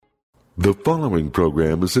The following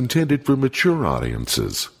program is intended for mature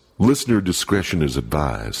audiences. Listener discretion is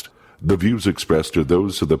advised. The views expressed are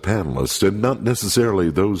those of the panelists and not necessarily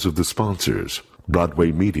those of the sponsors,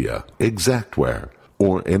 Broadway Media, Exactware,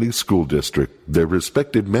 or any school district, their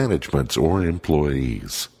respective managements, or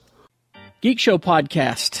employees. Geek Show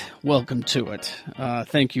Podcast, welcome to it.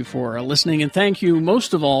 Thank you for listening, and thank you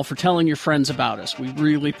most of all for telling your friends about us. We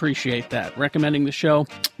really appreciate that. Recommending the show,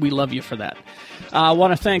 we love you for that. I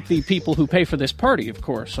want to thank the people who pay for this party, of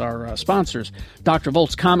course, our sponsors, Dr.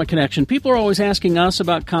 Volt's Comic Connection. People are always asking us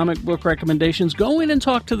about comic book recommendations. Go in and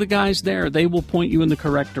talk to the guys there. They will point you in the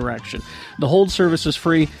correct direction. The hold service is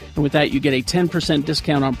free, and with that you get a 10%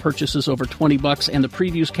 discount on purchases over $20 and the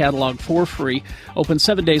previews catalog for free. Open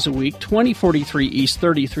 7 days a week, 2043 East,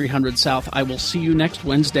 3300 South. I will see you next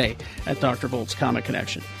Wednesday at Dr. Volt's Comic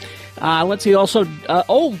Connection. Let's see. Also,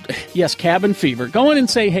 yes, Cabin Fever. Go in and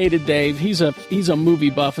say hey to Dave. He's a movie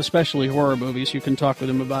buff, especially horror movies. You can talk with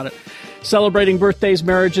him about it. Celebrating birthdays,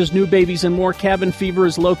 marriages, new babies, and more. Cabin Fever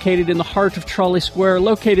is located in the heart of Trolley Square,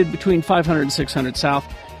 located between 500 and 600 South,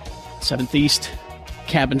 7th East.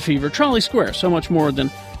 Cabin Fever, Trolley Square. So much more than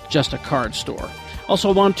just a card store.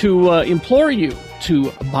 Also, want to implore you to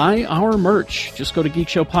buy our merch. Just go to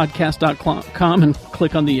geekshowpodcast.com and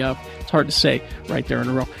click on the. It's hard to say right there in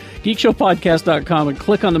a row. geekshowpodcast.com and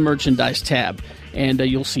click on the merchandise tab, and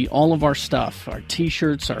you'll see all of our stuff, our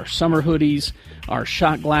t-shirts, our summer hoodies, our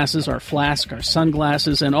shot glasses, our flask, our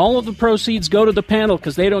sunglasses, and all of the proceeds go to the panel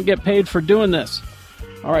because they don't get paid for doing this.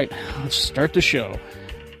 All right, let's start the show.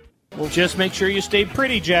 Well, just make sure you stay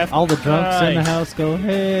pretty, Jeff. All the drunks in the house go,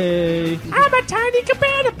 hey. I'm a tiny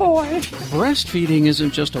cabana boy. Breastfeeding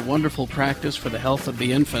isn't just a wonderful practice for the health of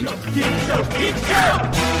the infant.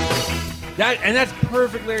 That's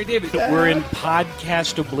perfect, Larry David. We're in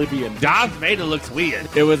podcast oblivion. Darth Vader looks weird.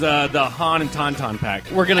 It was the Han and Tauntaun pack.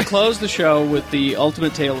 We're going to close the show with the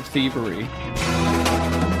ultimate tale of thievery.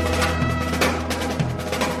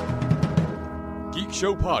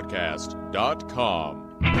 GeekShowPodcast.com.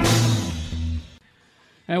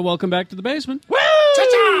 And welcome back to the basement. Woo!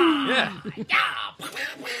 Yeah.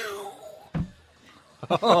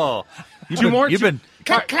 Oh, you've been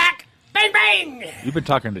Clack, clack, bang, bang. You've been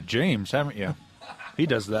talking to James, haven't you? He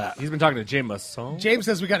does that. He's been talking to James. James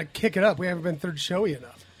says we got to kick it up. We haven't been third showy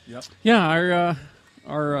enough. Yep. Yeah,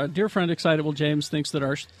 our dear friend Excitable James thinks that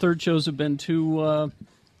our third shows have been too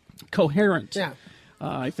coherent. Yeah.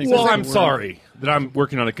 I think. Well, that's I'm the word. sorry that I'm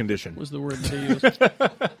working on a condition. Was the word that he used?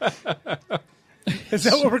 Is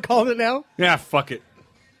that what we're calling it now? Yeah, fuck it.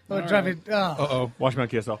 Driving. Uh-oh. Wash me on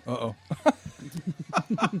KSL. Uh-oh.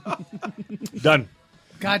 Done.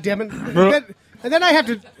 God damn it! And then I have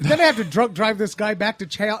to drunk drive this guy back to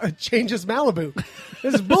change his Malibu.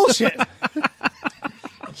 This is bullshit.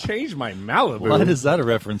 Change my Malibu. What is that a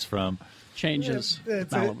reference from? Changes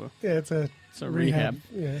It's Malibu. It's a rehab.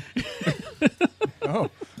 Yeah, Oh.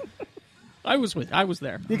 I was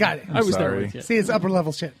there. you got it. I was there sorry. with you. See, it's upper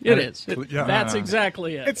level shit. It is. Yeah. That's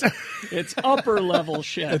exactly it. It's upper level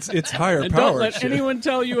shit. It's higher and power. don't let anyone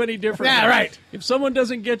tell you any different. Yeah, right. If someone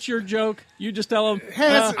doesn't get your joke, you just tell them, Hey,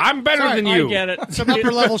 that's- I'm better Sorry, than you. I get it. Some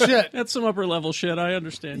upper level shit. That's some upper level shit. I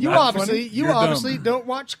understand. You Not obviously, funny? you You're obviously dumb. don't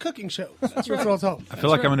watch cooking shows. That's what I was told. I feel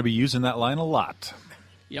like I'm going to be using that line a lot.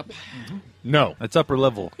 Yep. No. That's upper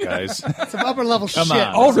level, guys. Some upper level Come shit.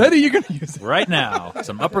 on. Already you're going to use it. Right now.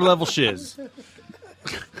 Some upper level shiz.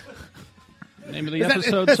 Name of the that-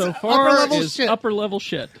 episode that's so far upper level is shit. upper level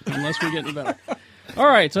shit. Unless we get any better. All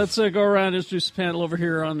right, so let's go around. Introduce the panel over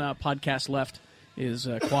here on podcast left is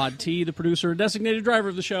Quad T, the producer, designated driver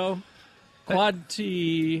of the show. Quad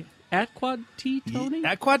T at Quad T Tony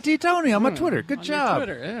At Quad T Tony on my Twitter. Good on your job.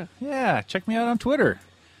 Twitter. Yeah. Yeah, check me out on Twitter.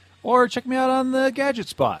 Or check me out on the Gadget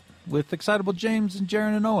Spot with Excitable James and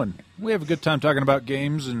Jaron and Owen. We have a good time talking about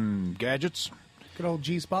games and gadgets. Good old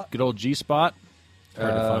G spot. Good old G Spot.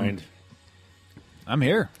 Hard to find. I'm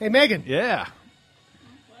here. Hey, Megan, Yeah.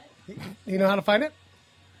 you know how to find it?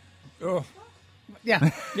 Oh. Yeah.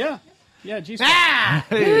 Yeah, G. Ah!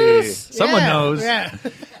 Hey, someone Yeah, knows. Yeah.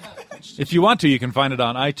 If you want to, you can find it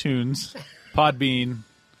on iTunes, Podbean,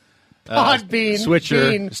 Podbean.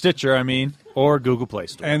 Switcher, Bean. Stitcher, or Google Play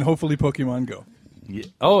Store. And hopefully Pokemon Go. Yeah.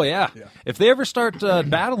 Oh, yeah. If they ever start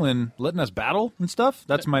battling, letting us battle and stuff,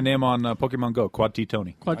 that's my name on Pokemon Go, Quad T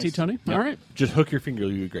Tony. Quad T Tony. All right, Just hook your finger.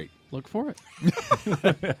 You'll be great. look for it.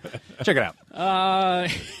 Check it out.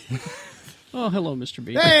 Oh, hello, Mr.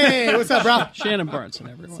 B. Hey, what's up, bro? Shannon Barnes and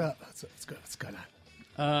everyone. What's up? What's good? What's going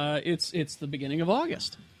on? It's the beginning of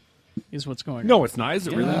August, is what's going on. No, it's not. Is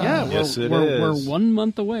it really? Yeah, Yes, it we're is. 1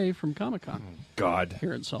 month away from Comic-Con God.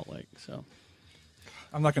 here in Salt Lake. So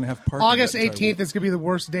I'm not going to have parking. August that entire 18th week. is going to be the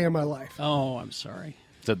worst day of my life. Oh, I'm sorry.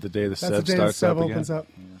 Is that the day the That's Sev the day the starts sub up again? opens up.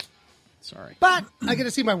 Sorry. But I get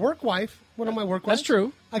to see my work wife. One of my work wives. That's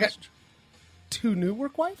true. I got 2 new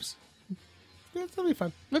work wives. Yeah, that'll be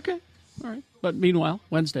fun. Okay. All right. But meanwhile,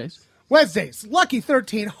 Wednesdays. Wednesdays, Lucky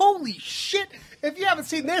 13. Holy shit! If you haven't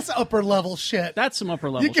seen this upper level shit, That's some upper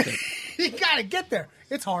level shit. you gotta get there.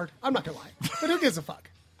 It's hard. I'm not gonna lie, but who gives a fuck?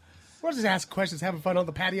 We're just asking questions, having fun on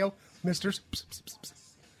the patio, misters. Psst, psst, psst,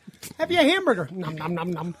 psst. Have you a hamburger? Nom nom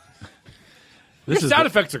nom nom. Your sound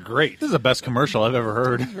effects are great. This is the best commercial I've ever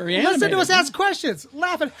heard. Very Listen animated. to us ask questions,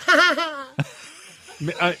 laughing. Ha ha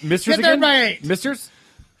ha. Misters Get there again? by 8. Misters?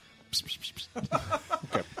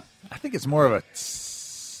 I think it's more of a...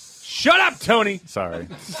 Shut up, Tony! Sorry.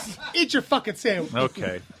 Eat your fucking sandwich.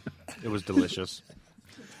 Okay. It was delicious.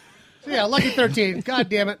 Yeah, Lucky 13. God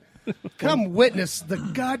damn it. Come witness the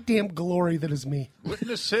goddamn glory that is me.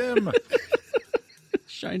 Witness him.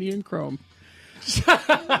 Shiny and chrome.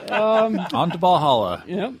 On to Valhalla.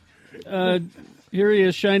 Yep. Here he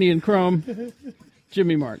is, shiny and chrome.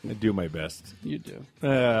 Jimmy Martin. I do my best. You do.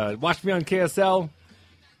 Watch me on KSL,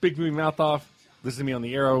 Big Movie Mouth Off, listen to me on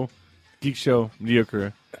The Arrow, Geek Show,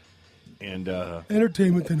 Mediocre, and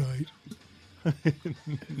Entertainment Tonight. it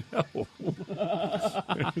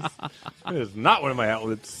is not one of my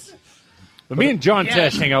outlets. But me and John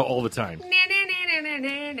Tesh hang out all the time.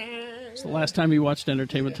 So the last time you watched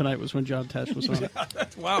Entertainment Tonight was when John Tesh was on it.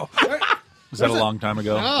 Wow. Was that a long time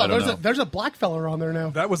ago? I Oh, don't know. there's a black fella on there now.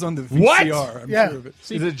 That was on the What? VCR. I'm Yeah. sure of it.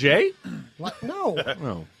 Is it Jay? What? No.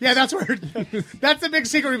 No. Yeah, that's where. That's the big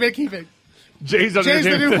secret we've been keeping. Jay's on Jay's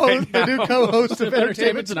the new Entertainment host, the new co-host of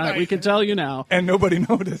Entertainment Tonight. We can tell you now And nobody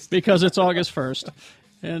noticed. because it's August 1st.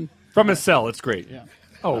 And From his cell. It's great. yeah.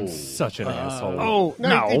 Oh, such an asshole. Oh,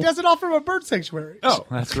 No, he does it all from a bird sanctuary. Oh,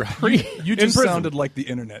 That's right. you just prison. sounded like the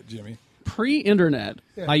internet, Jimmy. Pre-internet,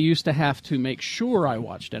 I used to have to make sure I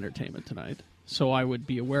watched Entertainment Tonight so I would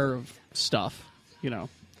be aware of stuff, you know.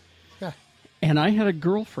 Yeah. And I had a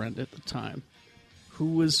girlfriend at the time who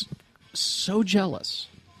was so jealous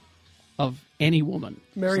of any woman.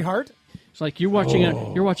 Mary Hart. It's like you're watching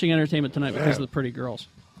Entertainment Tonight because of the pretty girls.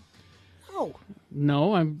 Oh,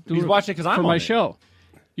 No, I'm doing He's watching it 'cause I'm for on my it. show.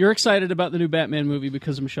 You're excited about the new Batman movie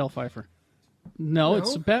because of Michelle Pfeiffer. No,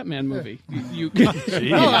 it's a Batman movie. You no,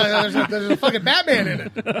 there's a fucking Batman in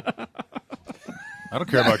it. I don't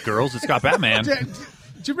care about girls. It's got Batman. Do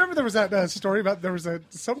you remember there was that story about there was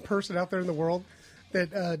some person out there in the world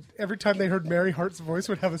that every time they heard Mary Hart's voice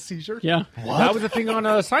would have a seizure? yeah, that was a thing on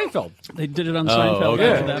Seinfeld. they did it on Seinfeld. okay.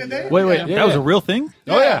 after that. Did they? Wait. Yeah. That was a real thing?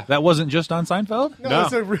 Oh, yeah. That wasn't just on Seinfeld? No,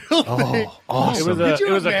 it's a real thing. It was Could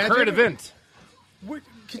you a imagine? current event.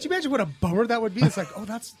 Could you imagine what a bummer that would be? It's like, oh,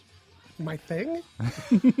 that's my thing?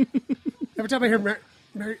 Every time I hear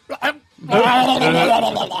Mary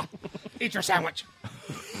eat your sandwich.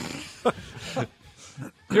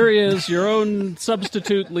 Here he is, your own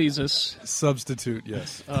substitute Leesus Substitute,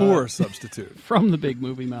 yes. Poor substitute. from the Big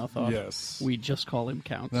Movie Mouth Off. Yes. We just call him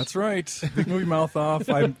Counts. That's right. Big movie mouth off.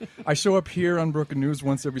 I show up here on Broken News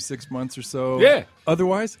once every 6 months or so. Yeah.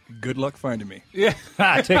 Otherwise, good luck finding me. Yeah.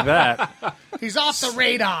 Take that. He's off the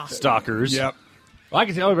radar. Stalkers. Yep. Well, I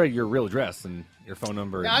can tell everybody your real address and your phone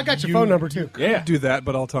number. Yeah, I got your phone number, too. Yeah. Do that,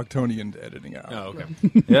 but I'll talk Tony into editing out. Oh, okay.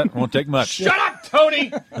 Yeah, won't take much. Shut up,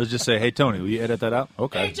 Tony! Let's just say, hey, Tony, will you edit that out?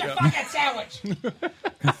 Okay. Eat your fucking sandwich.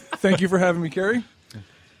 Thank you for having me, Carrie.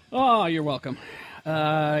 Oh, you're welcome. Yeah.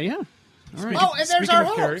 All right. Oh, and there's Speaking our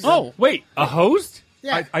of Carrie, host. Oh, Wait, a host?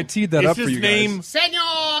 Yeah. I teed that Is up for his you name? guys.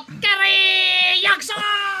 Senor Gary Jackson!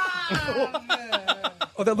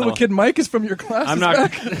 Oh, that little kid Mike is from your class. I'm is not.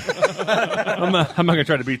 back? I'm not going to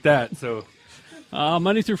try to beat that. So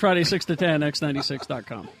Monday through Friday, 6 to 10,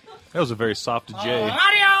 x96.com. That was a very soft J.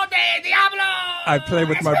 Mario de Diablo. I play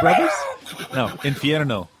with my brothers. No,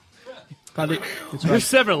 Infierno. Radio, it's your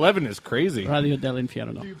 7-Eleven is crazy. Radio del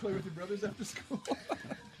Infierno. You play with your brothers after school?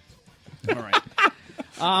 All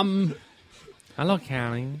right. Hello,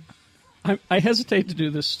 County. I hesitate to do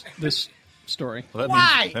this story Well,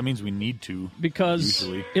 Why? That means we need to. because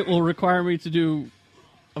Usually. it will require me to do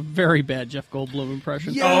a very bad Jeff Goldblum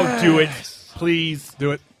impression. Oh, do it, please.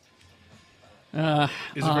 Do it. Is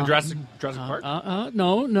it for Jurassic Park?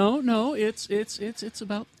 No. It's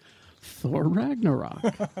about Thor Ragnarok.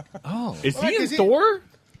 Is he in is he- Thor?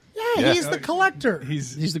 Yeah, he's the collector.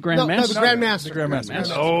 He's the no, Grandmaster. the Grandmaster. The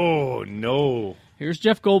Grandmaster. Oh no! Here's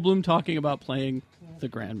Jeff Goldblum talking about playing the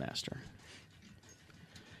Grandmaster.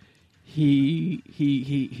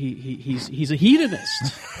 He's a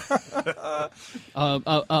hedonist,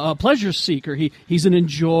 a pleasure seeker. He's an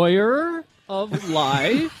enjoyer of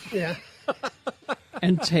life. Yeah.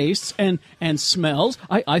 and tastes and smells.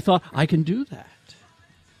 I thought I can do that.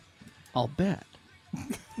 I'll bet.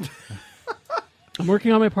 I'm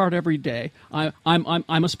working on my part every day. I'm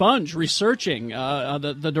a sponge researching.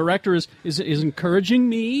 The director is encouraging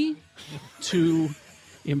me to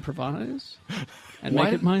improvise and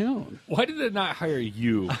make it my own. Why did they not hire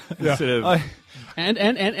you instead of?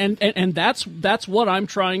 And that's what I'm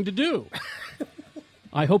trying to do.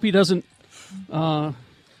 I hope he doesn't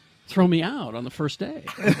throw me out on the first day.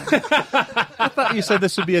 I thought you said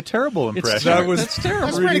this would be a terrible impression. That's terrible.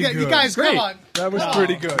 That's pretty good. You guys, come on. That was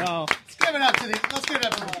pretty good. No, Let's give it up to the. Let's give it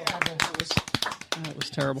up to the. that was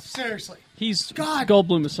terrible. Seriously. God.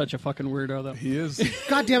 Goldblum is such a fucking weirdo, though. He is.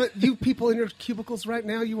 God damn it. You people in your cubicles right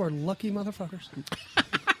now, you are lucky motherfuckers.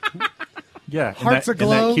 Yeah, Hearts in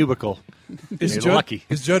aglow. that cubicle. Is You're Judd, lucky.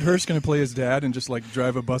 Is Judd Hirsch going to play his dad and just like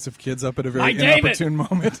drive a bus of kids up at a very My David! inopportune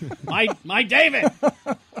moment? My David.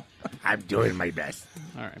 I'm doing my best.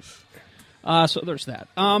 All right. So there's that.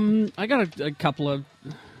 I got a couple of,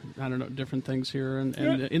 I don't know, different things here, and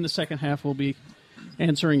in the second half we'll be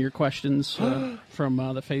answering your questions from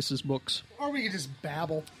the Faces books. Or we could just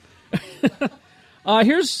babble.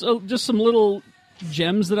 Here's just some little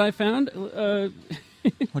gems that I found. What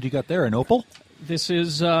do you got there? An opal? This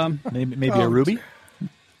is, Maybe a ruby?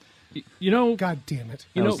 you know, God damn it.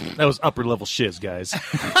 you know, That was upper level shiz, guys.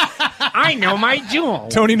 I know my jewel.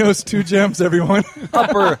 Tony knows 2 gems, everyone.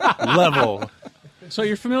 Upper level. so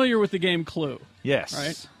you're familiar with the game Clue, Yes.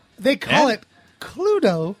 right? They call And- it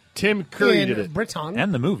Cluedo Tim Curry in did it. Britain.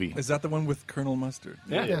 And the movie. Is that the one with Colonel Mustard?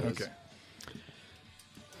 Yeah. Okay.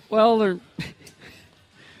 Well, they're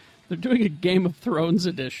doing a Game of Thrones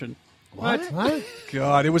edition. What?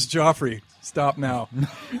 God, it was Joffrey. Stop now.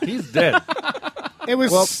 He's dead. It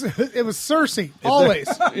was Cersei. Always.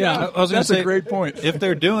 Yeah. I was going to That's say, a great point. if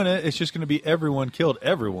they're doing it, it's just going to be everyone killed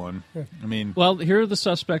everyone. I mean, Well, here are the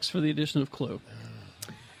suspects for the edition of Clue: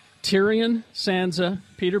 Tyrion, Sansa,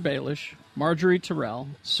 Peter Baelish, Marjorie Tyrell,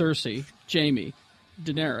 Cersei, Jaime,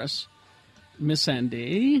 Daenerys,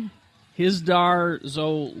 Missandei, Hizdar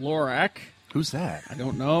Zolorak. who's that? I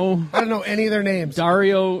don't know. I don't know any of their names.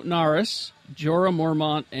 Dario Naris, Jorah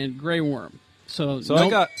Mormont, and Grey Worm. So no, I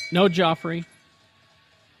got- no Joffrey.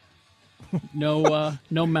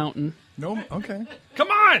 No Mountain. No, okay. Come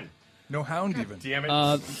on. No Hound even. Damn it.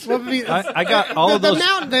 What would be- I got all of those.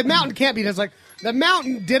 The mountain can't be. It's like the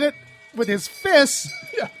mountain did it with his fists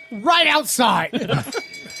right outside.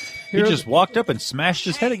 He just walked up and smashed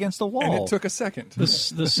his head against the wall. And it took a second. The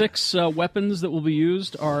 6 weapons that will be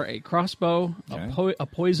used are a crossbow, Okay. a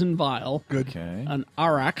poison vial, Good. Okay. an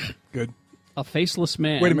arak, Good. a faceless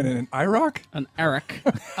man. Wait a minute, an IROC? An arak.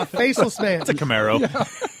 A faceless man. It's a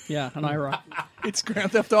Camaro. Yeah, an arak. It's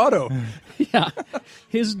Grand Theft Auto. Yeah.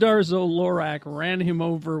 Hizdar Zolorak ran him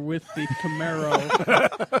over with the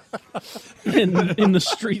Camaro in the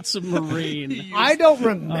streets of Marine. I don't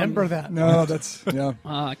remember that. No, that's, yeah.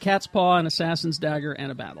 Cat's paw, an assassin's dagger,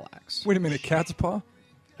 and a battle axe. Wait a minute, cat's paw?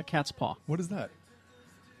 A cat's paw. What is that?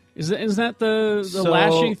 Is that the So-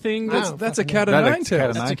 lashing thing? That's a cat of That- nine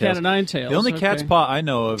tails. That's a cat of nine tails. The only okay. cat's paw I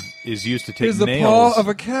know of is used to take Is the nails. paw of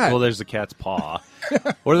a cat. Well, there's the cat's paw.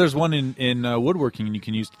 Or there's one in woodworking you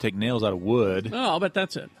can use to take nails out of wood. Oh, I'll bet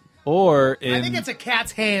that's it. Or in. I think it's a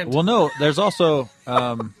cat's hand. Well, no, there's also.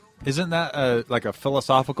 Isn't that like a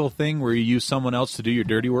philosophical thing where you use someone else to do your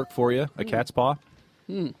dirty work for you? A cat's paw?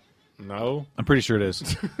 No. I'm pretty sure it is.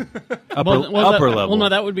 upper Well, upper that, level. Well, no,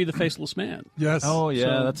 that would be the faceless man. Yes. Oh yeah,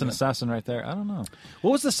 So- that's an assassin right there. I don't know.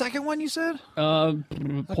 What was the second one you said?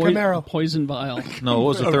 Camaro. Poison vial. No, what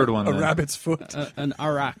was the third one? A then? rabbit's foot. An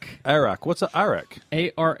arak. Arak. What's an Arak?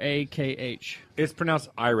 Arakh. It's pronounced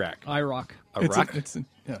Iraq. Iraq. Arak?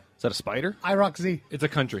 Yeah. Is that a spider? IROC Z. It's a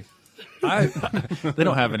country. They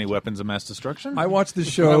don't have any weapons of mass destruction. I watched this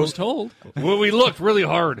I show. was told. Well, we looked really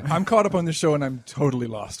hard. I'm caught up on this show and I'm totally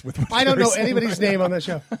lost with what I don't they're know saying. anybody's name on that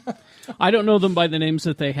show. I don't know them by the names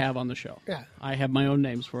that they have on the show. Yeah. I have my own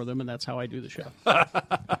names for them, and that's how I do the show.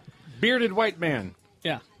 Bearded white man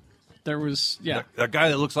Yeah. There was, yeah. A guy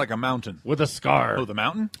that looks like a mountain. with a scar. Oh, the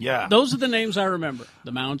mountain? Yeah. Those are the names I remember.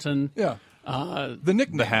 The Mountain. Yeah. The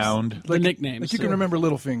nicknames. The Hound. The nicknames. Like you can remember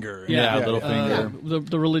Littlefinger. Yeah, Littlefinger.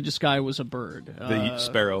 The religious guy was a bird. The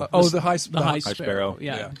sparrow. Oh, the high The high High sparrow. sparrow.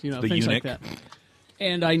 Yeah, Yeah. you know, The things eunuch. like that.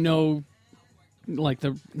 And I know, like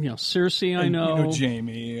Circe, I know. You know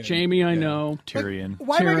Jamie. Jamie, I know. Tyrion.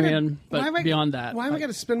 Why am I Tyrion, gonna, but why am I- beyond that, why am I I- going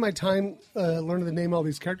to spend my time learning the name of all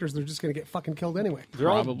these characters? They're just going to get fucking killed anyway. They're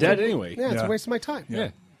all Probably. dead anyway. Yeah, it's Yeah. a waste of my time. Yeah.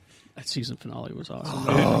 That season finale was awesome.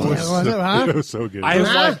 Was it, huh? so good. I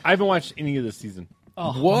haven't watched any of this season.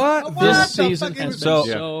 What? This the season fuck? It has was- been So-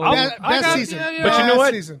 so. Best season. But you know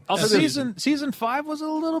what? Season. I'll say this. Season 5 was a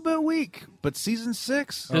little bit weak, but season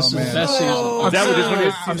 6, This is the man. best season. Is that what this one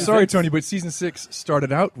is? I'm sorry, Tony, but season 6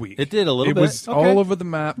 started out weak. it did a little It bit. was Okay. all over the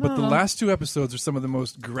map, but the last 2 episodes are some of the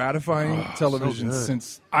most gratifying television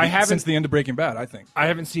since the end of Breaking Bad, I think. I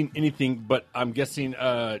haven't seen anything, but I'm guessing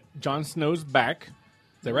Jon Snow's back.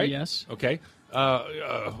 Is that right? Yes. Okay.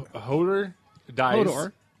 Hodor dies.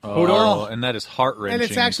 Hodor. Oh, and that is heart-wrenching And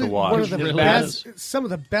it's actually to watch. one of the Really best, some of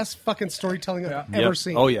the best fucking storytelling I've ever Yep.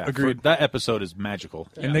 seen. Oh yeah, Agreed. That episode is magical,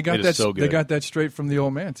 And they got It that is so good. they got that straight from the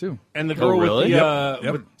old man too. And the girl really? with the,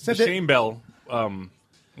 Yep. with Said the that- Shane Bell.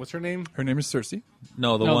 What's her name? Her name is Cersei.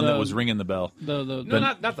 no, the No, one the- that was ringing the bell, The No,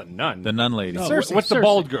 not the nun. the nun lady. No. Cersei. What's the Cersei.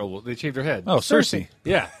 bald girl? They shaved her head. Oh, Cersei.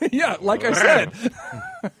 Yeah. Yeah, like I said.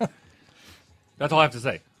 That's all I have to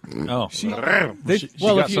say. Oh, She she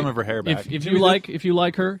Well, got if you- some of her hair back. If you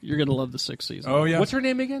like her, you're gonna love the 6th season. Oh yeah. What's her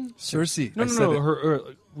name again? Cersei. No, I no, said no. it. Her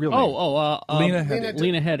real name. Lena Headey.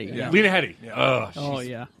 Lena Headey. Yeah. Lena Headey. Oh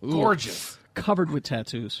yeah. Ooh. Gorgeous. Covered with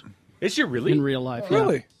tattoos Is she really? in real life. yeah.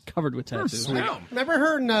 Really? Covered with tattoos. Wow. Remember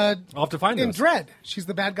her in, I'll have to find in those. Dread? She's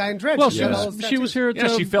the bad guy in Dread. Well, She's she got all was those she was tattoos. here at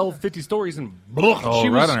Yeah, she fell 50 stories and oh, she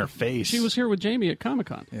right was- on her face. she was here with Jamie at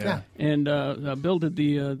Comic-Con. Yeah. And Bill did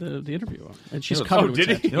the interview, and she's Oh, covered with did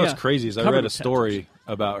he? tattoos. You know what's Yeah. crazy is I Covered read a with story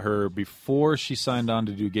about her before she signed on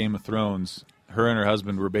to do Game of Thrones. Her and her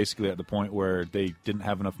husband were basically at the point where they didn't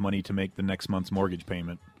have enough money to make the next month's mortgage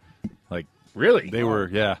payment. Like Really? they were,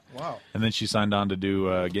 yeah. Wow. And then she signed on to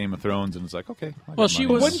do Game of Thrones, and it's like, okay. I got Well, she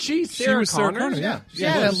money. was. Wasn't she She Sarah was Sarah Connor? Connor, yeah.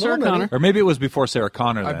 Yeah, Yeah, that Sarah little Connor. Or maybe it was before Sarah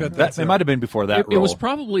Connor. I Then. bet that's It her. might have been before that It role. was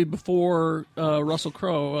probably before Russell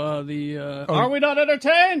Crowe. Are we not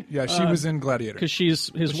entertained? Yeah, she was in Gladiator. Because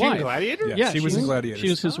she's his Was she in wife. Gladiator? Yeah, she was in Gladiator. She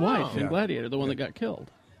was his wife in Yeah. Gladiator, the one that got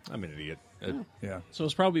killed. I'm an idiot. Yeah. So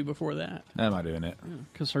it's probably before that, That might have been it.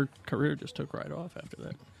 because her career just took right off after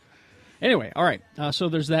that. Anyway, all right. So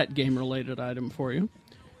there's that game-related item for you,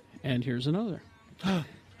 and here's another.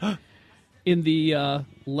 In the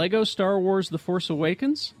Lego Star Wars: The Force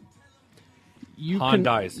Awakens, Han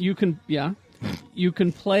dies. You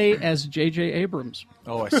can play as J.J. Abrams.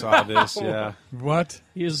 Oh, I saw this. Yeah, It's What?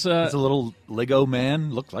 it's a little Lego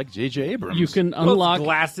man looked like J.J. Abrams. you can Those unlock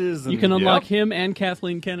glasses. And, you can unlock Yep. him and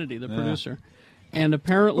Kathleen Kennedy, the producer. And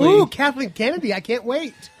apparently, Ooh, Kathleen Kennedy! I can't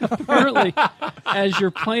wait. apparently, as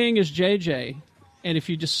you're playing as JJ, and if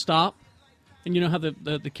you just stop, and you know how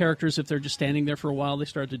the characters, if they're just standing there for a while, they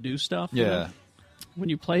start to do stuff. you Yeah, know? When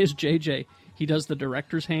you play as JJ, he does the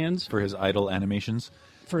director's hands for his idle animations.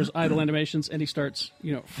 for his idle animations, and he starts,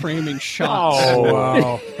 framing shots. Oh,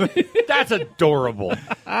 Wow. that's adorable.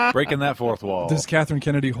 Breaking that fourth wall. Does Catherine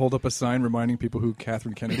Kennedy hold up a sign reminding people who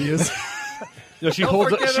Catherine Kennedy is? No, she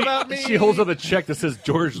holds she holds up a check that says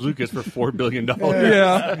George Lucas for $4 billion.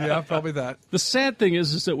 yeah, probably that. The sad thing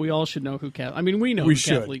is that we all should know who we know We who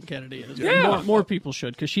should. Kathleen Kennedy is. Yeah. More people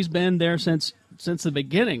should, because she's been there since the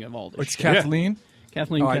beginning of all this. It's shit. Kathleen.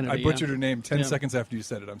 Kathleen Oh, Kennedy. I butchered yeah. her name 10 Yeah. seconds after you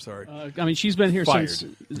said it. I'm sorry. She's been here Fired.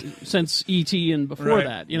 since E.T. and before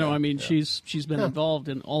Right. that. She's been involved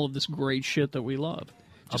in all of this great shit that we love.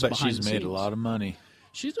 I'll Just bet behind she's the made scenes. a lot of money.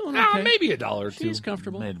 She's doing okay. Maybe $1 or $2. She's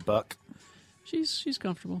comfortable. Made a buck. She's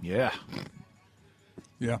comfortable. Yeah,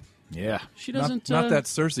 Yeah. yeah. She Not, doesn't. not that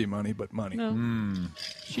Cersei money, but money. No.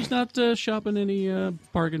 She's not shopping any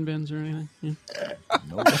bargain bins or anything.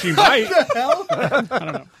 Yeah. She might.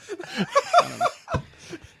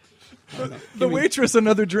 The waitress,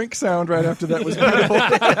 another drink sound right after that was beautiful.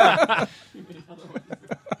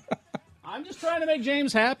 I'm just trying to make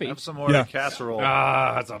James happy. Have some more Yeah. casserole.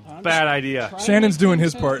 That's a bad idea. Shannon's doing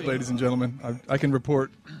his part, ladies and gentlemen. I can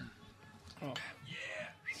report.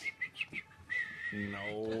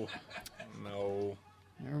 No.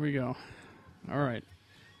 There we go. All right.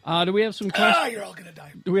 Do we have some questions? You're all gonna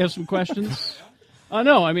die. Do we have some questions?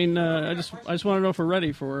 No. I mean, I just want to know if we're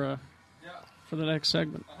ready for the next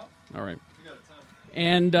segment. All right.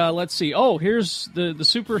 And let's see. Oh, here's the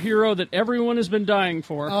superhero that everyone has been dying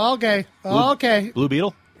for. Okay. Okay. Blue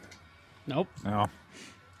Beetle? Nope. No.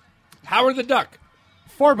 Howard the Duck.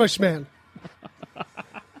 Four Bushman.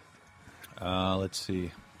 Let's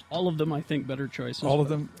see. All of them, I think, better choices. All of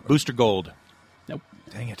them. Booster Gold. Nope.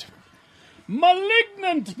 Dang it.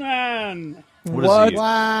 Malignant Man. What is he?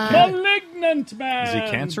 Wow. Malignant Man. Is he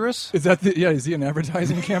cancerous? Is that is he an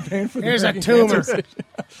advertising campaign for the Here's a American tumor. Cancer?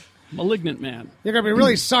 Malignant Man. You're gonna be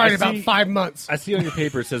really sorry in I about see. 5 months. I see on your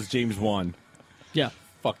paper it says James Wan. Yeah.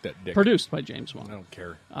 Fuck that dick. Produced by James I Wan, don't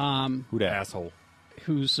care. Who dat? Asshole.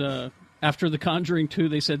 who's after The Conjuring 2,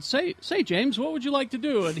 they said, "Say, James, what would you like to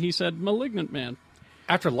do?" And he said, "Malignant Man."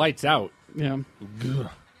 After Lights Out, Yeah.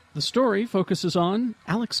 The story focuses on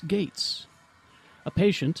Alex Gates, a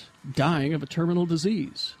patient dying of a terminal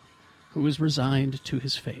disease who is resigned to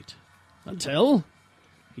his fate until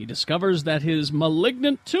he discovers that his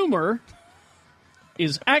malignant tumor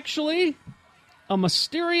is actually a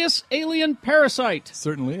mysterious alien parasite.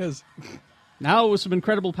 Certainly is. Now, with some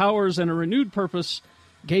incredible powers and a renewed purpose,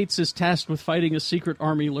 Gates is tasked with fighting a secret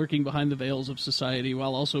army lurking behind the veils of society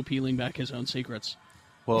while also peeling back his own secrets.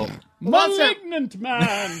 Well, Malignant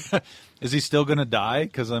man! is he still going to die?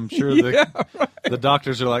 Because I'm sure the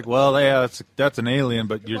doctors are like, well, yeah, that's an alien,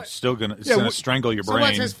 but you're still going to strangle your So brain.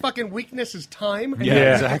 what's his fucking weakness is time?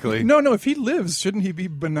 Yeah, exactly. No, if he lives, shouldn't he be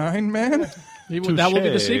benign, man? That will be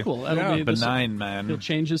the Touche. sequel. That'll be the Benign He'll man.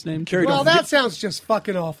 change his name. Carrie, Well, don't that forget- sounds just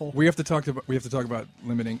fucking awful. we have to talk about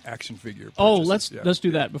limiting action figure. Oh, purchases. let's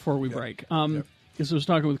do that before we break. Yep. Because I was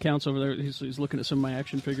talking with Counts over there. He's looking at some of my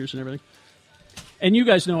action figures and everything. And you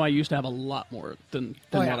guys know I used to have a lot more than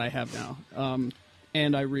Oh, yeah. what I have now.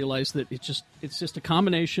 And I realized that it's just a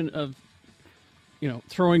combination of,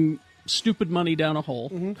 throwing stupid money down a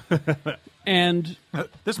hole and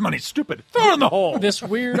This money's stupid. Throw it in the hole. this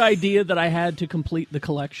weird idea that I had to complete the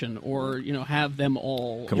collection or, have them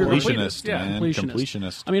all. Completionist, Yeah. man.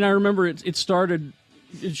 Completionist. I mean, I remember it started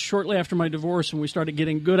shortly after my divorce when we started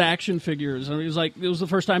getting good action figures. I mean, it was the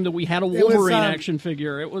first time that we had a was, Wolverine action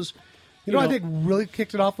figure. It was, You know what I think really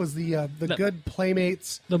kicked it off was the good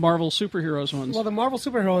Playmates. the Marvel superheroes ones. Well, the Marvel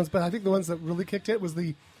superhero ones, but I think the ones that really kicked it was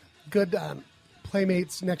the good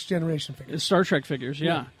Playmates Next Generation figures. Star Trek figures,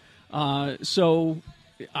 yeah. So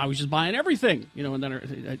I was just buying everything, and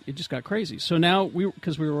then it just got crazy. So now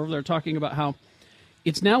because we were over there talking about how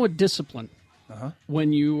it's now a discipline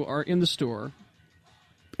when you are in the store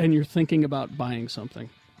and you're thinking about buying something.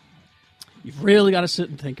 You've really got to sit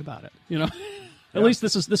and think about it, At least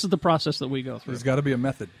this is the process that we go through. There's got to be a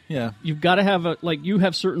method. Yeah. You've got to have you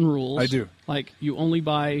have certain rules. I do. Like you only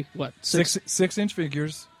buy what Six inch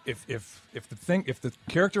figures. If the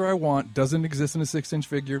character I want doesn't exist in a 6-inch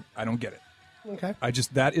figure, I don't get it. Okay.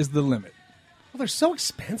 That is the limit. Well, they're so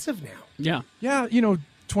expensive now. Yeah. Yeah,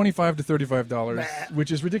 $25 to $35, which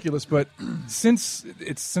is ridiculous. But since the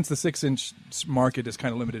 6-inch market is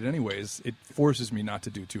kind of limited, anyways, it forces me not to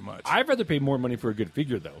do too much. I'd rather pay more money for a good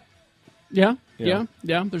figure, though. Yeah. Yeah.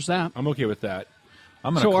 There's that. I'm okay with that.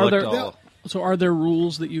 I'm going to collect all. So are there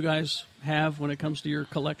rules that you guys have when it comes to your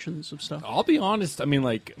collections of stuff? I'll be honest. I mean,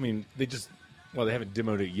 they haven't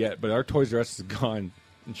demoed it yet, but our Toys R Us is gone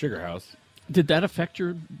in Sugar House. Did that affect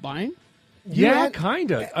your buying? Yeah, kind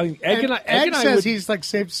of. I mean, Egg and I says would, he's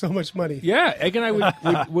saved so much money. yeah, Egg and I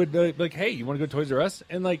would like, hey, you want to go to Toys R Us?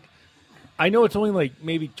 And I know it's only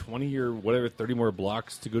maybe 20 or whatever, 30 more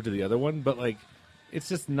blocks to go to the other one, but it's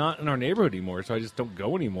just not in our neighborhood anymore, so I just don't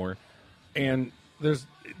go anymore. And there's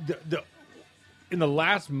in the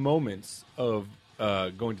last moments of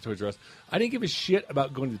going to Toys R Us, I didn't give a shit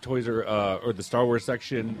about going to the Toys or the Star Wars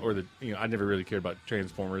section or I never really cared about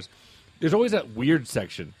Transformers. There's always that weird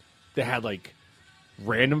section that had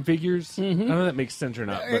random figures. I don't know if that makes sense or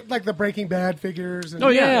not, but Like the Breaking Bad figures. And Oh,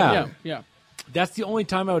 yeah. Yeah. that's the only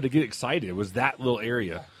time I would get excited was that little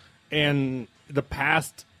area. And the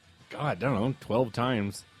past, God, I don't know, 12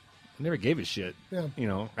 times, I never gave a shit.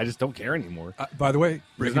 Yeah. I just don't care anymore. By the way,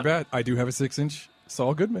 Breaking not- Bad, I do have a 6-inch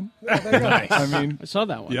Saul Goodman. Nice. I mean, I saw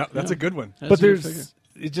that one. yeah, that's a good one. That's But a good figure. there's,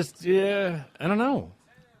 it just, yeah, I don't know.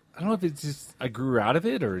 I don't know if it's just I grew out of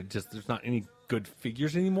it or just there's not any good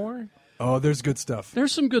figures anymore. Oh, there's good stuff.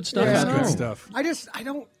 There's some good stuff. Yeah. out There's there. good stuff. I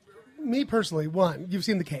don't. Me personally, one, you've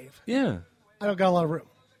seen The Cave. Yeah. I don't got a lot of room,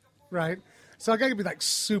 right? So I got to be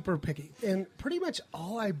super picky, and pretty much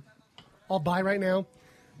all I'll buy right now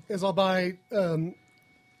is I'll buy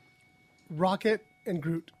Rocket and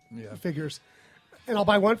Groot figures, and I'll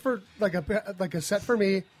buy one for like a set for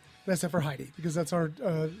me, and a set for Heidi because that's our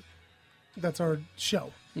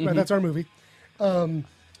show, right? That's our movie.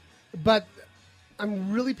 But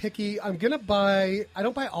I'm really picky. I'm gonna buy. I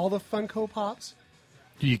don't buy all the Funko Pops.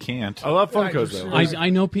 You can't. I love Funkos, though.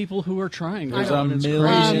 I know people who are trying. There's I a know.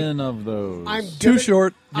 million of those. I'm Too gonna-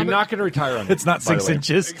 short. You're not going to retire on it's not by the 6 way.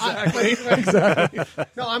 inches. Exactly.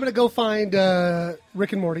 No, I'm going to go find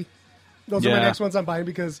Rick and Morty. Those are my Yeah. next ones I'm buying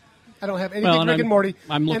because I don't have anything Well, Rick and Morty.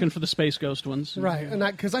 I'm looking And- for the Space Ghost ones. right, and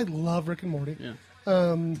because I love Rick and Morty. Yeah.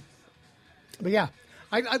 But yeah,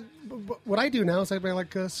 what I do now is I buy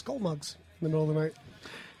skull mugs in the middle of the night.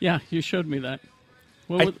 Yeah, you showed me that.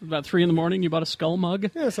 Well, about 3 a.m, you bought a skull mug.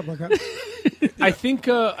 Yeah, something like that. I think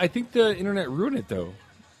the internet ruined it, though,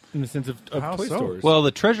 in the sense of How toy so? stores. Well,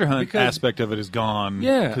 the treasure hunt Because- aspect of it is gone.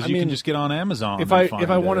 Yeah, because I you mean, can just get on Amazon. if and I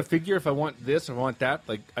find want a it. figure, if I want this, if I want that,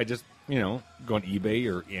 I just go on eBay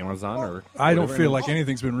or Amazon or. I don't whatever. feel like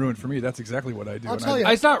anything's been ruined for me. That's exactly what I do. I'll And tell you.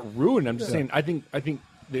 It's not ruined. I'm just saying. I think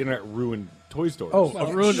the internet ruined toy stores. Oh,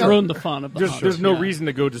 Ruin the fun of the hobby. there's no Yeah. reason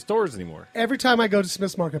to go to stores anymore. Every time I go to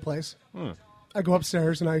Smith's Marketplace, I go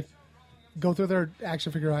upstairs and I go through their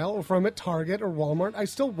action figure aisle, or if I'm at Target or Walmart, I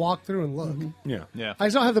still walk through and look. Yeah. Yeah. I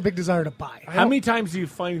still have the big desire to buy. How many times do you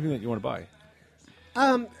find anything that you want to buy?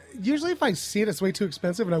 Usually, if I see it, it's way too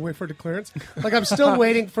expensive, and I wait for it to clearance. Like I'm still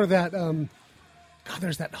waiting for that. God,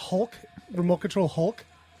 there's that Hulk, remote control Hulk.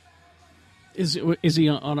 Is he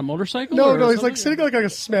on a motorcycle? No, or no, he's like something? sitting like a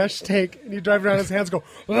smashed tank, and you drive around, his hands go.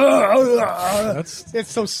 That's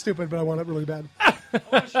It's so stupid, but I want it really bad. I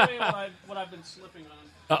want to show you what I've been slipping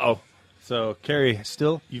on. Uh-oh. So, Carrie,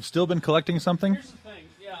 you've still been collecting something? Here's the thing.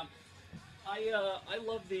 Yeah, I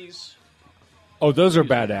love these. Oh, those are Excuse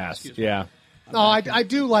me. badass. Excuse me. Yeah. No, I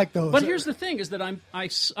do like those. But here's the thing: is that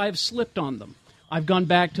I've slipped on them. I've gone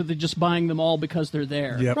back to just buying them all because they're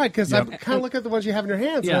there. Yep. right, because Yep. I kind of look at the ones you have in your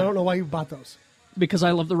hands, and Yeah. I don't know why you bought those. Because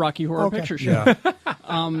I love the Rocky Horror Okay. Picture Show.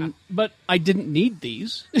 Yeah. But I didn't need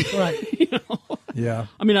these. Right. Yeah.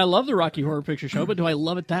 I mean, I love the Rocky Horror Picture Show, but do I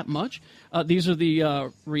love it that much? These are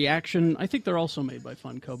the reaction. I think they're also made by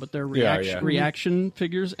Funko, but they're reaction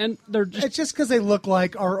figures, and they're just It's just because they look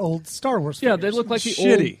like our old Star Wars. yeah, figures. they look like the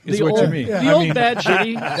Shitty old, is the what you old, mean. the Yeah. I old mean, bad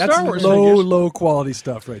shitty That's Star Wars low, figures. low quality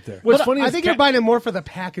stuff right there. What's But funny I is think you're buying it more for the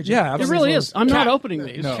packaging. Yeah, It absolutely. really is. I'm not Cat- opening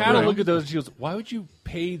these. No, Kat will right. look at those and she goes, why would you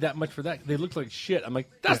pay that much for that? They look like shit. I'm like,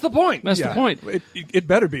 that's the point. That's Yeah. the point. It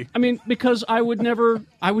better be. I mean, because I would never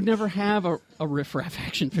have a riff-raff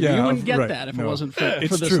action figure. Yeah, you wouldn't get right. that if it No. wasn't for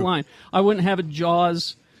It's this true. line. I wouldn't have a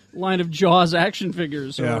line of Jaws action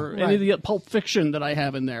figures Yeah. or any of the Pulp Fiction that I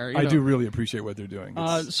have in there. I do really appreciate what they're doing.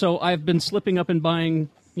 It's- So I've been slipping up and buying,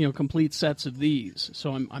 complete sets of these.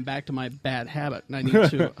 So I'm back to my bad habit, and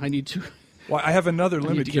I need to. Well, I have another need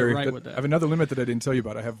limit, to get Carrie. right with that. I have another limit that I didn't tell you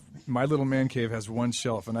about. I have my little man cave has one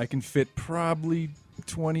shelf, and I can fit probably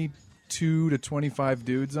 22 to 25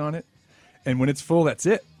 dudes on it. And when it's full, that's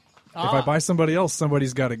it. If I buy somebody else,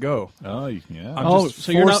 somebody's got to go. Oh, yeah. I'm just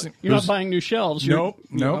so you're not forcing- you're not buying new shelves. Nope,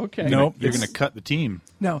 You're, nope, okay. nope. You're It's- going to cut the team.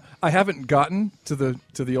 Now, I haven't gotten to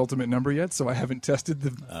the ultimate number yet, so I haven't tested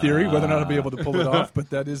the theory whether or not I'll be able to pull it off. But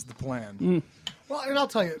that is the plan. Well, and I'll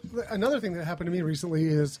tell you, another thing that happened to me recently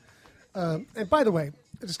is, and by the way,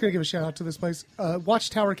 I'm just going to give a shout out to this place,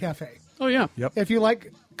 Watchtower Cafe. Oh yeah. Yep. If you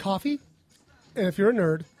like coffee, and if you're a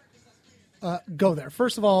nerd, go there.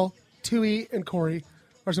 First of all, Tui and Corey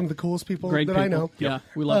are some of the coolest people Great that people. I know. Yeah,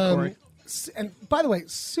 we love Corey. And by the way,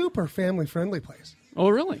 super family friendly place. Oh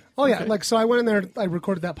really? Oh yeah, Okay. like so I went in there. I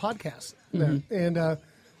recorded that podcast there, and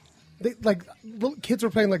they like little kids were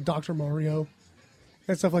playing like Dr. Mario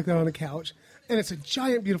and stuff like that on a couch, and it's a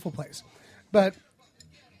giant, beautiful place. But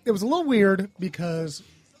it was a little weird because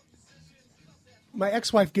my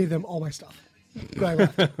ex-wife gave them all my stuff when I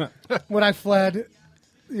left. When I fled,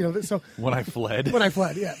 so When I fled. when I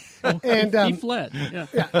fled, yeah, and he fled. Yeah.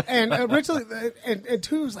 yeah, and originally, and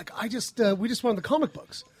two was like, we just wanted the comic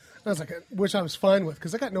books. And I was like, which I was fine with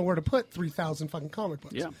because I got nowhere to put 3,000 fucking comic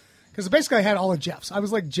books. Yeah. Because basically I had all of Jeff's. I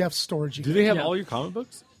was like Jeff's storage unit. Do they have Yeah. all your comic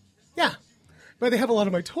books? Yeah. But they have a lot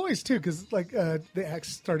of my toys too because the ex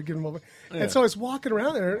started giving them all. And so I was walking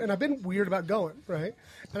around there and I've been weird about going, right?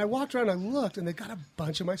 And I walked around and I looked and they got a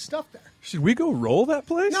bunch of my stuff there. Should we go roll that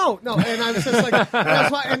place? No. And I was just like,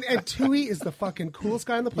 and Tui is the fucking coolest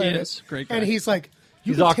guy on the planet. is. Great guy. And he's like,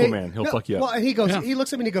 He's can take- Aquaman. He'll fuck you up. Well, and he goes, Yeah. he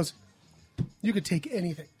looks at me and he goes, you could take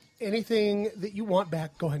anything. Anything that you want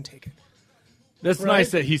back, go ahead and take it. That's Right.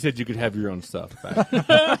 nice that he said you could have your own stuff back.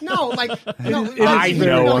 No, like no, I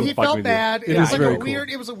know, I'm he fucking felt with you. bad. It It was is like very a cool. weird.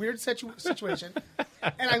 It was a weird situation,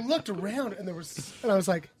 and I looked around, and I was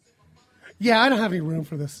like, "Yeah, I don't have any room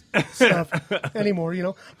for this stuff anymore."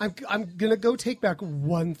 I'm gonna go take back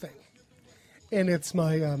one thing, and it's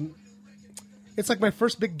my it's like my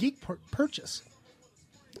first big geek purchase,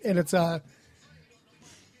 and it's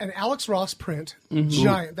an Alex Ross print,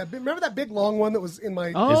 giant. Remember that big long one that was in my.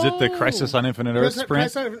 Is it the Crisis on Infinite Earths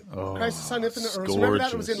print? Crisis on Infinite Earths. it's Remember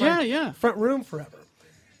that? It was in gorgeous. my Yeah. front room forever.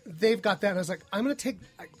 They've got that, and I was like, I'm going to take.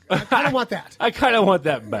 I kind of want that. I kind of want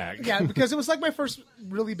that back. Yeah, because it was like my first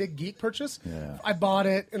really big geek purchase. Yeah. I bought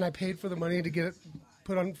it, and I paid for the money to get it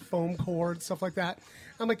put on foam cord, stuff like that.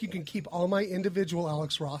 I'm like, you can keep all my individual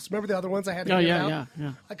Alex Ross. Remember the other ones I had to Oh, give yeah, out?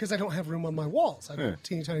 yeah. Because I don't have room on my walls. I have a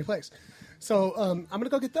teeny tiny place. So I'm going to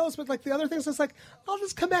go get those. But like the other things, it's like, I'll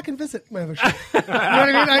just come back and visit my other shit. You know what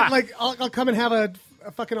I mean? I'll come and have a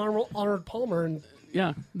fucking Arnold Palmer and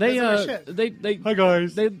Yeah, they That's my shit. they Hi,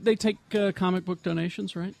 guys. they take comic book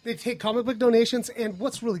donations, right? They take comic book donations, and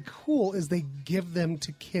what's really cool is they give them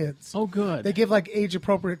to kids. Oh, good. They give like age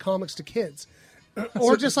appropriate comics to kids,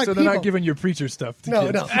 or just like so they're people. not giving your preacher stuff to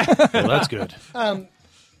no, kids. no. Well, that's good.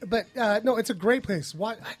 But no, it's a great place.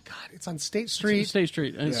 Why? God, it's on State Street. State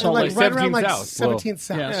Street and So Salt like Lake. right around 17th like South. 17th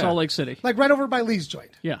South. Yeah, Salt Lake City. Like right over by Lee's Joint.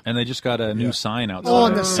 Yeah. And they just got a new sign outside. Oh,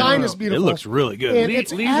 and the sign is It beautiful. looks really good. And Lee,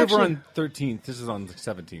 it's Lee's actually, over on 13th. This is on the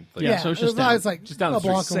 17th. Like, Yeah, so it's just down. it's like Just down the a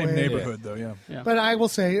block street. Same away. neighborhood, though, yeah. Yeah. But I will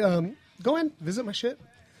say, go in, visit my shit.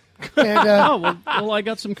 And, Oh well, I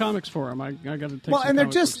got some comics for them. I got to take. well, some and they're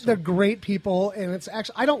comic just books. they're great people, and it's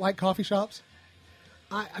actually I don't like coffee shops.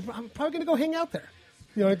 I'm probably going to go hang out there.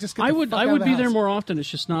 You know, just get I the would fuck out of be the there house. more often. It's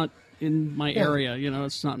just not in my Yeah. area. You know,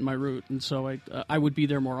 it's not in my route, and so I would be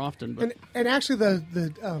there more often. But And actually,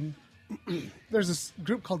 the there's this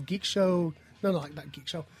group called Geek Show. No, not Geek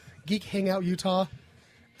Show. Geek Hangout Utah.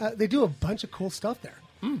 They do a bunch of cool stuff there.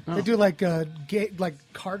 They do like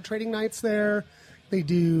card trading nights there. They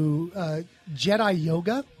do Jedi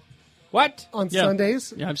yoga What? on yeah.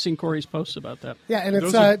 Sundays. Yeah, I've seen Corey's posts about that. Yeah, and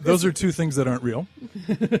it's Those are two things that aren't real.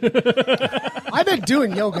 I've been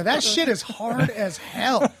doing yoga. That shit is hard as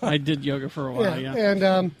hell. I did yoga for a while. Yeah.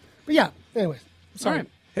 And but yeah. Anyway, sorry. All right.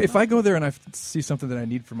 Hey, if I go there and I see something that I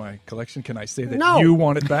need for my collection, can I say that No. you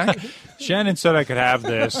want it back? Shannon said I could have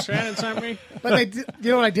this. Shannon sent me. But you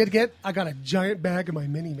know what I did get? I got a giant bag of my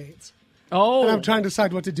mini mates. Oh, And I'm trying to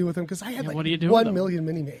decide what to do with them because I had Yeah, like what do you do with 1 them? million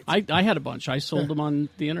mini mates. I had a bunch. I sold them on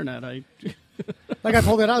the internet. Like I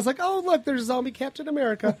told it, I was like, "Oh, look, there's zombie Captain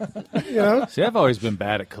America." You know, See, I've always been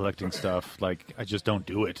bad at collecting stuff. Like, I just don't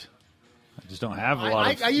do it. I just don't have a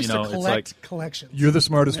lot of. I used you know, to it's collect like, collections. You're the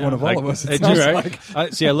smartest one of all like, of us. it It sounds just-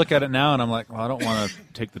 like. See, I look at it now and I'm like, well, I don't want to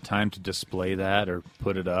take the time to display that or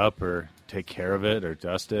put it up or take care of it or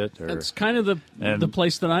dust it or. That's kind of the And-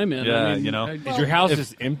 place that I'm in. Yeah, I mean, you know. Is your house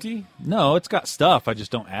just empty? No, it's got stuff. I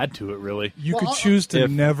just don't add to it really. You Well, could choose to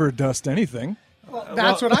if- never dust anything. Well,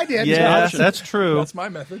 that's what I did. Yeah, that's true. That's my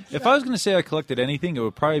method. If I was going to say I collected anything, it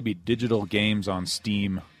would probably be digital games on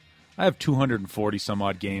Steam. I have 240 some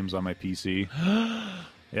odd games on my PC.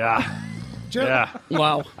 Yeah. Joe, Yeah.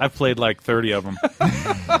 Wow. I've played like 30 of them.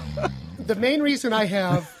 The main reason I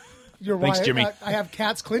have your Thanks, wife, Jimmy. I have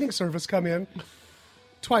Cat's cleaning service come in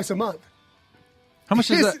twice a month. How much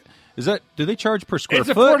is Is- that? Is that? Do they charge per square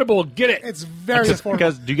It's foot? affordable. Get it. It's very Just affordable.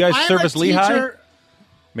 because- do you guys I'm a service Lehigh? teacher.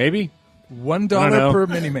 Maybe. $1 I don't know. per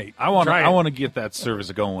mini mate. I want to. Try it. I want to get that service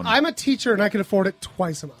going. I'm a teacher and I can afford it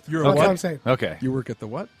twice a month. You're a That's what? what I'm saying. Okay. You work at the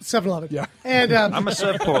what? 7-Eleven. Yeah. And I'm a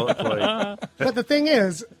sub employee. but the thing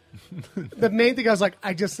is, the main thing I was like,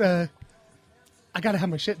 I just I got to have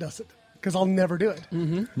my shit dusted because I'll never do it.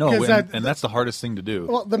 No, 'Cause and that's the hardest thing to do.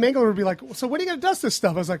 Well, the mangler would be like, "So when are you going to dust this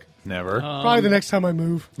stuff?" I was like, Never. "Probably the next time I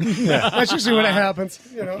move." That's usually when it happens.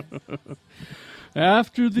 You know.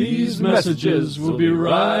 After these messages, we'll be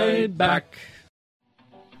right back.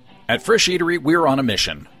 At Fresh Eatery, we're on a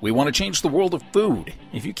mission. We want to change the world of food.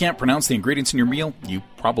 If you can't pronounce the ingredients in your meal, you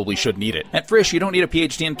probably shouldn't eat it. At Fresh, you don't need a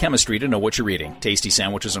PhD in chemistry to know what you're eating. Tasty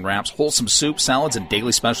sandwiches and wraps, wholesome soups, salads, and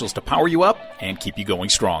daily specials to power you up and keep you going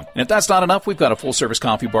strong. And if that's not enough, we've got a full-service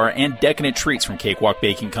coffee bar and decadent treats from Cakewalk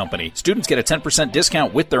Baking Company. Students get a 10%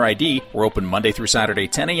 discount with their ID. We're open Monday through Saturday,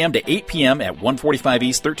 10 a.m. to 8 p.m. at 145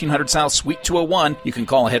 East, 1300 South, Suite 201. You can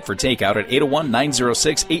call ahead for takeout at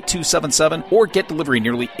 801-906-8277 or get delivery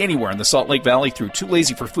nearly anywhere in the Salt Lake Valley through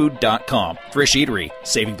toolazyforfood.com. Fresh Eatery,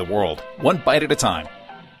 saving the world, one bite at a time.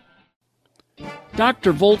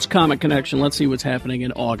 Dr. Volt's Comic Connection. Let's see what's happening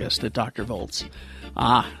in August at Dr. Volt's.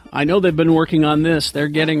 I know they've been working on this. They're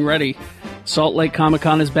getting ready. Salt Lake Comic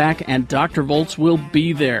Con is back, and Dr. Volt's will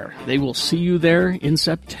be there. They will see you there in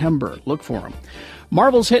September. Look for them.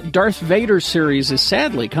 Marvel's hit Darth Vader series is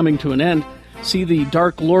sadly coming to an end. See the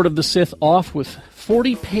Dark Lord of the Sith off with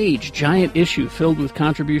 40-page giant issue filled with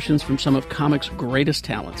contributions from some of comics' greatest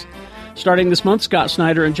talents. Starting this month, Scott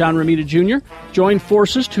Snyder and John Romita Jr. join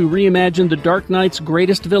forces to reimagine the Dark Knight's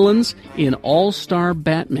greatest villains in All-Star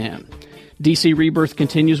Batman. DC Rebirth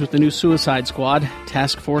continues with the new Suicide Squad.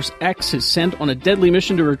 Task Force X is sent on a deadly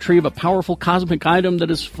mission to retrieve a powerful cosmic item that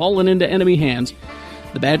has fallen into enemy hands.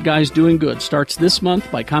 The Bad Guys Doing Good starts this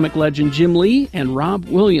month by comic legend Jim Lee and Rob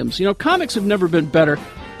Williams. You know, comics have never been better.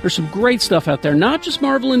 There's some great stuff out there, not just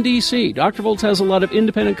Marvel and DC. Dr. Volts has a lot of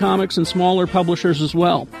independent comics and smaller publishers as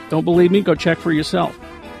well. Don't believe me? Go check for yourself.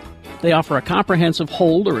 They offer a comprehensive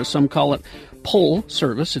hold, or as some call it, pull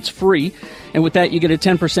service. It's free. And with that, you get a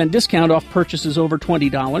 10% discount off purchases over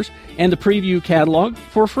 $20 and the preview catalog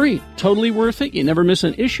for free. Totally worth it. You never miss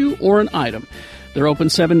an issue or an item. They're open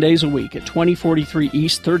 7 days a week at 2043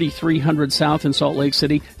 East, 3300 South in Salt Lake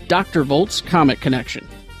City. Dr. Volt's Comic Connection.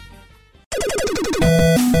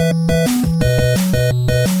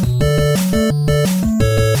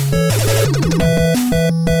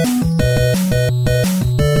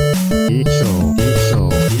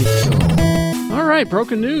 All right,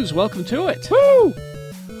 Broken News. Welcome to it. Woo!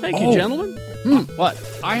 Thank you, gentlemen. What?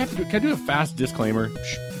 I have to do. Can I do a fast disclaimer?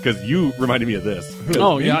 Because you reminded me of this.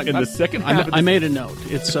 Oh, yeah. In the second half of I made a note.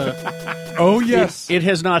 It's Oh, yes. it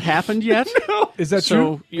has not happened yet. Is that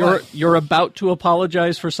So true? you're about to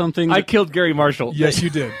apologize for something I killed Gary Marshall. Yes, you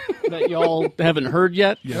did. that y'all haven't heard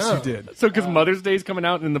yet. Yes, you did. So, because Mother's Day is coming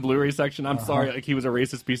out in the Blu-ray section, I'm sorry, like he was a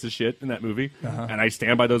racist piece of shit in that movie, and I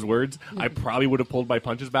stand by those words. I probably would have pulled my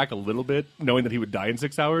punches back a little bit, knowing that he would die in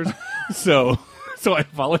 6 hours. So I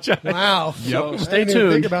apologize. Wow. So I stay didn't even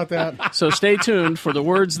tuned. think about that. So stay tuned for the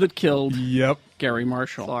words that killed Yep. Gary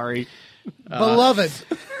Marshall. Sorry, Beloved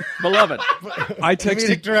beloved. I comedic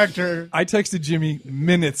texted director. I texted Jimmy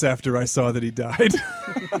minutes after I saw that he died.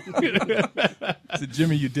 I said,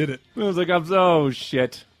 Jimmy, you did it. I was like, oh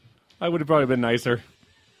shit. I would have probably been nicer.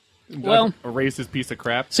 Well, a racist piece of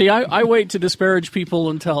crap. see, I wait to disparage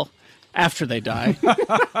people until after they die,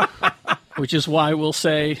 which is why we'll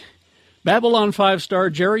say Babylon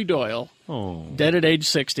 5-star Jerry Doyle, dead at age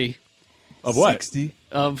 60. Of what? 60.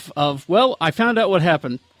 Well, I found out what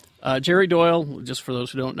happened. Jerry Doyle, just for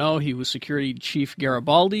those who don't know, he was security chief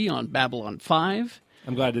Garibaldi on Babylon 5.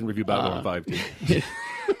 I'm glad I didn't review Babylon 5, too.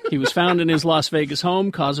 He was found in his Las Vegas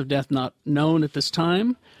home, cause of death not known at this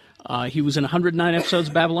time. He was in 109 episodes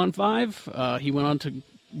of Babylon 5. He went on to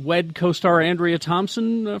wed co-star Andrea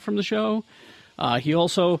Thompson from the show. He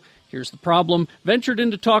also, here's the problem, ventured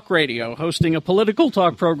into talk radio, hosting a political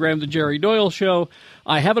talk program, The Jerry Doyle Show.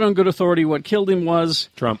 I have it on good authority what killed him was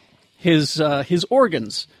Trump. his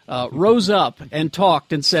organs rose up and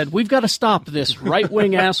talked and said, "We've got to stop this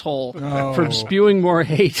right-wing asshole from spewing more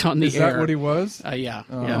hate on the Is air." that what he was? Yeah.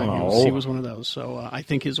 He was one of those. So I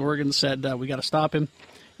think his organs said, "We got to stop him,"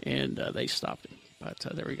 and they stopped him. But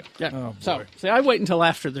there we go. Yeah. Oh, so boy. see, I wait until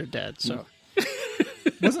after they're dead. So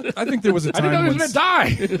I think there was a I didn't know time he when was going to die.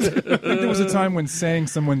 I think there was a time when saying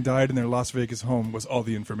someone died in their Las Vegas home was all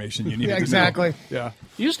the information you needed. Yeah, to know. exactly. Yeah.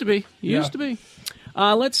 used to be. Used to be.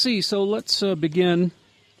 Let's see. So let's begin.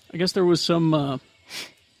 I guess there was some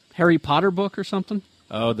Harry Potter book or something.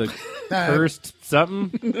 Oh, the cursed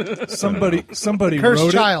something? Somebody Cursed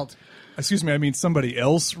wrote child. it. Excuse me. I mean, somebody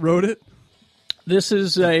else wrote it. This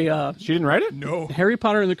is a She didn't write it? No. Harry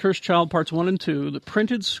Potter and the Cursed Child Parts 1 and 2, the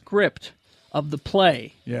printed script of the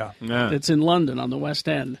play Yeah. Nah. that's in London on the West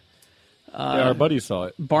End. Yeah, our buddy saw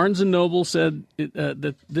it. Barnes & Noble said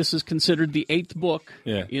that this is considered the 8th book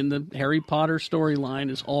Yeah. in the Harry Potter storyline,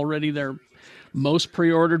 is already their most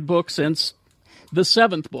pre-ordered book since the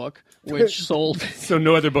 7th book, which sold So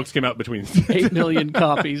no other books came out between. 8 million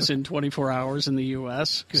copies in 24 hours in the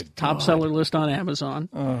U.S. Top seller list on Amazon.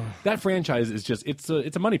 That franchise is just, it's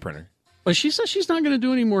a money printer. But she says she's not going to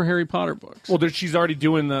do any more Harry Potter books. Well, she's already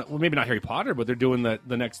doing maybe not Harry Potter, but they're doing the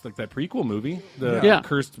next, like that prequel movie, the Yeah.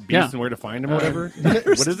 Cursed Beast Yeah. and Where to Find Him or whatever. What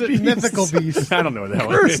is it? Mythical beast. I don't know what the hell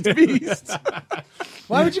Cursed beast.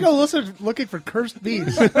 Why would you go looking for cursed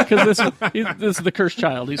beast? Because this is the cursed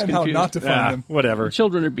child. He's And how confused. not to find them. Whatever.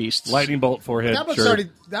 Children are beasts. Lightning bolt forehead.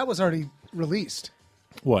 That was already released.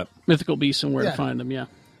 What? Mythical beasts and where Yeah. to find them, yeah.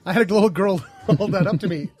 I had a little girl hold that up to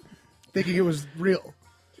me, thinking it was real.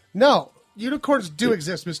 No, unicorns do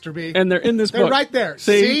exist, Mr. B. And they're in this They're book. right there.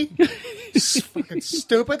 See? Fucking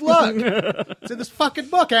stupid. Look. It's in this fucking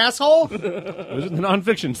book, asshole. It was in the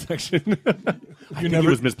nonfiction section. I think never-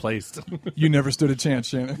 it was misplaced. You never stood a chance,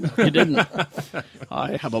 Shannon. You didn't.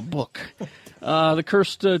 I have a book. The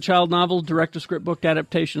Cursed Child novel, direct-to-script book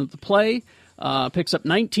adaptation of the play, picks up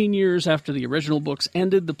 19 years after the original books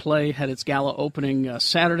ended. The play had its gala opening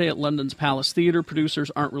Saturday at London's Palace Theatre.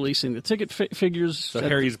 Producers aren't releasing the ticket figures So at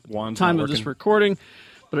Harry's the wand's time not of this working. recording,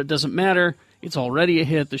 but it doesn't matter. It's already a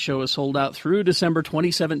hit. The show is sold out through December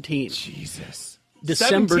 2017. Jesus.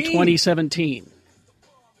 December 17? 2017.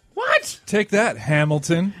 What? Take that,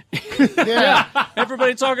 Hamilton. Yeah.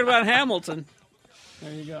 Everybody talking about Hamilton.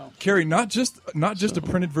 There you go. Carrie, not just a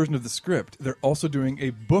printed version of the script. They're also doing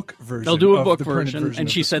a book version. They'll do a of book the printed version, and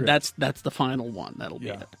of she the said script. that's the final one. That'll be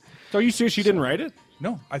Yeah. it. So are you serious she didn't write it?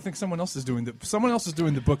 No, I think someone else is doing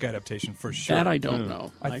the book adaptation for sure. That I don't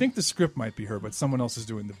know. I think the script might be her, but someone else is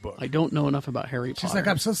doing the book. I don't know enough about Harry Potter. She's like,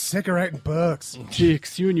 I'm so sick of writing books.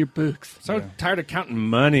 Jix, you and your books. So tired of counting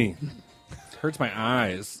money. Hurts my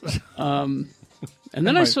eyes. And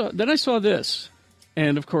then I saw this,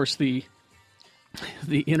 and of course the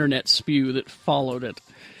internet spew that followed it.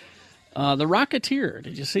 The Rocketeer.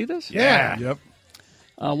 Did you see this? Yeah. Yep.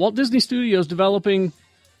 Walt Disney Studios developing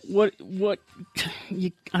what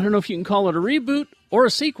I don't know if you can call it a reboot or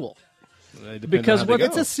a sequel. Because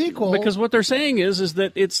It's a sequel. Because what they're saying is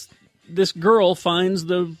that it's this girl finds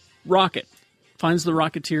the rocket, finds the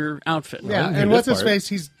Rocketeer outfit. yeah, hear and this what's his part.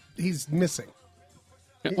 face? He's missing.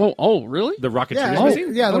 Oh, really? The Rocketeer. Yeah,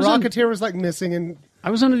 missing? yeah. The I was on- Rocketeer was like missing, and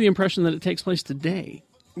I was under the impression that it takes place today.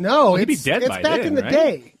 no, he'd be it's dead it's by back then, in the right?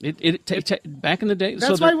 day. Back in the day,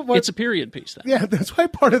 That's so why what- it's a period piece then. Yeah, that's why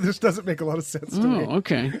part of this doesn't make a lot of sense to me. Oh,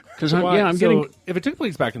 okay. Because Why- I'm so getting. if it took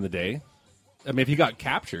place back in the day, I mean, if he got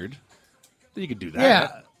captured, then you could do that.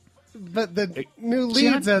 Yeah, but the new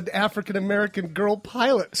lead's an African American girl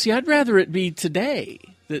pilot. See, I'd rather it be today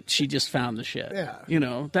that she just found the shit. Yeah. You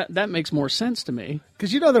know, that makes more sense to me.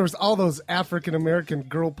 Because you know there was all those African American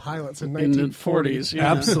girl pilots in In the 1940s. 40s.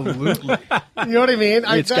 Yeah. Absolutely. You know what I mean?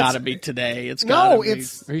 It's that's- got to be today. It's No, gotta be.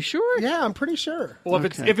 it's- Are you sure? Yeah, I'm pretty sure. Well,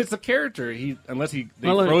 Okay. if it's a character, unless they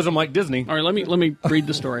Well, froze him like Disney. All right, let me read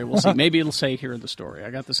the story. We'll see. Maybe it'll say here in the story.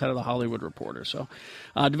 I got this out of the Hollywood Reporter. So,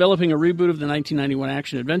 developing a reboot of the 1991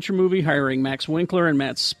 action adventure movie, hiring Max Winkler and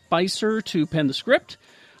Matt Spicer to pen the script.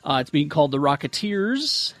 It's being called The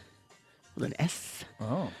Rocketeers with an S.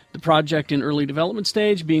 Oh. The project in early development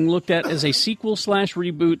stage, being looked at as a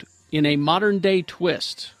sequel/reboot in a modern-day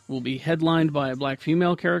twist, will be headlined by a black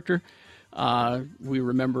female character. We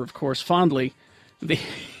remember, of course, fondly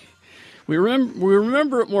we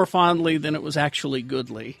remember it more fondly than it was actually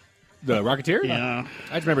goodly. The Rocketeer? Yeah.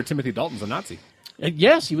 I just remember Timothy Dalton's a Nazi.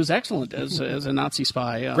 Yes, he was excellent as a Nazi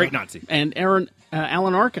spy. Great Nazi. And Alan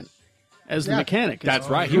Arkin as the Yeah. mechanic. That's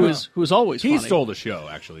right. Who was always He funny. stole the show,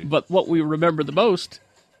 actually. But what we remember the most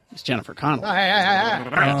is Jennifer Connelly.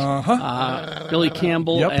 Billy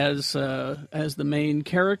Campbell Yep. as the main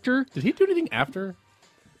character. Did he do anything after?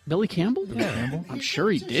 Billy Campbell? Campbell. I'm sure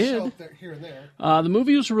he Show did. up there, here and there. The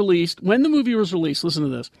movie was released. When the movie was released, listen to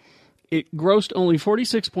this. It grossed only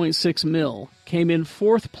 $46.6 million, came in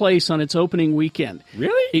 4th place on its opening weekend.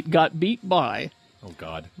 Really? It got beat by Oh,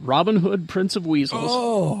 God. Robin Hood, Prince of Weasels.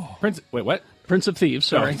 Wait, what? Prince of Thieves,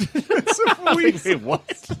 sorry. Wait,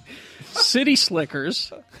 what? City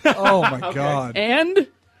Slickers. Oh my God. And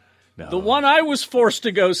No. the one I was forced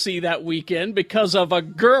to go see that weekend because of a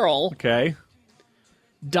girl, Okay.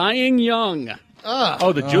 Dying Young.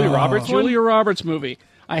 Oh, the Julia Roberts one? Julia Roberts movie.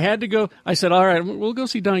 I had to go. I said, all right, we'll go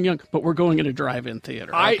see Dying Young, but we're going in a drive-in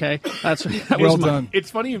theater, okay? That Well was my, done. It's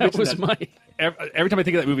funny you That mentioned was that. my... Every time I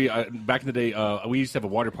think of that movie, back in the day, we used to have a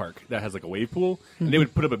water park that has like a wave pool, and they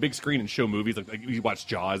would put up a big screen and show movies. Like you watch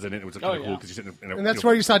Jaws, and it was kind of cool because you're sitting in a, And that's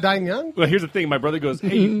where you saw Dying Young? Well, here's the thing. My brother goes,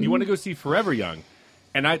 "Hey, you want to go see Forever Young?"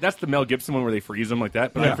 And that's the Mel Gibson one where they freeze him like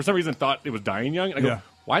that. But I, Yeah. for some reason, thought it was Dying Young. And I go, Yeah.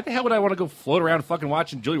 "Why the hell would I want to go float around fucking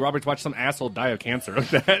watching Julia Roberts watch some asshole die of cancer like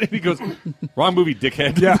that?" And he goes, "Wrong movie,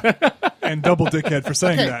 dickhead." Yeah. And double dickhead for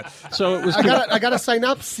saying Okay. that. So it was... I got a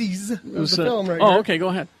synopsis of the film right oh, here. okay, go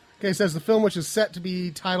ahead. Okay, it says the film, which is set to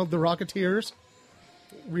be titled The Rocketeers,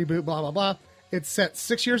 reboot, blah, blah, blah. It's set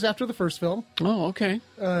 6 years after the first film. Oh, okay.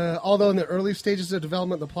 Although in the early stages of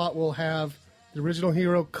development, the plot will have the original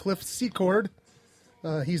hero, Cliff Secord.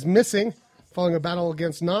 He's missing following a battle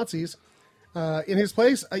against Nazis. In his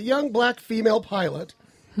place, a young black female pilot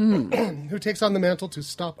who takes on the mantle to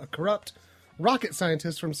stop a corrupt rocket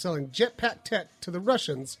scientist from selling jetpack tech to the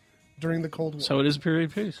Russians during the Cold War. So it is a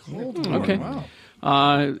period piece. Okay. Wow.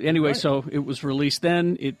 Anyway, so it was released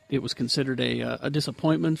then. It was considered a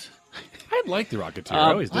disappointment. I like the Rocketeer.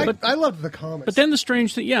 I always did. I loved the comics. But then the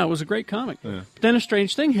strange thing, it was a great comic. But then a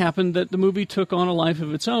strange thing happened that the movie took on a life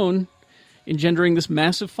of its own, engendering this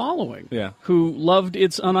massive following. Yeah. Who loved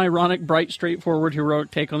its unironic, bright, straightforward,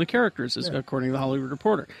 heroic take on the characters, according to the Hollywood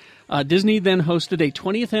Reporter. Disney then hosted a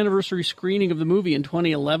 20th anniversary screening of the movie in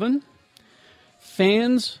 2011.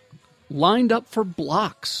 Fans lined up for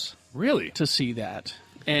blocks Really? to see that.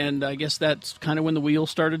 And I guess that's kind of when the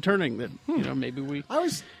wheels started turning. That maybe we.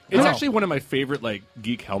 It's actually one of my favorite like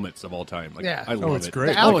geek helmets of all time. Like, Yeah. I love it's it.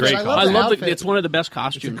 great. The outfit, Great I costume. I the love outfit. It's one of the best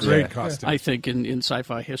costumes. Great costume. I think in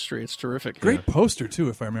sci-fi history, it's terrific. Great poster, too,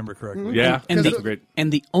 if I remember correctly. Yeah, And that's the, great.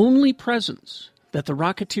 and the only presence that the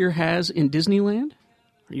Rocketeer has in Disneyland,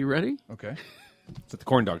 are you ready? Okay. It's at the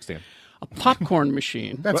corn dog stand. A popcorn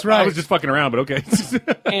machine. That's Well, right. I was just fucking around, but okay.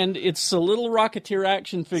 And it's a little Rocketeer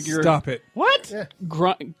action figure Stop it. What?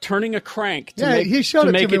 turning a crank to yeah, make, he showed to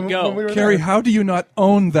it make to it me go. when we were Carrie, there. how do you not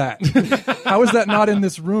own that? How is that not in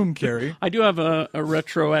this room, Carrie? I do have a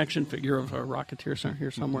retro action figure of a Rocketeer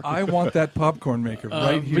here somewhere. I want that popcorn maker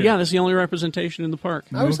right here. But yeah, that's the only representation in the park.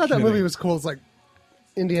 I always thought that kidding. movie was cool. It's like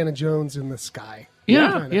Indiana Jones in the sky.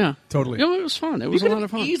 Yeah, Kinda. yeah. Totally. Yeah, it was fun. It You was a could lot have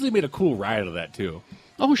of fun. easily made a cool ride of that too.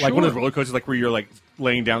 Oh, sure. Like one of those roller coasters, like where you're like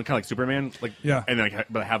laying down, kind of like Superman, like Yeah. and then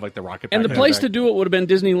but have like the rocket. And the pack place back. to do it would have been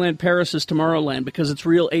Disneyland Paris's Tomorrowland because it's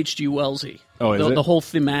real H.G. Wellsy. Oh, is it? The whole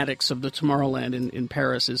thematics of the Tomorrowland in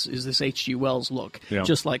Paris is this H.G. Wells look, Yeah.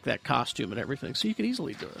 just like that costume and everything. So you could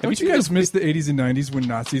easily do it. Don't you guys miss the 80s and 90s when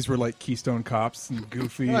Nazis were like Keystone Cops and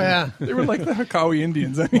Goofy? Oh, yeah. They were like the Hakawi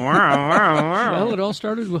Indians. I mean, Well, it all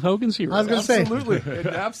started with Hogan's Heroes. I was going to say.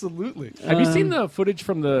 absolutely. Absolutely. Have you seen the footage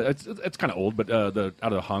from the? It's kind of old, but the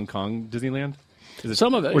out of Hong Kong Disneyland. Is it,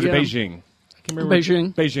 Some of it, or is yeah. it Beijing? I can't remember.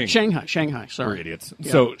 Beijing. Beijing. Shanghai, sorry. We're idiots.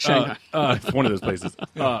 Yeah, So Shanghai. it's one of those places.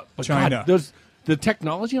 But China. God, the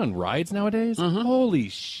technology on rides nowadays. Uh-huh. Holy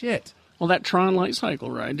shit! Well, that Tron Light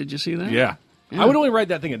Cycle ride, did you see that? Yeah. Yeah. I would only ride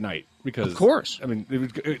that thing at night because, Of course. I mean,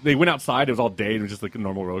 they went outside. It was all day. It was just like a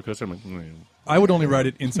normal roller coaster. I'm like, I would only ride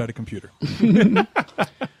it inside a computer.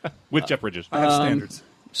 with Jeff Bridges. I have standards.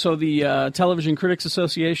 So the Television Critics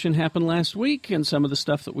Association happened last week, and some of the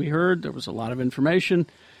stuff that we heard, there was a lot of information.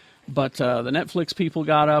 But the Netflix people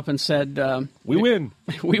got up and said, We win.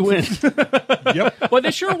 we win. Yep. Well,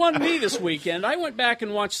 they sure won me this weekend. I went back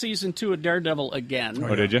and watched Season 2 of Daredevil again.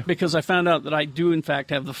 Oh, did you? Because I found out that I do, in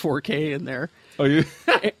fact, have the 4K in there. Oh, you?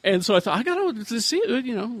 And so I thought, I got to see it,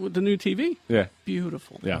 with the new TV. Yeah.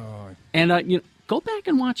 Beautiful. Yeah. And go back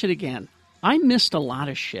and watch it again. I missed a lot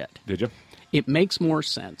of shit. Did you? It makes more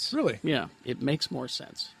sense. Really? Yeah, it makes more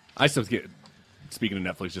sense. I still get. Speaking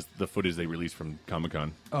of Netflix, just the footage they released from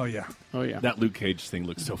Comic-Con. Oh, yeah. Oh, yeah. That Luke Cage thing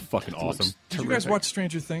looks so fucking awesome. Did you guys watch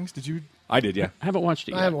Stranger Things? Did you? I did, yeah. I haven't watched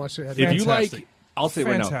it yet. I haven't watched it yet. If you Fantastic. like, I'll say it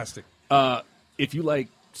right now. Fantastic. If you like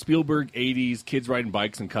Spielberg 80s kids riding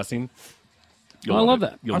bikes and cussing, you'll I love it.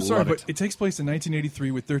 that. You'll I'm sorry, love but it takes place in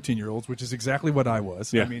 1983 with 13-year-olds, which is exactly what I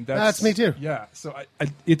was. Yeah. I mean, That's me too. Yeah, so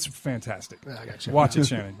it's fantastic. I gotcha. Watch it,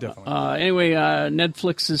 Shannon, definitely. Anyway,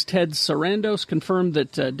 Netflix's Ted Sarandos confirmed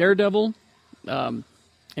that Daredevil and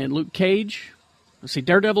Luke Cage, let's see,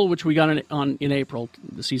 Daredevil, which we got in April,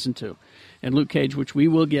 the season 2, and Luke Cage, which we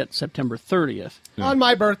will get September 30th, On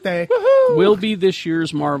my birthday. will be this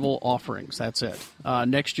year's Marvel offerings. That's it.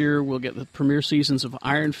 Next year, we'll get the premiere seasons of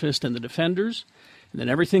Iron Fist and The Defenders, and then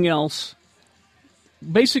everything else.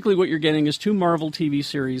 Basically, what you're getting is 2 Marvel TV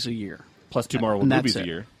series a year. Plus 2 Marvel And that's movies it. a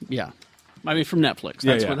year. Yeah, I mean from Netflix.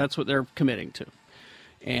 Yeah, That's yeah. that's what they're committing to.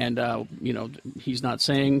 And he's not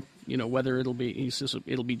saying whether it'll be. He says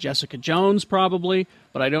it'll be Jessica Jones probably,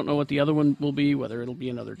 but I don't know what the other one will be. Whether it'll be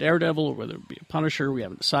another Daredevil or whether it'll be a Punisher, we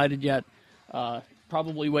haven't decided yet.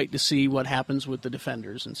 Probably wait to see what happens with the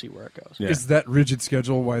Defenders and see where it goes. Yeah. Is that rigid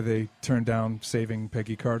schedule why they turned down saving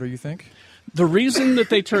Peggy Carter, you think? The reason that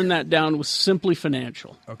they turned that down was simply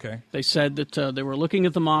financial. Okay. They said that they were looking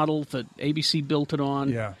at the model that ABC built it on.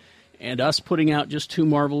 Yeah. And us putting out just 2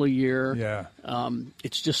 Marvel a year, Yeah.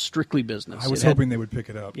 it's just strictly business. I was It had- hoping they would pick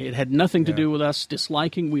it up. It had nothing to Yeah. do with us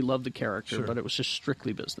disliking. We love the character, Sure. but it was just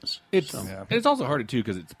strictly business. It's So, and it's also harder too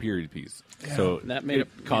because it's a period piece, so That made it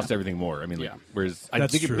it- costs yeah. everything more. I mean, like, Yeah. whereas I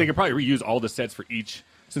That's think true. they could probably reuse all the sets for each,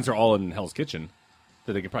 since they're all in Hell's Kitchen,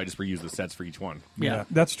 that they could probably just reuse the sets for each one. yeah,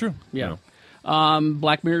 That's true. yeah.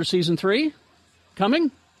 Black Mirror season 3 coming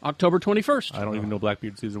October 21st. I don't even know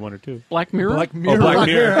Blackbeard season 1 or 2. Black Mirror. Black Mirror. Black Black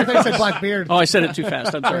Mirror. Beard. I think I said Blackbeard. Oh, I said it too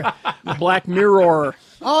fast. I'm sorry. Black Mirror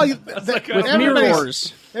Oh, with everybody's,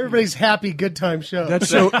 mirrors. everybody's happy, good time show.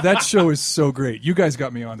 That show is so great. You guys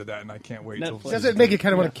got me onto that, and I can't wait till Netflix. Does it make you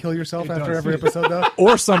kind of want to kill yourself It after does. every episode, though?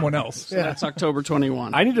 or someone else. Yeah. That's October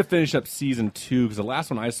 21. I need to finish up season 2 because the last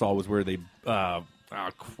one I saw was where they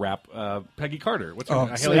Peggy Carter. What's her Oh,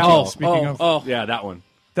 name? Haley Haley Joel. Joel. Speaking of, Yeah, that one.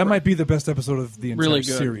 that might be the best episode of the entire Really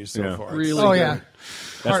good. series so Yeah. far. Really Oh, good. yeah.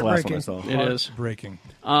 That's the last one I Heartbreaking. saw. It is. Breaking.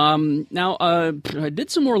 Now, I did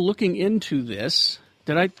some more looking into this.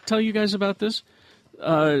 Did I tell you guys about this?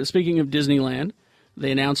 Speaking of Disneyland,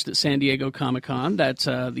 they announced at San Diego Comic-Con that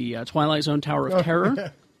the Twilight Zone Tower of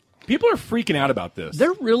Terror, People are freaking out about this.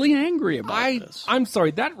 they're really angry about this. I'm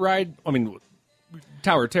sorry, that ride, I mean,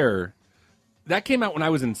 Tower of Terror, that came out when I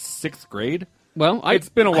was in 6th grade. Well, It's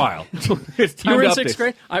been a while. It's time you were to in update. 6th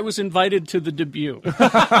grade? I was invited to the debut.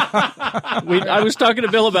 I was talking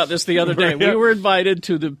to Bill about this the other day. We were invited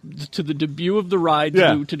to the debut of the ride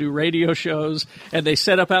to do radio shows, and they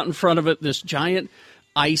set up out in front of it this giant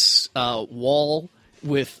ice wall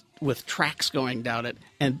with tracks going down it,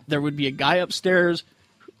 and there would be a guy upstairs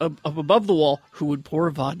up above the wall who would pour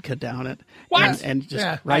vodka down it. What? And just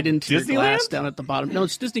Yeah. right into your Disneyland? glass down at the bottom. No,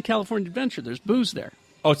 it's Disney California Adventure. There's booze there.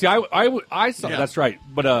 Oh, see, I saw, Yeah. that's right.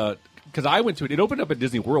 But, because I went to it, it opened up at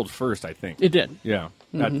Disney World first, I think. It did. Yeah,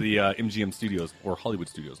 at the MGM Studios, or Hollywood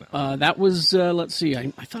Studios now. That was, let's see, I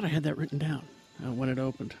thought I had that written down when it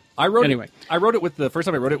opened. I wrote anyway. it. I wrote it with the first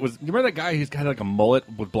time I wrote it was. You remember that guy who's got like a mullet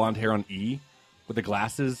with blonde hair on E, with the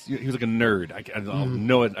glasses. He was like a nerd. I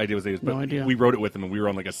no idea what his name is, but No idea. we wrote it with him, and we were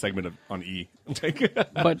on like a segment on E.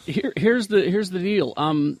 But here's the deal.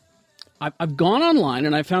 I've gone online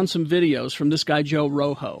and I found some videos from this guy Joe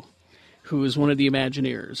Rojo, who is one of the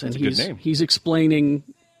Imagineers, and That's a good name. he's explaining,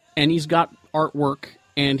 and he's got artwork,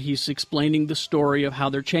 and he's explaining the story of how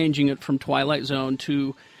they're changing it from Twilight Zone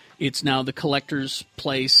to it's now the collector's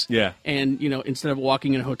place. Yeah. And instead of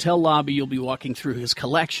walking in a hotel lobby, you'll be walking through his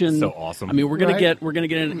collection. So awesome. I mean, we're gonna Right. get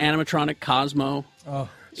an animatronic Cosmo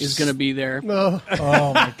is gonna be there. Oh,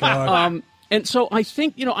 Oh my god! And so I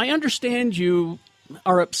think, I understand you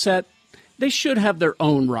are upset. They should have their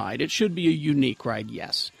own ride. It should be a unique ride,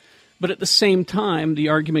 yes. But at the same time, the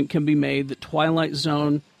argument can be made that Twilight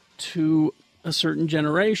Zone, to a certain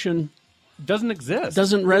generation, Doesn't exist.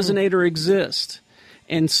 doesn't resonate or exist.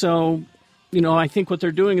 And so, I think what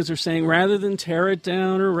they're doing is they're saying rather than tear it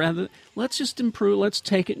down let's just improve, let's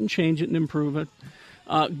take it and change it and improve it.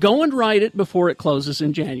 Go and ride it before it closes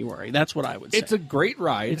in January. That's what I would say. It's a great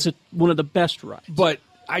ride. It's one of the best rides. But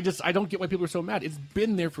I don't get why people are so mad. It's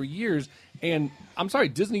been there for years, and I'm sorry,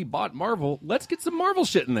 Disney bought Marvel. Let's get some Marvel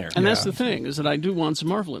shit in there. And that's the thing, is that I do want some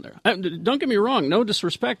Marvel in there. Don't get me wrong, no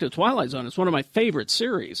disrespect to Twilight Zone. It's one of my favorite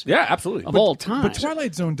series Yeah, absolutely. of all time. But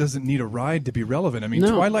Twilight Zone doesn't need a ride to be relevant. I mean,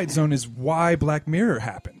 No. Twilight Zone is why Black Mirror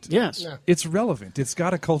happened. Yes. Yeah. It's relevant. It's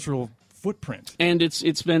got a cultural footprint. And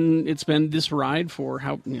it's been this ride for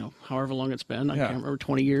however long it's been. I Yeah. can't remember,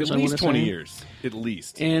 20 years. At I least wanna 20 say. years. At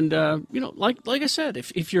least. And like I said,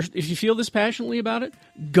 if you feel this passionately about it,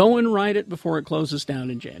 go and ride it before it closes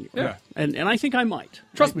down in January. Yeah. And I think I might.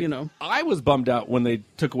 Trust me, You I was bummed out when they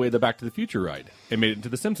took away the Back to the Future ride and made it into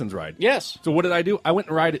the Simpsons ride. Yes. So what did I do? I went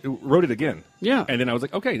and rode it again. Yeah. And then I was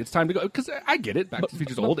like, okay, it's time to go. Because I get it. Back to the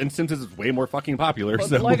Future's old, and Simpsons is way more fucking popular.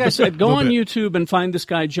 So. Like I said, go on bit. YouTube and find this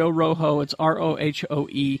guy Joe Rojo. It's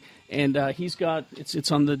Rohoe, and he's got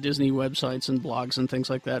it's on the Disney websites and blogs and things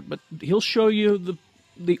like that. But he'll show you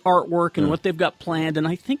the artwork and what they've got planned, and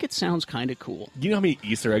I think it sounds kind of cool. You know how many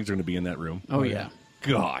Easter eggs are going to be in that room? Oh yeah.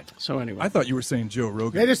 God. So anyway, I thought you were saying Joe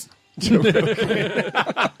Rogan. they just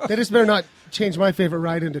better not change my favorite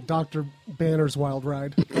ride into Dr. Banner's Wild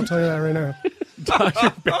Ride. I'll tell you that right now.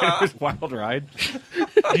 Dr. Banner's Wild Ride.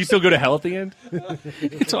 Do you still go to hell at the end?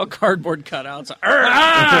 it's all cardboard cutouts.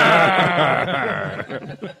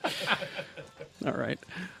 All right.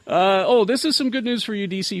 This is some good news for you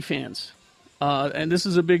DC fans, and this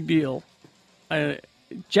is a big deal.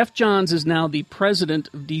 Jeff Johns is now the president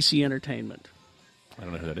of DC Entertainment. I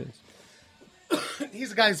don't know who that is.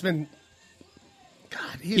 He's a guy who's been.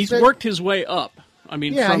 God, He's been- worked his way up. I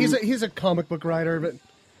mean, Yeah, from, he's a comic book writer, but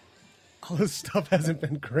all his stuff hasn't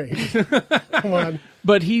been great. Come on.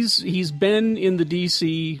 but he's been in the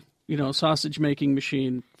DC sausage making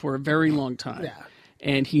machine for a very long time. Yeah.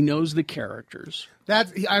 And he knows the characters. I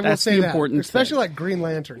will That's say the that, important especially thing. like Green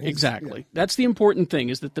Lantern. He's- Exactly. That's the important thing,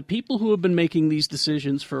 is that the people who have been making these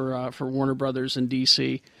decisions for Warner Brothers and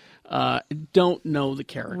DC don't know the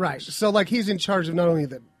characters. Right. So, like, he's in charge of not only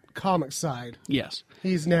the comic side. Yes.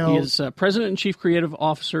 He's now. He is president and chief creative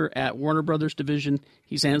officer at Warner Brothers division.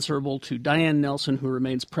 He's answerable to Diane Nelson, who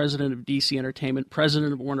remains president of DC Entertainment,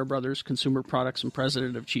 president of Warner Brothers Consumer Products, and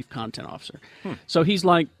president of chief content officer. So he's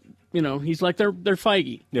like, he's like their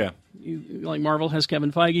Feige. Yeah. Like Marvel has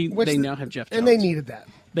Kevin Feige, which they the- now have Jeff Johns. And they needed that.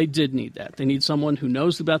 They did need that. They need someone who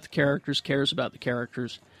knows about the characters, cares about the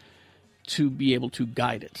characters, to be able to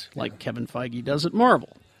guide it, like Kevin Feige does at Marvel.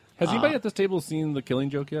 Has anybody at this table seen The Killing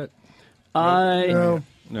Joke yet? No.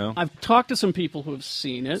 No. I've talked to some people who have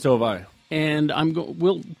seen it, So have I. and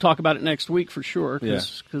we'll talk about it next week for sure,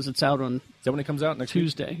 because it's out on Is that when it comes out next week?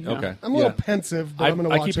 Tuesday. yeah. Okay. I'm a little pensive, but I'm going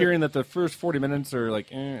to I watch keep it. hearing that the first 40 minutes are like,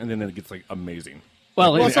 and then it gets like amazing.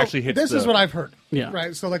 Well, Well, it's, so- actually hits this is the- what I've heard. Yeah.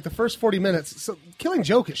 Right. So, like, the first 40 minutes. So, Killing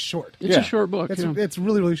Joke is short. it's yeah. a short book. It's, yeah. it's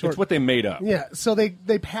really, really short. It's what they made up. Yeah. So they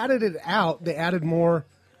padded it out. They added more.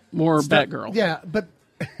 More stuff. Batgirl. Yeah, but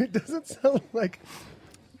it doesn't sound like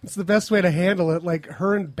it's the best way to handle it. Like,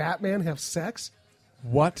 her and Batman have sex,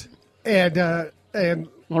 What? and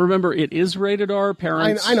Well, remember, it is rated R.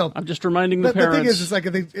 Parents. I know. I'm just reminding the but the parents. thing is, it's like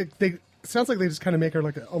they it sounds like they just kind of make her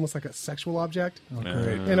like almost like a sexual object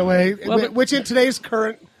Great. in a way, Well, which in today's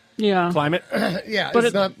current, yeah. Climate. yeah, But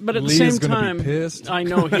it's not. at the Lee same is gonna be time, pissed. I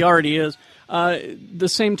know he already is. The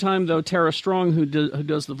same time, though, Tara Strong, who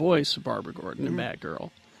does the voice of Barbara Gordon in Batgirl,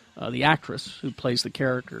 the actress who plays the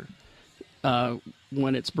character,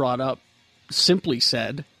 when it's brought up, simply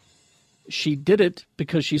said she did it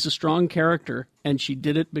because she's a strong character, and she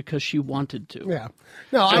did it because she wanted to. Yeah,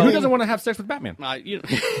 no, So I who mean, doesn't want to have sex with Batman?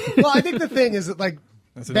 well, I think the thing is that like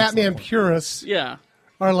That's an Batman excellent point. purists Yeah.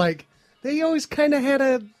 are like they always kind of had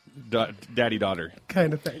a daddy-daughter.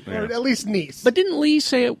 kind of thing, or Yeah. at least niece. But didn't Lee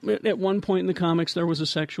say at one point in the comics there was a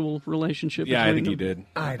sexual relationship? Yeah, I between think he them? did.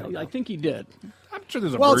 I don't know. I think he did. I'm sure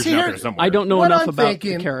there's a Well, version see, out here- there somewhere. I don't know What enough I'm about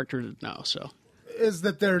thinking- the character to know. So is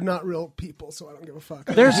that they're not real people, so I don't give a fuck.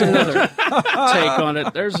 there's another take on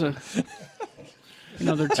it. There's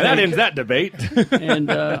another take. And that ends that debate.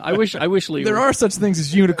 And I wish Lee. There are such things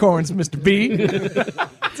as unicorns, Mr. B.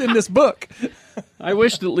 It's in this book. I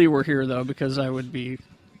wish that Lee were here though, because I would be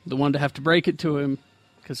the one to have to break it to him,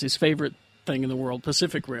 because his favorite thing in the world,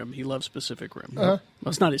 Pacific Rim. He loves Pacific Rim. Well,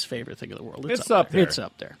 it's not his favorite thing in the world. It's up there. It's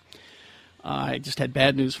up there. I just had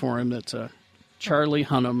bad news for him that Charlie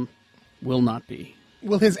Hunnam will not be.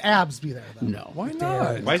 Will his abs be there, though? No. Why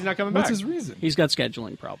not? Why is he not coming What's back? his reason? He's got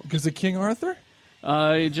scheduling problems. Because of King Arthur?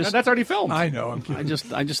 Just That's already filmed. I know. I'm kidding.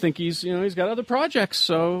 I just think he's got other projects.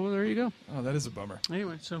 So there you go. Oh, that is a bummer.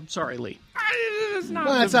 Anyway, so sorry, Lee. It's not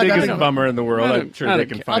Well, it's the not biggest that big. bummer in the world. I I'm don't- sure I they don't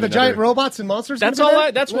can care. find Are the another, giant robots and monsters? That's gonna be all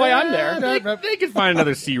there? that's why I'm there. They can find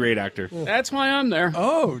another C-rate actor. That's why I'm there.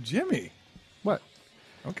 Oh, Jimmy. What?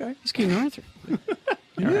 Okay. He's King Arthur.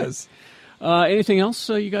 He is. Anything else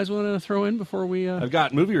you guys want to throw in before we? I've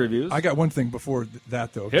got movie reviews. I got one thing before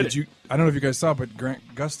that, though. Hit it. I don't know if you guys saw, but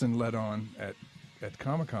Grant Gustin led on at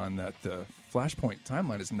Comic-Con that the Flashpoint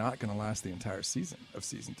timeline is not going to last the entire season of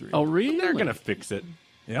Season 3. Oh, really? They're going to fix it.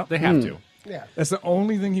 yeah. They have to. Yeah. That's the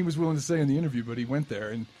only thing he was willing to say in the interview, but he went there.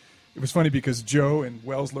 And it was funny because Joe and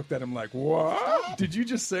Wells looked at him like, what? Did you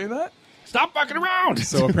just say that? Stop fucking around.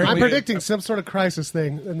 So apparently, I'm predicting some sort of crisis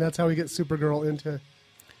thing, and that's how we get Supergirl into.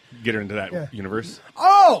 Get her into that Yeah. universe.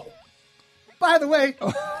 Oh, by the way,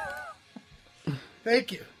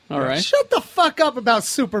 thank you. All right. Shut the fuck up about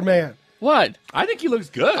Superman. What? I think he looks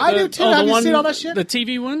good. I do too. Oh, Have the you one, seen all that shit? The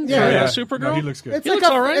TV one? Yeah. For, Yeah. Supergirl? No, he looks good. It's He like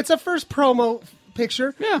looks all right. It's a first promo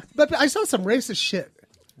picture. Yeah. But I saw some racist shit.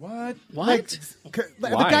 what? What? Like, the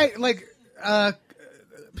Why? guy,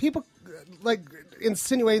 people,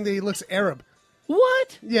 insinuating that he looks Arab.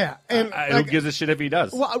 What? Yeah. And Who gives a shit if he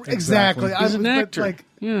does? Well, exactly. He's an but, actor. Like,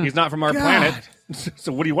 Yeah. He's not from our God. planet.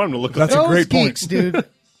 So what do you want him to look That's like? a those great point. geeks, dude.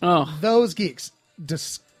 Oh. Those geeks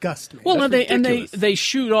disgust me. Well, no, That's they ridiculous. they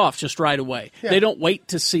shoot off just right away. Yeah. They don't wait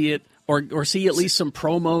to see it or see at least some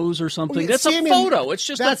promos or something. Well, That's see, a I mean, photo. It's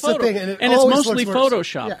just that's a the photo, thing, and it it's always mostly looks worse.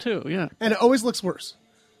 Photoshop Yeah. too. Yeah. And it always looks worse.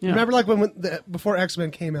 Yeah. Remember, like before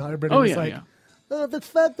X-Men came out, everybody Oh, was yeah, like, yeah. "Oh, the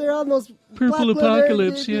fuck, they're on those Purple black leather,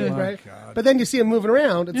 apocalypse, yeah. right?" My God. But then you see him moving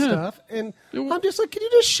around and Yeah. stuff, and I'm just like, "Can you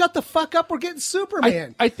just shut the fuck up? We're getting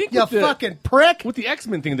Superman." I think you with the- fucking prick. With the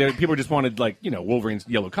X-Men thing, there people just wanted Wolverine's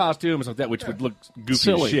yellow costume and stuff like that, which would look goofy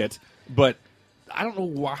Silly. as shit. But I don't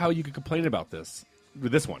know how you could complain about this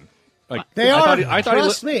with this one. Like They I are. thought he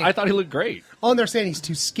Trust looked, me. I thought he looked great. Oh, and they're saying he's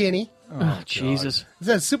too skinny. Oh, Jesus. It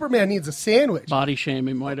says Superman needs a sandwich. Body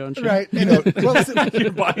shaming, why don't you? Right. And what was it?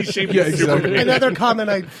 Your body shape Yeah, is exactly. Superman. Another comment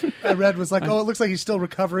I read was like, "Oh, it looks like he's still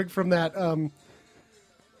recovering from that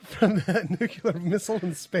nuclear missile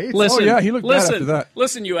in space." Listen, Oh, yeah, he looked bad listen, after that.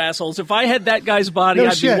 Listen, you assholes. If I had that guy's body, No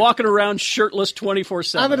I'd shit. be walking around shirtless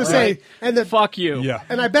 24/7. I'm gonna all say, right? and the Fuck you. Yeah.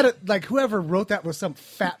 And I bet it, like whoever wrote that was some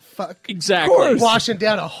fat fuck Exactly. washing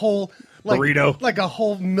down a whole Burrito. like a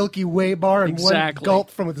whole Milky Way bar in Exactly. one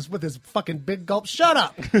gulp with his fucking big gulp. Shut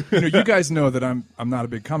up! You guys know that I'm not a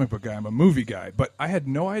big comic book guy. I'm a movie guy. But I had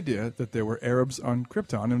no idea that there were Arabs on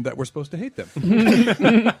Krypton and that we're supposed to hate them.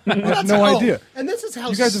 I had no Oh, idea. And this is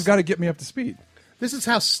how You guys have got to get me up to speed. this is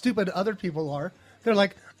how stupid other people are. They're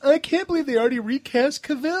like, I can't believe they already recast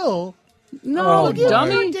Cavill. No, Oh, dummy. my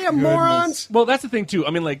Goddamn goodness. morons! Well, that's the thing too.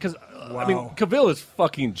 I mean, like, because Wow. Cavill is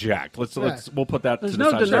fucking jacked. We'll put that. There's to the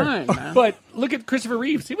no side. denying, man. But look at Christopher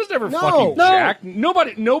Reeves. He was never No. fucking No. jacked.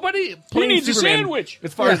 Nobody. Playing needs a Superman, sandwich.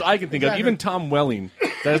 As far Yeah, as I can think of, exactly. even Tom Welling, is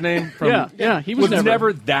that his name? From, Yeah, he was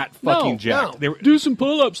never that fucking No, jacked. no. They were, Do some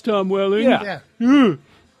pull-ups, Tom Welling. yeah. Yeah.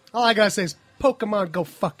 All I gotta say is, Pokemon, go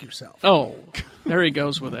fuck yourself. Oh, there he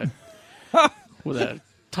goes with a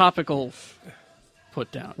topical put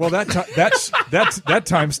down. Well, that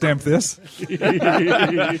timestamped this.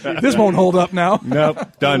 This won't hold up now.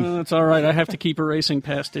 Nope. Done. That's all right. I have to keep erasing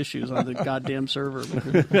past issues on the goddamn server,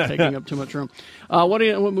 taking up too much room. What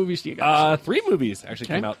movies do you got? 3 movies actually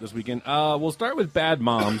Okay. came out this weekend. We'll start with Bad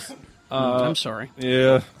Moms. I'm sorry.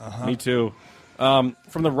 Yeah, me too. From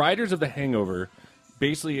the writers of The Hangover,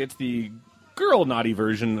 basically it's the girl naughty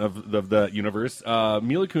version of the universe.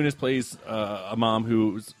 Mila Kunis plays a mom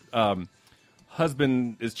whose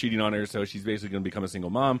husband is cheating on her, so she's basically going to become a single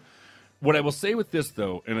mom. What I will say with this,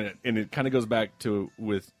 though, and it kind of goes back to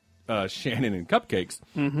with Shannon and Cupcakes,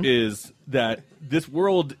 is that this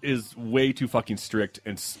world is way too fucking strict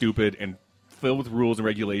and stupid and filled with rules and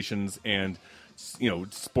regulations and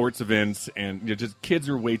sports events, and just kids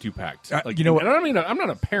are way too packed. You know what? And I mean, I'm not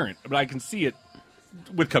a parent, but I can see it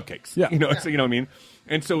with cupcakes. Yeah. So you know what I mean.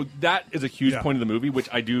 And so that is a huge Yeah. point of the movie, which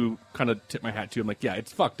I do kind of tip my hat to. I'm like, yeah,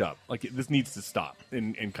 it's fucked up. Like this needs to stop,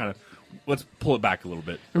 and kind of let's pull it back a little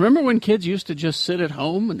bit. Remember when kids used to just sit at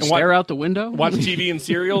home and stare out the window? Watch TV and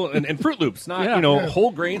cereal and Fruit Loops, not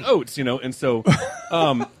whole grain oats, and so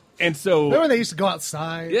Remember they used to go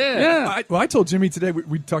outside? Yeah. I told Jimmy today,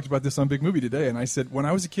 we talked about this on Big Movie today, and I said, when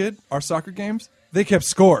I was a kid, our soccer games, they kept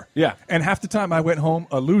score. Yeah. And half the time I went home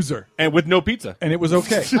a loser, and with no pizza. and it was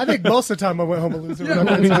okay. I think most of the time I went home a loser when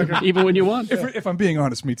I played soccer. Even when you won. if I'm being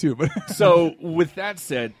honest, me too. But So with that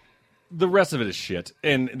said, the rest of it is shit.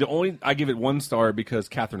 And I give it 1 star because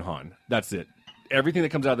Catherine Hahn. That's it. Everything that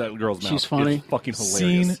comes out of that girl's mouth She's funny. is fucking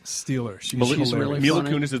hilarious. Scene stealer. She's hilarious. really Mila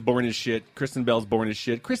funny. Kunis is boring as shit. Kristen Bell's boring as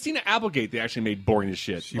shit. Christina Applegate, they actually made boring as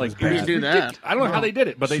shit. She was it bad. was Do that. ridiculous. I don't know how they did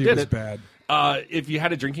it, but they She did was it. bad. If you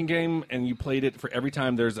had a drinking game and you played it for every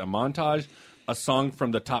time there's a montage, a song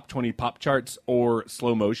from the top 20 pop charts, or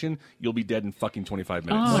slow motion, you'll be dead in fucking 25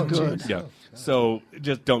 minutes. Oh, good. Yeah. So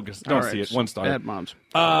just don't All right. see it. 1 star. Bad moms.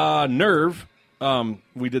 Nerve.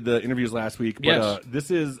 We did the interviews last week, but Yes.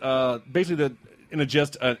 this is basically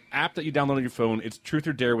just an app that you download on your phone. It's truth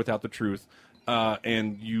or dare without the truth,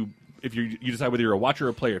 and if you decide whether you're a watcher or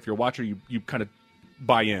a player. If you're a watcher, you kind of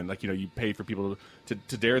buy in, like you pay for people to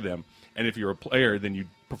dare them, and if you're a player, then you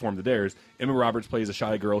perform the dares. Emma Roberts plays a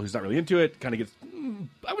shy girl who's not really into it, kind of gets,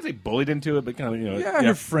 I would say, bullied into it, but kind of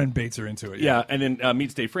Her friend baits her into it. yeah, and then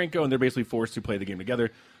meets Dave Franco, and they're basically forced to play the game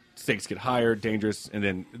together. Stakes get higher, dangerous, and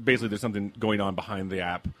then basically there's something going on behind the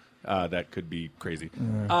app that could be crazy.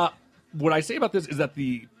 What I say about this is that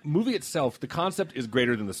the movie itself, the concept is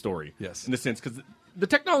greater than the story. Yes. In a sense, because the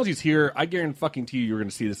technology's here. I guarantee you're going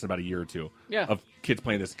to see this in about a year or two. Yeah. Of kids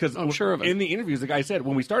playing this. Because I'm sure of it. in the interviews, the guy said,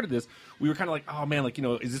 when we started this, we were kind of like, oh man,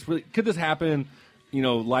 is this really, could this happen?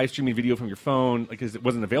 Live streaming video from your phone, because it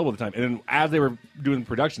wasn't available at the time. And then as they were doing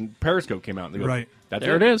production, Periscope came out. And they go, Right. That's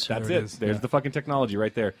There it is. That's There it. it is. There's Yeah. the fucking technology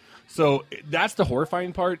right there. So that's the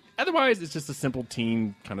horrifying part. Otherwise, it's just a simple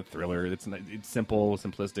teen kind of thriller. It's simple,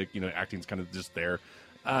 simplistic. Acting's kind of just there.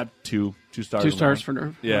 2 stars. 2 stars for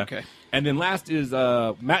Nerve? Yeah. Okay. And then last is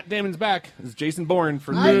Matt Damon's back. Is Jason Bourne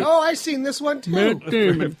for I've seen this one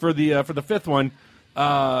too. for the 5th one.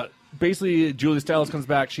 Basically, Julia Stiles comes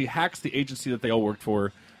back. She hacks the agency that they all worked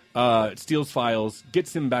for, steals files,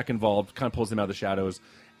 gets him back involved, kind of pulls him out of the shadows,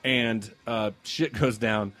 and shit goes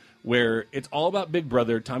down where it's all about Big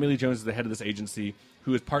Brother. Tommy Lee Jones is the head of this agency,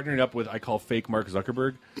 who is partnering up with, I call fake Mark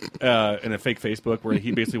Zuckerberg, and a fake Facebook, where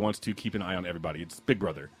he basically wants to keep an eye on everybody. It's Big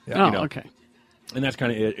Brother. Oh, okay. And that's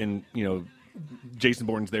kind of it. And, Jason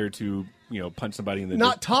Bourne's there to, punch somebody in the...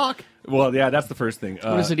 Not talk. Well, yeah, that's the first thing.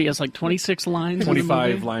 What is it? He has like 26 lines. in the 25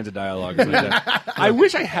 movie? lines of dialogue. Or something like that. I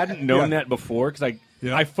wish I hadn't known that before, because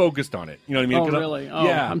I focused on it. You know what I mean? Oh, 'Cause really? Oh,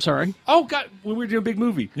 yeah. I'm sorry. Oh, God, when we were doing a big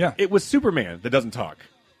movie, Yeah. it was Superman that doesn't talk.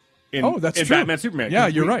 That's in true. Batman Superman. Yeah,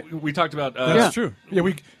 you're right. We talked about... That's true. Yeah,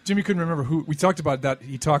 Jimmy couldn't remember who we talked about. That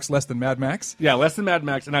he talks less than Mad Max. Yeah, less than Mad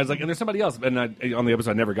Max. And I was like, and there's somebody else. And on the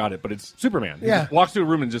episode, I never got it, but it's Superman. He Yeah. just walks through a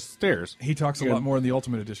room and just stares. He talks a lot more in the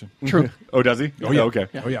Ultimate Edition. True. Oh, does he? Oh, yeah. Okay.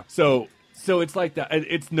 Oh, yeah. So it's like that.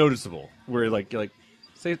 It's noticeable. Where you're like,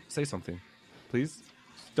 say something, please.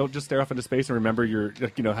 Don't just stare off into space and remember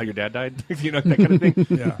how your dad died. That kind of thing.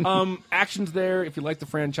 Yeah. Action's there. If you like the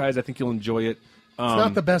franchise, I think you'll enjoy it. It's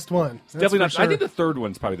not the best one. That's Definitely for not. Sure. I think the 3rd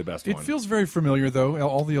one's probably the best It one. feels very familiar, though.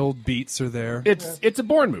 All the old beats are there. It's a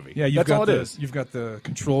Bourne movie. Yeah, that's all it is. You've got the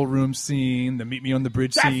control room scene, the meet me on the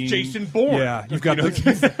bridge That's scene. Jason Bourne. Yeah, you've got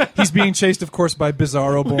he's being chased, of course, by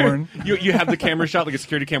Bizarro Bourne. You have the camera shot like a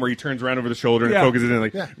security camera. Where he turns around over the shoulder and Yeah. focuses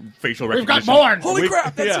in facial recognition. We've got Bourne. Holy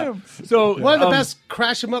crap, that's him! So One of the best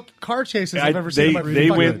crash 'em up car chases I've ever seen. in my They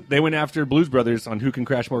fucking- went after Blues Brothers on who can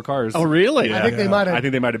crash more cars. Oh, really? Yeah. I think they might have. I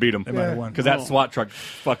think they might have beat him. They might have won. Because that SWAT truck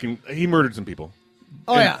he murdered some people.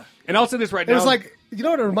 Oh yeah. And I'll say this right It now. was like, you know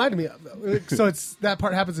what it reminded me of? So that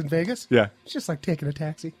part happens in Vegas. Yeah. It's just like taking a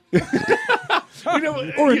taxi.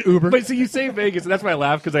 Or an Uber. But so you say Vegas, and that's why I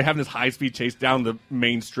laugh, because they have this high-speed chase down the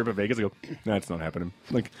main strip of Vegas. I go, no, it's not happening.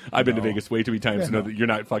 Like, I've been to Vegas way too many times to know that you're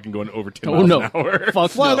not fucking going over 10 Oh, miles no. an hour.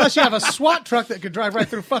 Fuck Well, no. unless you have a SWAT truck that could drive right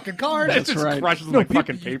through fucking cars. It just right. crushes my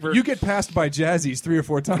fucking paper. You get passed by Jazzies 3 or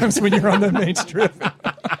 4 times when you're on the main strip.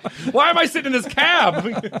 Why am I sitting in this cab?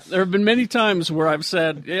 There have been many times where I've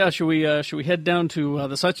said, "Yeah, should we head down to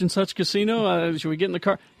the such and such casino? Should we get in the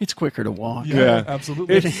car?" It's quicker to walk. Yeah.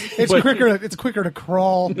 Absolutely. It's But- quicker. It's quicker to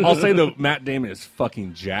crawl. I'll say though, Matt Damon is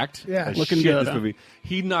fucking jacked. Yeah. as Looking shit good, in this huh? movie.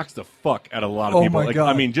 He knocks the fuck out of a lot of Oh people. my God.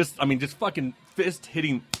 I mean, just fucking fist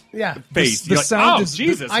hitting Yeah. face. The You're like, sound oh, is-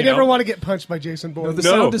 Jesus. I you never know? want to get punched by Jason Bourne. The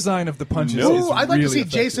sound design of the punches is Ooh, I'd like really to see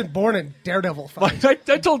effective. Jason Bourne and Daredevil fight. Like,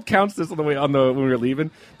 I told Counts this on the way when we were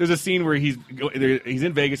leaving. There's a scene where he's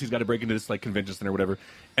in Vegas. He's got to break into this like convention center or whatever.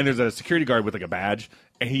 And there's a security guard with like a badge,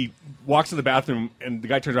 and he walks to the bathroom, and the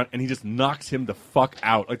guy turns around and he just knocks him the fuck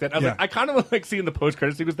out like that. I was like, I kind of like seeing the post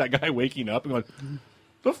credit sequence that guy waking up and going,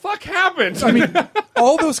 "The fuck happened?" I mean,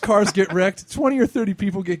 all those cars get wrecked. 20 or 30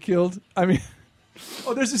 people get killed. I mean,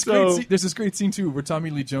 there's this great scene too where Tommy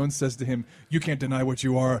Lee Jones says to him, "You can't deny what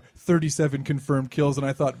you are." 37 confirmed kills, and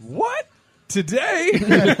I thought, what? Today?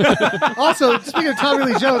 Also, speaking of Tommy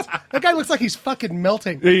Lee Jones, that guy looks like he's fucking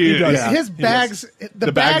melting. He does. Yeah. His bags,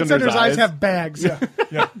 the bags under his eyes have bags.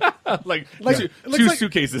 Yeah, like It looks two like-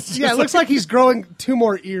 suitcases. yeah. It looks like he's growing 2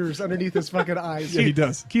 more ears underneath his fucking eyes. Yeah, he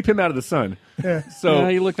does. Keep him out of the sun. Yeah. So Yeah,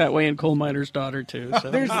 you look that way in Coal Miner's Daughter too.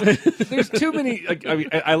 So. there's too many. Like, I mean,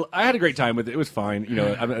 I had a great time with it. It was fine. You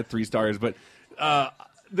know, I'm at 3 stars, but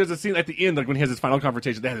there's a scene at the end, like when he has his final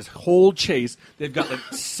confrontation. They have this whole chase. They've got like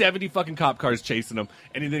 70 fucking cop cars chasing him,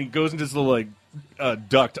 and then he goes into this little like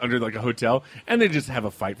duct under like a hotel, and they just have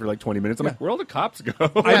a fight for like 20 minutes. I'm like, where'd all the cops go?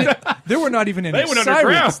 There were not even any They went sirens.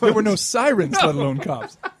 underground. There were no sirens, let alone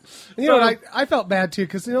cops. You know what? I felt bad too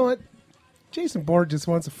because you know what? Jason Bourne just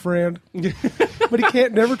wants a friend, but he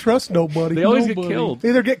can't never trust nobody. They always get Nobody. killed. They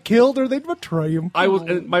either get killed or they betray him. I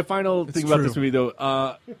will. My final thing about true. this movie,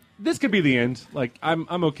 though, this could be the end. Like, I'm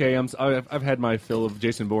okay. I've had my fill of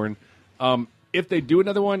Jason Bourne. If they do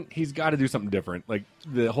another one, he's got to do something different. Like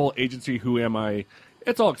the whole agency, Who Am I?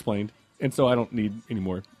 It's all explained, and so I don't need any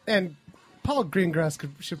more. And Paul Greengrass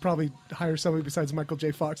should probably hire somebody besides Michael J.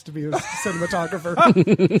 Fox to be his cinematographer.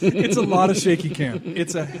 It's a lot of shaky cam.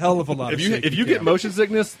 It's a hell of a lot of shaky If you get cam. motion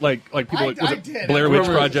sickness, like people, I was it did. Blair I Witch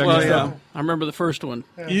remember- Project. Well, and yeah. stuff? I remember the first one.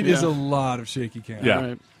 It is a lot of shaky cam. Yeah. All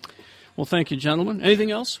right. Well, thank you, gentlemen. Anything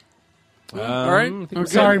else? All right. Okay.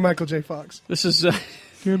 Sorry, Michael J. Fox. This is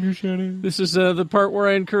this is the part where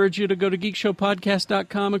I encourage you to go to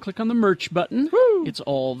geekshowpodcast.com and click on the merch button. It's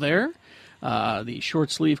all there. The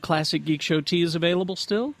short sleeve classic Geek Show tee is available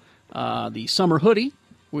still. The summer hoodie,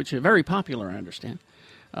 which is very popular, I understand.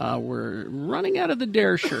 We're running out of the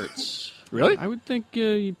Dare shirts. Really? I would think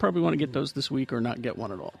you probably want to get those this week or not get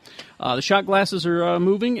one at all. The shot glasses are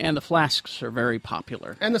moving, and the flasks are very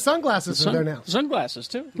popular. And the sunglasses are there now. Sunglasses,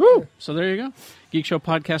 too. Woo! So there you go.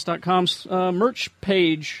 GeekShowPodcast.com's merch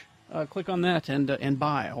page. Click on that and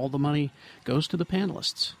buy. All the money goes to the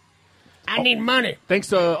panelists. I need money. Thanks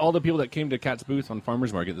to all the people that came to Kat's booth on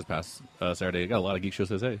Farmers Market this past Saturday. I got a lot of Geek Show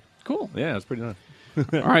says hey. Cool. Yeah, it's pretty nice.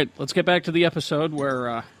 All right, let's get back to the episode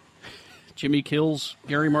where Jimmy kills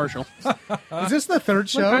Gary Marshall. Is this the third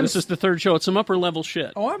show? This is the third show. It's some upper level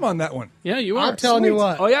shit. Oh, I'm on that one. Yeah, you are. I'm telling you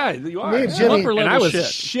what. Oh yeah, you are. Me and Jimmy- Upper and level I was shit.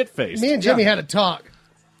 shit faced. Me and Jimmy had a talk.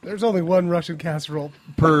 There's only one Russian casserole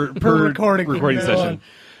per recording session.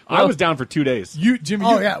 I was down for 2 days. You, Jimmy.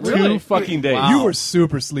 Oh, you, yeah, Two really? fucking days. You were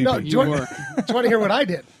super sleepy. No, do you want to hear what I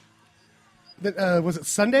did? Was it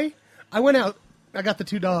Sunday? I went out. I got the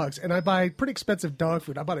 2 dogs, and I buy pretty expensive dog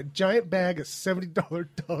food. I bought a giant bag of $70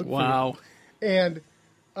 dog Wow. food. And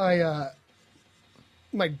I,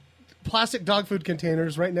 my plastic dog food container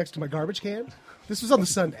is right next to my garbage can. This was on the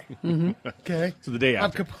Sunday. Mm-hmm. Okay? So the day I'm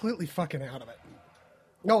after. completely fucking out of it.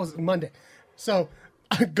 No, it was Monday. So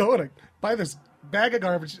I go and I buy this bag of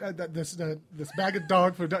garbage, this bag of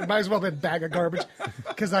dog food. It might as well have been a bag of garbage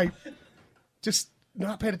because I just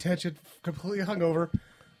not paid attention, completely hungover.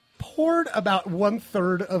 Poured about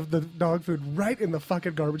 1/3 of the dog food right in the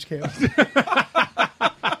fucking garbage can.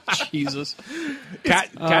 Jesus. Cat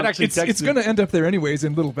actually It's texted. going to end up there anyways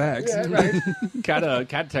in little bags. Yeah, right. Cat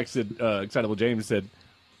texted Excitable James, said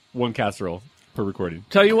 1 casserole per recording.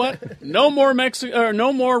 Tell you what, no more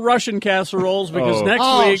no more Russian casseroles because next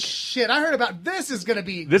Oh week shit! I heard about this. Is going to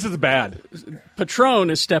be This is bad. Patron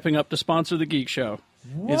is stepping up to sponsor the Geek Show.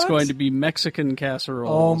 It's What? going to be Mexican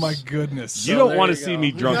casseroles. Oh, my goodness. You don't there want to you see go.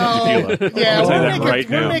 me drunk no. with tequila. Yeah, I'll tell you we're that making, right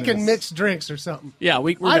we're now. making mixed drinks or something. Yeah,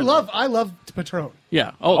 we're I gonna- love Patron.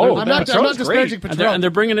 Yeah. Oh, they're- I'm not Patron's disparaging great. Patron. and they're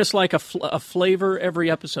bringing us like a flavor every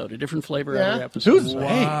episode, a different flavor Yeah? every episode. Who's Wow.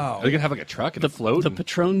 hey, are they gonna have like a truck and a float? The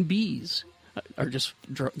Patron bees are just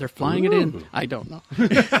they're flying it in. I don't know.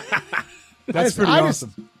 That's pretty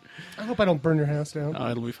awesome. I hope I don't burn your house down.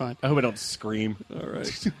 It'll be fine. I hope I don't scream. All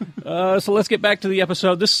right. So let's get back to the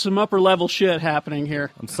episode. This is some upper level shit happening here.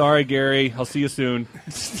 I'm sorry, Gary. I'll see you soon.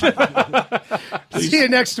 See you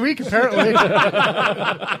next week. Apparently,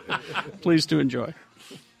 Please do enjoy.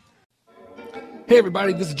 Hey,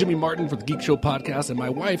 everybody, this is Jimmy Martin for the Geek Show Podcast, and my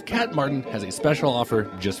wife, Kat Martin, has a special offer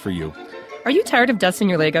just for you. Are you tired of dusting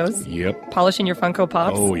your Legos? Yep. Polishing your Funko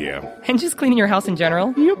Pops? Oh, yeah. And just cleaning your house in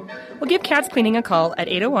general? Yep. Well, give Cats Cleaning a call at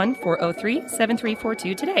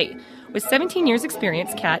 801-403-7342 today. With 17 years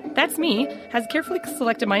experience, Kat, that's me, has carefully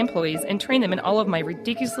selected my employees and trained them in all of my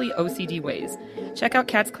ridiculously OCD ways. Check out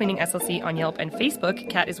Cats Cleaning SLC on Yelp and Facebook,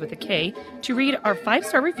 Cat is with a K, to read our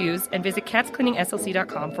 5-star reviews and visit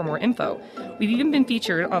catscleaningslc.com for more info. We've even been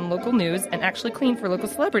featured on local news and actually cleaned for local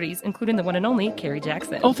celebrities, including the one and only Carrie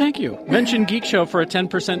Jackson. Oh, thank you. Mention Geek Show for a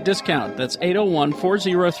 10% discount. That's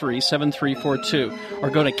 801-403-7342. Or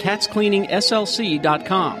go to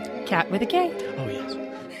catscleaningslc.com. Cat with a K. Oh, yes.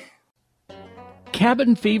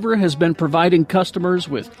 Cabin Fever has been providing customers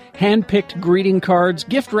with hand-picked greeting cards,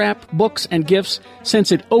 gift wrap, books, and gifts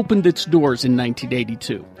since it opened its doors in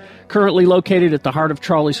 1982. Currently located at the heart of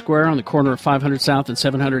Charlie Square on the corner of 500 South and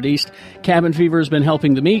 700 East, Cabin Fever has been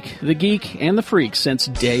helping the meek, the geek, and the freak since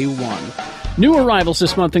day one. New arrivals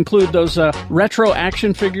this month include those retro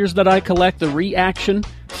action figures that I collect, the Reaction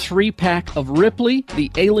 3-pack of Ripley,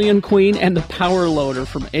 the Alien Queen, and the Power Loader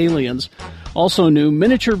from Aliens. Also new,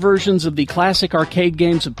 miniature versions of the classic arcade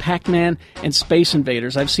games of Pac-Man and Space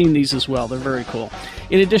Invaders. I've seen these as well. They're very cool.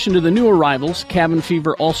 In addition to the new arrivals, Cabin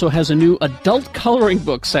Fever also has a new adult coloring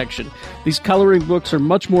book section. These coloring books are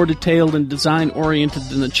much more detailed and design-oriented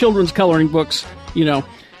than the children's coloring books,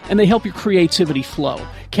 and they help your creativity flow.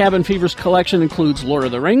 Cabin Fever's collection includes Lord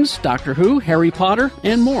of the Rings, Doctor Who, Harry Potter,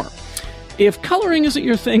 and more. If coloring isn't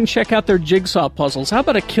your thing, check out their jigsaw puzzles. How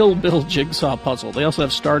about a Kill Bill jigsaw puzzle? They also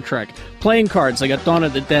have Star Trek. Playing cards, they got Dawn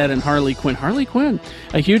of the Dead and Harley Quinn. Harley Quinn.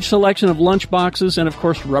 A huge selection of lunch boxes and, of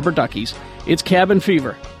course, rubber duckies. It's Cabin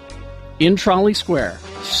Fever in Trolley Square.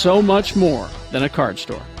 So much more than a card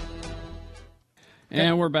store.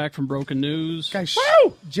 And we're back from Broken News. Guys,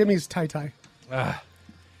 Jimmy's tie-tie. Yeah.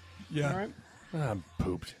 All right. I'm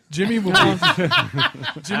pooped. Jimmy will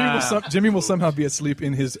somehow be asleep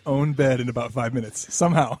in his own bed in about 5 minutes.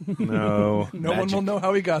 Somehow. No. No one will know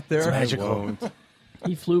how he got there. Magical.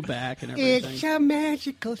 He flew back and everything. It's a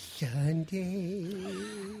magical Sunday.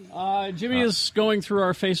 Jimmy is going through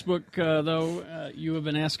our Facebook, though. You have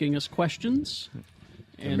been asking us questions.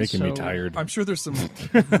 You're making me tired. I'm sure there's some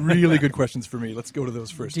really good questions for me. Let's go to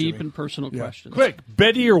those first. Deep Jimmy. and personal questions. Quick,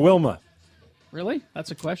 Betty or Wilma? Really?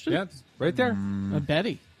 That's a question? Yeah, it's right there.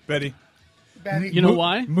 Betty. Betty. You know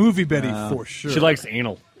why? Movie Betty for sure. She likes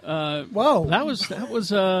anal. Whoa. That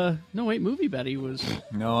was no, wait, Movie Betty was.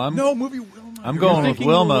 No, movie Wilma. I'm going with thinking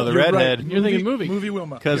Wilma, the You're right. redhead. You're thinking movie. Movie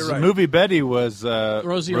Wilma. Because You're right. movie Betty was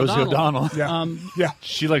Rosie O'Donnell. Yeah. Yeah.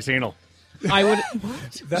 She likes anal. I would.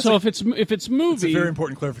 That's So a- if it's It's movie, a very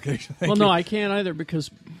important clarification. Thank well, you. no, I can't either because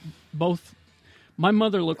both. My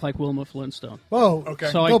mother looked like Wilma Flintstone, Whoa. Okay.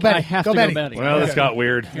 so Go I Betty. have Go to Betty. go Betty. Well, this Okay. got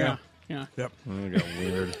weird. yeah. Yep. It got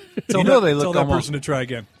weird. Tell You know that, they look tell that almost- person to try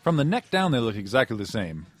again. From the neck down, they look exactly the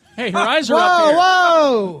same. Hey, her eyes are up here.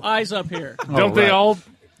 Whoa. Eyes up here. Don't they right. all?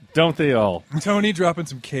 Don't they all? Tony dropping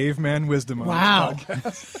some caveman wisdom on Wow. this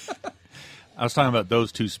podcast. I was talking about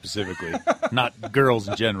those two specifically, not girls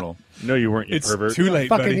in general. No, you weren't, you It's pervert. too late,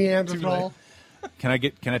 Fucking buddy. Neanderthal. Can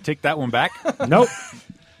I take that one back? Nope.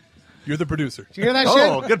 You're the producer. Did you hear that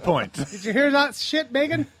Oh, shit? good point. Did you hear that shit,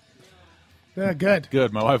 Megan? Good.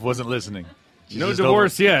 Good. My wife wasn't listening. She's No just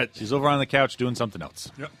divorce over, yet. She's over on the couch doing something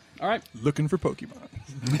else. All right. Looking for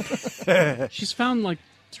Pokemon. She's found like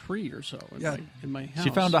 3 or so in my house. She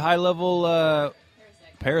found a high-level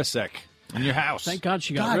Parasect in your house. Thank God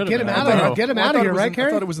she got God, rid get of him it. out of here. know. Get him I out thought of it here, was right, in- I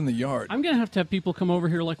Carrie? thought it was in the yard. I'm going to have people come over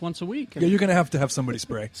here like once a week. Yeah, you're going to have somebody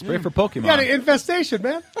spray. Spray for Pokemon. You got an infestation,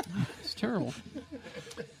 man. It's terrible.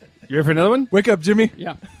 You ready for another one? Wake up, Jimmy.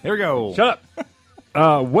 Yeah. Here we go. Shut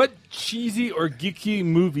up. What cheesy or geeky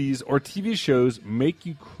movies or TV shows make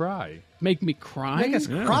you cry? Make me cry? Make us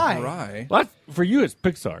cry. Cry. Well, for you, it's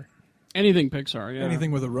Pixar. Anything Pixar, yeah.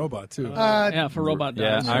 Anything with a robot, too. Yeah, for Robot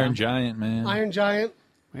Yeah, Dogs. Iron Giant, man. Iron Giant.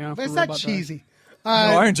 Yeah, But for it's not Robot Dogs. cheesy. no,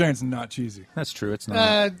 Iron Giant's not cheesy. That's true. It's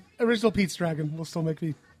not. Original Pete's Dragon will still make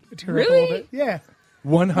me tear up a Really? little bit. Yeah.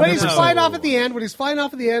 100%. When he's flying off at the end, but it's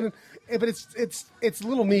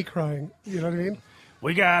little me crying. You know what I mean?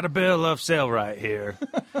 We got a bill of sale right here.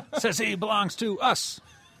 Says he belongs to us.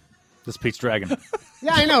 This Pete's Dragon.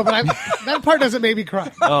 Yeah, I know, but that part doesn't make me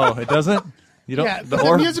cry. Oh, it doesn't? You don't? Yeah, the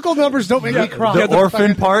musical numbers don't make me cry. The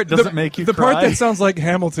orphan part doesn't make you the cry? part that sounds like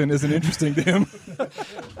Hamilton isn't interesting to him.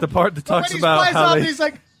 The part that When talks he about flies how off, they... he's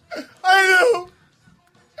like, I know.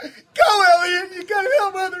 Go, Elliot. You gotta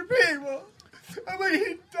help other people. I'm like,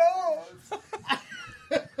 he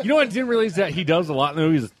does. You know what? I didn't realize that he does a lot in the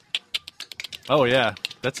movies. Oh, yeah.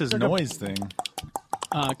 That's his noise thing.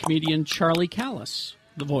 Comedian Charlie Callis,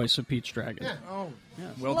 the voice of Pete's Dragon. Yeah. Oh.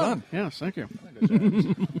 Well done. Yes, thank you.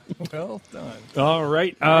 Well done. All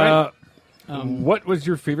right. What was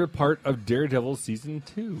your favorite part of Daredevil season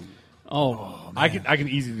 2? Oh, I can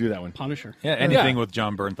easily do that one. Punisher. Yeah, anything with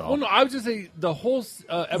John Bernthal. Well, no, I was just say the whole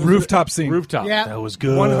episode, Rooftop scene. Rooftop. Yeah. That was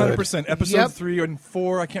good. 100%. Episode Yep. 3 and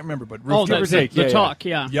 4, I can't remember, but Oh, rooftop. the talk,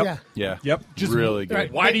 yeah. Yep. Yeah. Yeah. Yep. Just really good.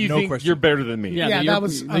 Right. Why do you No think question. you're better than me? Yeah, Yeah, the that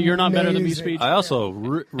was You're not better than me amazing. speech. I also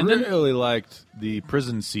really liked the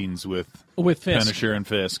prison scenes with With Fisk. Punisher and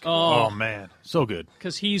Fisk. Oh. Man, so good.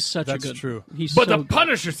 Because he's such That's a good... true. He's But so the good.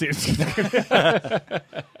 Punisher scene.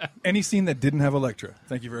 Any scene that didn't have Elektra.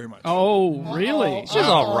 Thank you very much. Oh, really? She's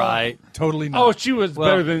all right. Totally not. Oh, she was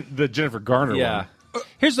better than the Jennifer Garner Yeah. one.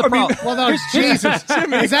 Here's the problem. Well, no, Jesus.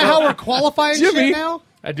 Is that how we're qualifying Jimmy. shit now?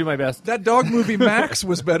 I do my best. That dog movie Max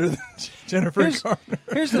was better than Jennifer Garner.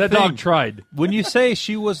 Here's the That thing. dog tried. When you say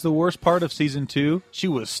she was the worst part of season 2, she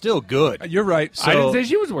was still good. You're right. I didn't say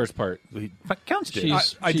she was the worst part. Counts did.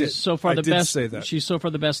 She's, I she's did. so far I the did best. say that. She's so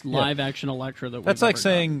far the best live action Elektra that That's we've like ever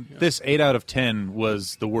saying gotten. this 8 out of 10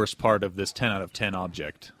 was the worst part of this 10 out of 10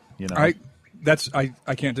 object. You know, I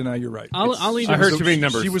can't deny you're right. I'll even I heard too many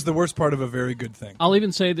numbers. She was the worst part of a very good thing. I'll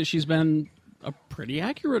even say that she's been a pretty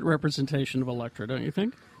accurate representation of Elektra, don't you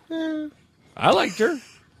think? I liked her.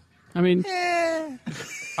 I mean,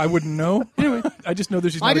 I wouldn't know. Anyway, I just know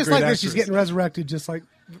that she's not I a just great like that actress. she's getting resurrected, just like.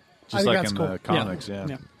 I just think like that's in cool. the comics. Yeah.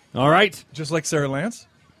 yeah. All right. Just like Sarah Lance.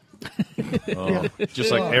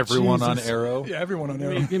 Just like Oh, everyone on Jesus. Arrow. Yeah, everyone on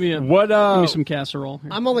Arrow. Give me What give me some casserole.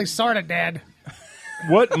 Here. I'm only sorta Dad.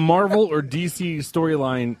 what Marvel or DC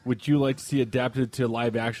storyline would you like to see adapted to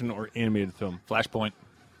live action or animated film? Flashpoint.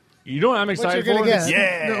 You know what I'm excited you're for? gonna get?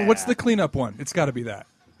 Yeah. No, what's the cleanup one? It's got to be that.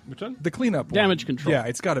 Which one? The cleanup one. Damage Control. Yeah,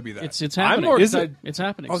 it's got to be that. It's I'm happening. more Is it? excited. It's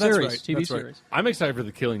happening. Oh, that's series, right. TV That's right. series. I'm excited for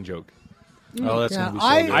the Killing Joke. Oh, that's Yeah, going to be so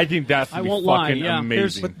I- good. I think that's I gonna be won't lie, fucking yeah.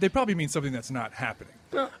 amazing. but they probably mean something that's not happening.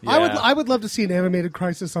 I would love to see an animated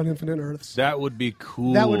Crisis on Infinite Earths. That would be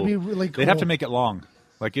cool. That would be really They'd have cool. to make it long.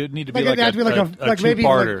 Like it would need to be Like, like, it'd have to be like a- like maybe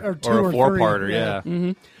like two-parter or two or or a three. four-parter. Yeah.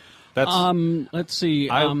 Yeah. That's. Let's see.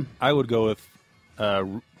 I would go with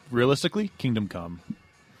realistically Kingdom Come.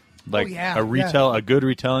 Like yeah, a good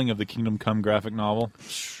retelling of the Kingdom Come graphic novel.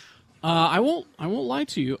 I won't lie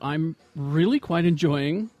to you. I'm really quite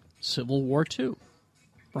enjoying Civil War 2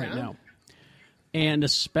 right now, and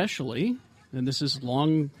especially, and this is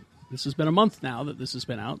long. This has been a month now that this has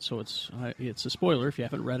been out, so it's a spoiler. If you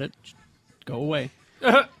haven't read it, go away.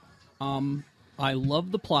 I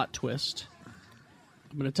love the plot twist.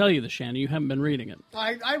 I'm going to tell you this, Shannon. You haven't been reading it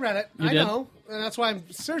I read it. You I did? know, and that's why I'm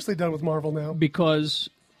seriously done with Marvel now. because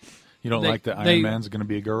You don't They- like that they- Iron Man's going to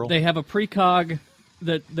be a girl? they have a precog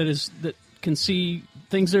that can see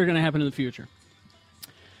things that are going to happen in the future.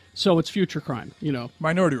 So it's future crime, you know.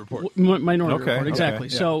 Minority Report. Minority Okay, Report, okay, exactly.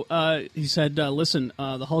 yeah. So he said, "Listen,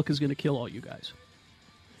 the Hulk is going to kill all you guys."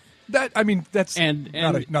 That I mean, that's And-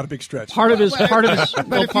 not a big stretch. Part of his Well, part of his but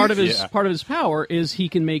well, if part you- of his Yeah. part of his power is he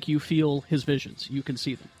can make you feel his visions. You can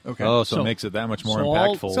see them, Okay. Oh, so So- it makes it that much more so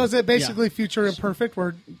all- impactful. So is it basically Future Imperfect,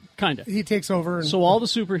 where kind of. he takes over? And, So all the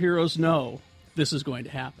superheroes know this is going to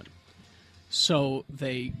happen. So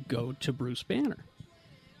they go to Bruce Banner.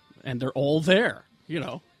 And they're all there, you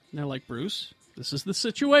know. And they're like, "Bruce, this is the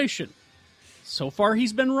situation. So far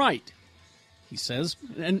he's been right." He says,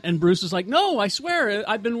 and Bruce is like, "No, I swear,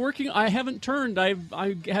 I've been working, I haven't turned, I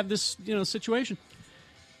have this, you know, situation."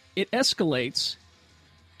 It escalates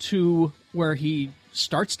to where he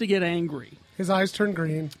starts to get angry. his eyes turn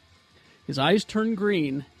green. His eyes turn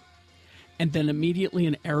green, and then immediately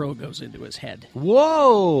an arrow goes into his head.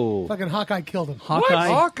 Whoa! Fucking Hawkeye killed him.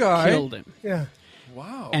 Hawkeye? killed him. Yeah.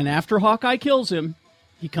 Wow. And after Hawkeye kills him,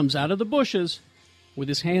 he comes out of the bushes with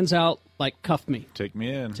his hands out like, "Cuff me, Take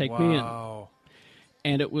me in. take me in." Wow.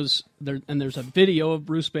 And it was there. And there's a video of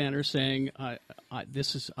Bruce Banner saying,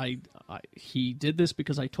 he did this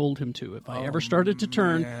because I told him to. If I ever started to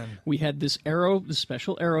turn, man. we had this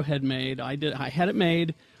special arrowhead made. I had it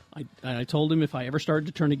made. I told him if I ever started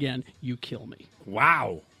to turn again, you kill me."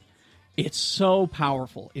 Wow. It's so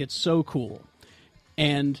powerful. It's so cool.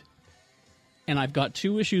 And I've got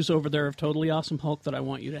 2 issues over there of Totally Awesome Hulk that I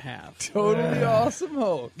want you to have. Totally awesome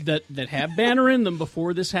Hulk. That have Banner in them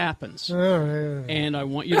before this happens. All right. And I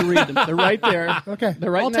want you to read them. They're right there. Okay. They're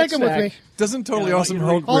right I'll in that take them with stack. me. Doesn't Totally Yeah, I want Awesome you to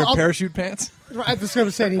Hulk read- wear I'll- parachute pants? I was going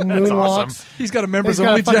to say he moonwalks. He's got a He's members got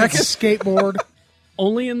only a fucking jacket. skateboard.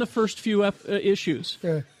 Only in the first few issues.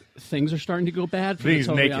 Yeah. Things are starting to go bad for He's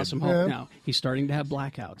the Totally naked. Awesome Hulk Yeah. now. He's starting to have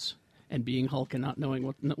blackouts. and being Hulk and not knowing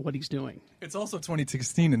what he's doing. It's also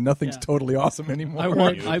 2016, and nothing's totally awesome anymore.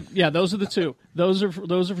 Those are the two. Those are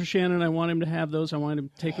for Shannon. I want him to have those. I want him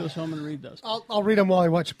to take those home and read those. I'll read them while I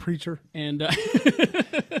watch Preacher. And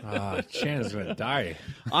Shannon's going to die.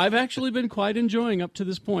 I've actually been quite enjoying up to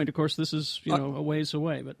this point. Of course, this is a ways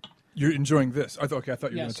away, but You're enjoying this. I thought you were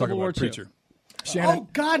going to talk Civil War about II. Preacher. Shannon, Oh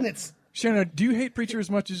God, and it's Shannon, do you hate Preacher as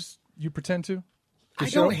much as you pretend to? I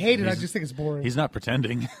don't hate it. I just think it's boring. He's not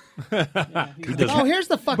pretending. Oh, here's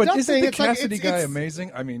the fucked But up isn't thing. the It's like Cassidy it's, guy it's,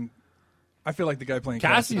 amazing? I mean, I feel like the guy playing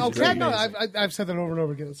Cassidy's Cassidy. Oh, great. no, amazing. I've said that over and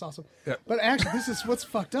over again. It's awesome. Yeah. But actually, this is what's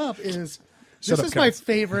fucked up is Shut this up, is my Cass.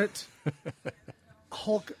 favorite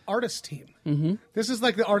Hulk artist team. Mm-hmm. This is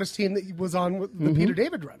like the artist team that was on with the Peter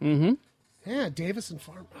David run. Mm-hmm. Yeah, Davis and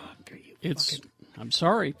Farm. Oh, I'm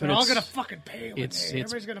sorry, but they're all it's- gonna fucking pay.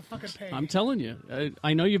 Everybody's gonna fucking pay. I'm telling you.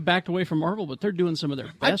 I know you've backed away from Marvel, but they're doing some of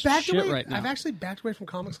their best shit right now. I've actually backed away from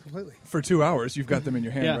comics completely. For 2 hours, you've got them in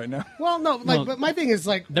your hand Yeah. right now. Well, no, but my thing is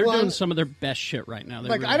like They're well, doing some of their best shit right now. They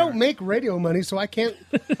like really I don't are. make radio money, so I can't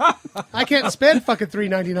spend fucking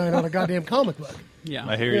 $3.99 on a goddamn comic book. Yeah,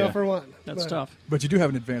 I hear You you. know, for one. that's But- tough. But you do have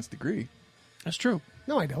an advanced degree. That's true.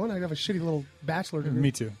 No, I don't. I have a shitty little bachelor degree.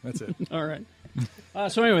 Me too. That's it. All right.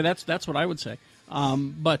 So anyway, that's what I would say.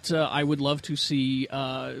 But I would love to see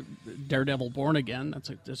Daredevil Born Again.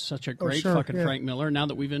 That's such a great sure, fucking yeah. Frank Miller. Now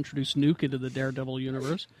that we've introduced Nuke into the Daredevil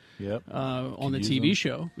universe Yep. on the use TV him.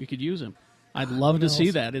 show, we could use him. I'd love to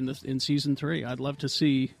see that in season 3. I'd love to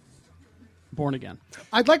see Born Again.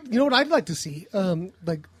 I'd like, you know what I'd like to see?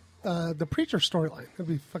 The Preacher storyline. That'd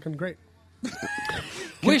be fucking great.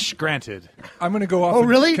 Wish granted. I'm going to go off. Oh, of-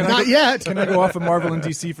 really? Can I Not go- yet. Can I go off of Marvel and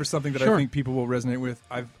DC for something that I Sure. think people will resonate with?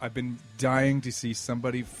 I've been dying to see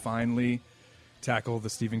somebody finally tackle the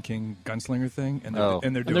Stephen King gunslinger thing, and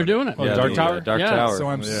they're doing it. it. Yeah, Dark the, Tower? Dark Yeah. Tower. So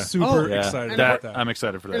I'm Yeah. super Yeah. excited That, about that. I'm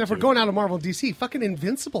excited for that. And if we're too. going out of Marvel and DC, fucking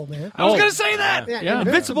Invincible, man. I was going to say that. Yeah.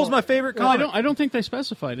 Invincible's my favorite Well, comic. I don't think they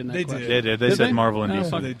specified in that. They question. did. They did. They said they? Marvel and Oh, DC.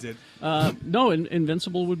 fuck. They did. No,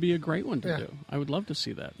 Invincible would be a great one to Yeah. do. I would love to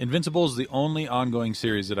see that. Invincible is the only ongoing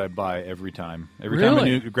series that I buy every time. Every time a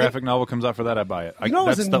Really? new graphic novel comes out for that, I buy it. You know,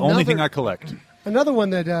 That's there's the only another- thing I collect. Another one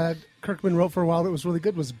that Kirkman wrote for a while that was really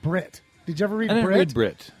good was Brit. Did you ever read I didn't Brit? read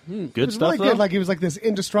Brit. It Good was stuff, really though? good. Like he was like this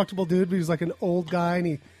indestructible dude, but he was like an old guy and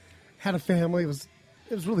he had a family. It was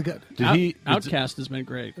really good. Outcast has been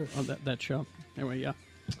great on that show. Anyway, yeah.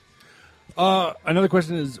 Another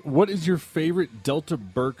question is, what is your favorite Delta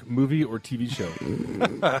Burke movie or TV show?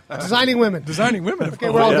 Designing Women. Designing women. Of Okay,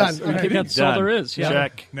 course. we're all Yes. done. Okay. That's all there is. Yeah.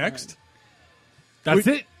 Check. Next, That's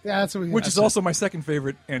it? Yeah, that's what we. which is also my second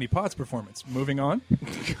favorite Annie Potts performance. Moving on.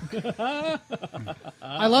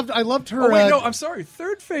 I loved her. Oh wait, no, I'm sorry.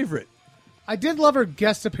 Third favorite. I did love her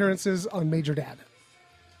guest appearances on Major Dad.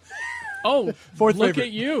 Oh, Fourth look favorite.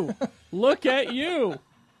 at you. Look at you.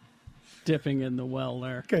 Dipping in the well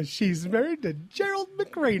there. Because she's married to Gerald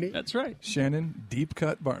McRaney. That's right. Shannon Deep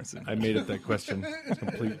Cut Barnson. I made up that question. It's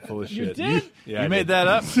complete full of shit. did? Yeah, You made that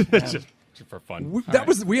up? just for fun.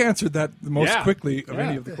 We answered that the most Yeah. quickly of Yeah.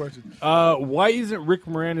 any of the questions. Why isn't Rick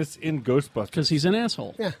Moranis in Ghostbusters? Because he's an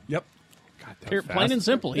asshole. Yeah. Yep. Plain and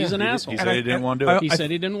simple. He's an asshole. He said he didn't want to do it. He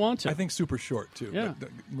said he didn't want to. I think super short too. Yeah. But,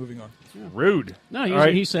 moving on. Rude. No, All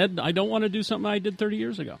right. he said, I don't want to do something I did 30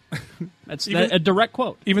 years ago. That's a direct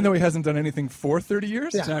quote. Even though he hasn't done anything for 30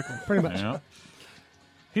 years. Yeah, Exactly. pretty much. Yeah.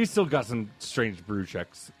 He's still got some strange brew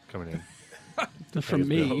checks coming in. They're from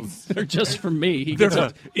me. They're just from me. He gets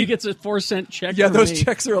a 4-cent check. Yeah, from those me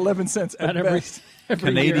checks are 11 cents at at every best.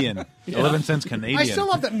 Canadian. year. 11 cents Canadian. I still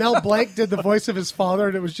love that Mel Blanc did the voice of his father,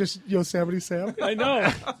 and it was just Yosemite Sam. I know.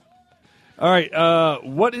 All right.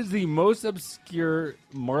 What is the most obscure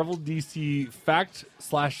Marvel DC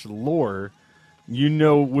fact/lore you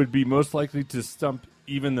know would be most likely to stump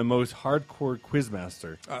even the most hardcore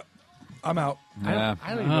quizmaster? I'm out. Yeah. I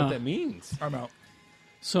don't even know what that means. I'm out.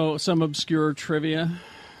 So some obscure trivia.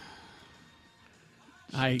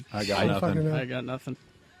 I got nothing. fucking know. I got nothing.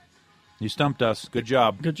 You stumped us. Good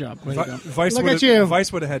job. Good job. Way to go. Vice Look would at you.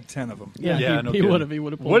 Vice would have had 10 of them. Yeah, Yeah, no he kidding. would have. He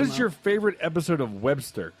would have. What is your favorite episode of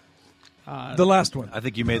Webster? The last one. I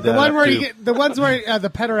think you made The that one up, where too. the ones where the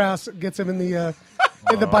pederast gets him in the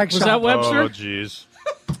bike Was shop. that Webster? Oh, jeez.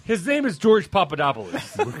 His name is George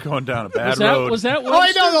Papadopoulos. We're going down a bad was that road. was that Oh, I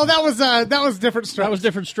Webster? know. No, that was different strokes. That was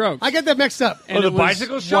different strokes. I get that mixed up. And the it was-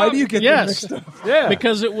 bicycle shop? Why do you get them Yes, mixed up? Yeah.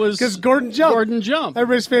 because it was Because Gordon Jump. Gordon Jump.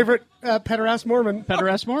 Everybody's favorite pederast Mormon.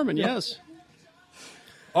 Pederast Mormon. Yes,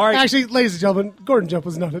 All right. Actually, ladies and gentlemen, Gordon Jump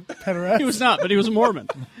was not a pederast. he was not, but he was a Mormon.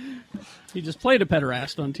 He just played a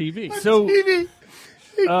pederast on TV. So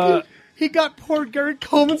He got poor Gary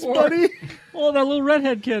Coleman's buddy. Oh, that little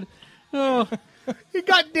redhead kid. Oh, He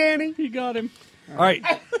got Danny. He got him. All right.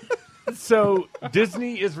 So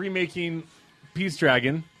Disney is remaking Pete's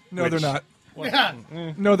Dragon. No, they're not. Yeah.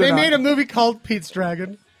 No, they're They not. made a movie called Pete's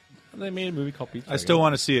Dragon. They made a movie called Pete's Dragon. I still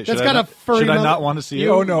want to see it. That's Should got I a furry Should I mother- not want to see it?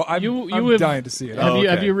 Oh no, I'm have- dying to see it. Have, you,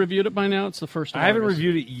 have okay. you reviewed it by now? It's the 1st of I haven't August.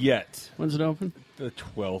 reviewed it yet. When's it open? The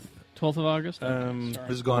 12th. 12th of August?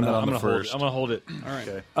 This is going out on the first. I'm going to hold it. All right.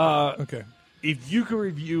 Okay. Okay. If you could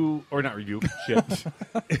review, or not review, shit.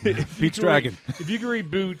 Pete's Dragon. If you could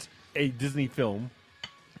reboot a Disney film,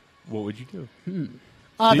 what would you do?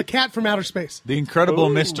 The Cat from Outer Space. The Incredible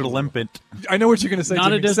Mr. Limpet. I know what you're going to say. Not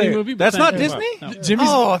Jimmy. a Disney Say it. movie? but That's not thank you. Disney? No. Jimmy's,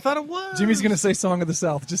 Oh, I thought it was. Jimmy's going to say "Song of the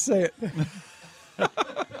South." Just say it.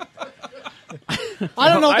 I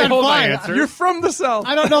don't know if I that hold my fly. answer. You're from the South.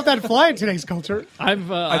 I don't know if that fly in today's culture. I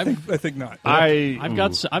think not. I've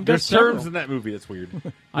got There's several. terms in that movie that's weird.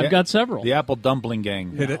 I've got several. The Apple Dumpling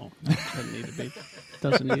Gang. Hit it. No, doesn't need to be.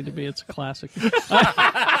 Doesn't need to be. It's a classic.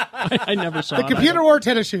 I never saw The it. computer wore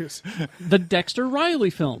tennis shoes. The Dexter Riley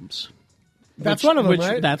films. That's one of them, which,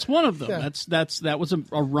 right? That's one of them. Yeah. That was a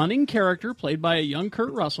running character played by a young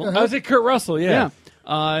Kurt Russell. I was at Kurt Russell, yeah.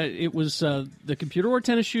 It was the computer wore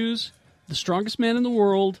tennis shoes, The Strongest Man in the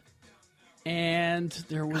World, and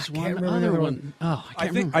there was one remember the other other one. Oh, I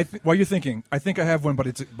can't remember. I think while you're thinking, I think I have one, but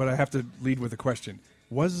I have to lead with a question.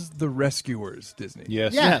 Was The Rescuers Disney?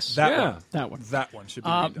 Yes. Yes, That Yeah. one. that one. That one should be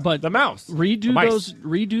redone. But The mouse. redo The mice.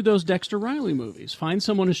 redo those Dexter Riley movies. Find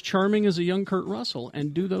someone as charming as a young Kurt Russell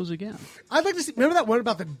and do those again. I'd like to see. Remember that one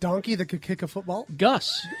about the donkey that could kick a football?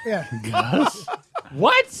 Gus, Yeah.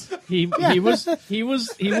 What? he was the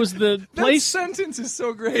that place sentence is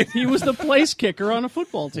so great. he was the place kicker on a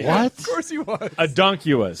football team. Of course he was. A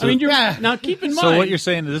donkey was. I mean, you're Yeah. now keep in mind. So what you're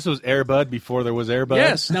saying is this was Air Bud before there was Air Bud?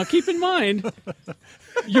 Yes. Now keep in mind,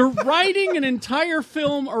 you're writing an entire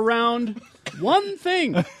film around one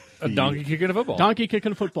thing: a donkey kicking a football. donkey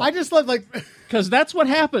kicking a football. I just love Because that's what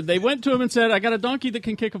happened. They went to him and said, "I got a donkey that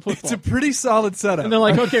can kick a football." It's a pretty solid setup. And they're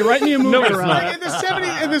like, "Okay, write me a movie it's around not. it." in the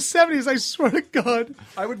 70s. In the 70s, I swear to God,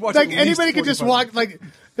 I would watch like at least anybody could just 45. walk. Like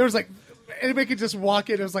there was like anybody could just walk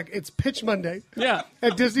in. It was like it's Pitch Monday Yeah,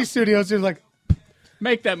 at Disney Studios. They're like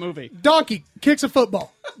make that movie. donkey kicks a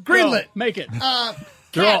football. Greenlit. Go. Make it.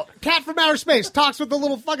 Cat from Outer Space talks with the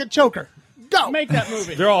little fucking choker. Go. Make that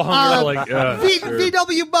movie. They're all hungry. Like sure.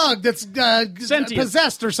 VW bug that's Sentient.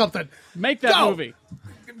 possessed or something. Make that Go. movie.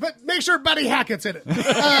 But make sure Buddy Hackett's in it.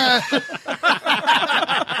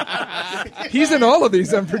 He's in all of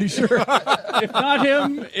these, I'm pretty sure. If not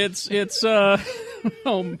him, it's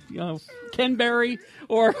Ken Barry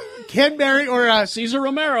or Ken Barry or Cesar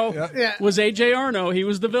Romero Yeah. was A.J. Arno. He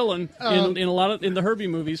was the villain in a lot of in the Herbie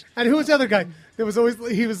movies. and who was the other guy? There was always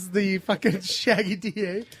he was the fucking Shaggy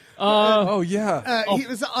DA. Oh yeah. He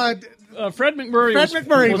was Fred McMurray. Fred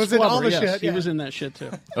McMurray was in Flubber, all the yes, shit, He yeah. was in that shit too.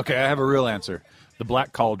 Okay, I have a real answer. The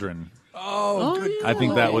Black Cauldron. Oh, good. yeah. I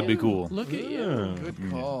think that would be cool. Look at you. Good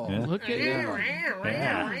call. Yeah. Look at you.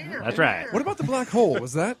 That's right. What about the black hole?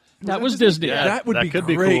 Was that? That was Disney. Yeah. That would that be could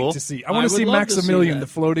be great cool. to see. I I want to would see love to see Maximilian, that.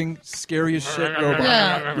 the floating, scary as shit robot.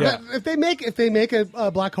 yeah. Yeah. But if they make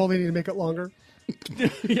a black hole, they need to make it longer.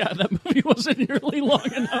 Yeah, that movie wasn't nearly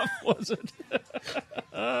long enough, was it?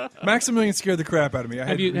 Maximilian scared the crap out of me. I Have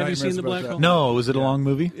had you nightmares seen The about Black that. Hole? No, was it a long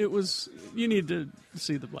movie? It was. You need to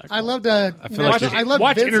see the Black. I Hole. loved. feel like I loved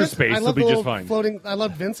watch Vincent. Inner Space, I it'll loved be the just little fine. floating. I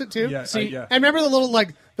loved Vincent too. Yeah, See, yeah. I remember the little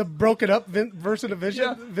like the broken up version of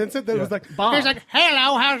Vincent that was like Bob. he's like,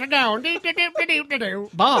 "Hello, how's it going?" Do-do-do-do-do-do.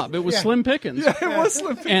 Bob. It was Yeah. Slim Pickens. It was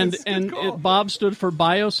Slim And Pickens. Good call. Bob stood for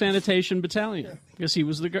Biosanitation Battalion because he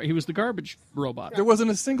was the garbage robot. There wasn't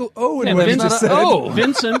a single O in And what he Vincent,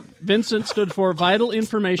 just said. Vincent stood for Vital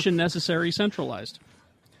Information Necessary Centralized.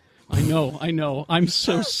 I know. I'm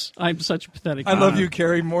such a pathetic. I love you,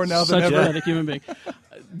 Carrie, more now Such than a ever. pathetic human being.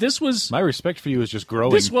 This was My respect for you is just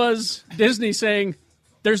growing. this was Disney saying,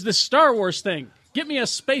 "There's this Star Wars thing. Get me a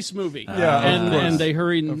space movie." Yeah, of and course. and they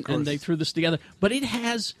hurried Of and course. they threw this together. But it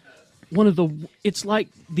has one of the. It's like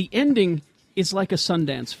the ending is like a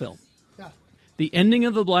Sundance film. The ending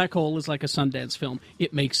of The Black Hole is like a Sundance film.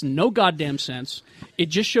 It makes no goddamn sense. It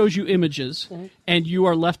just shows you images, and you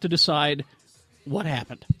are left to decide what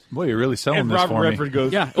happened. Boy, you're really selling And this Robert for me. Redford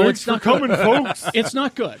goes, Yeah, "Thanks it's for not coming, good. folks." It's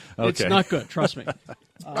not good. It's Okay. not good. Trust me.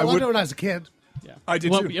 I loved it when I was a kid. Yeah. I did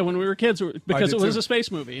well, too. Yeah, when we were kids, because did it was too. a space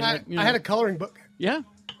movie. I, and, you I know, had a coloring book. yeah.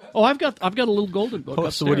 Oh, I've got a little golden book. Oh,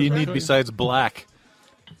 so what do you upstairs. need besides black?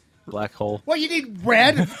 Black hole. Well, you need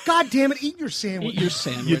red. God damn it! Eat your sandwich. Eat your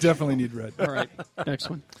sandwich. You definitely need red. All right, next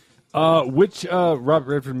one. Which Robert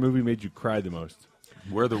Redford movie made you cry the most?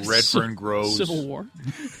 Where the red fern grows. Civil War.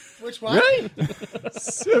 Which one? Really?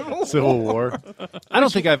 Civil War. I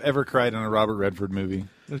don't think I've ever cried in a Robert Redford movie.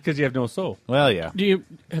 That's because you have no soul. Well, yeah.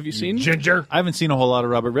 Have you seen Ginger. I haven't seen a whole lot of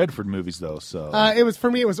Robert Redford movies, though, so... It was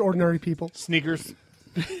for me. It was Ordinary People. Sneakers.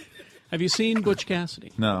 Have you seen Butch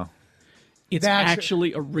Cassidy? no. It's That's-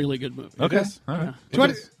 actually a really good movie. Okay. All right. Do you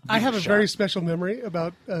want to- I have a very special memory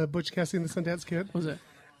about Butch Cassidy and the Sundance Kid. What was it?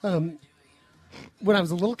 When I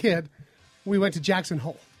was a little kid, we went to Jackson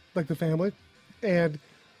Hole, like the family, and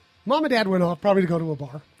Mom and Dad went off probably to go to a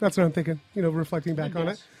bar. That's what I'm thinking, reflecting back on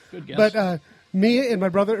it. Good guess. But me and my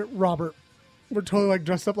brother Robert were totally like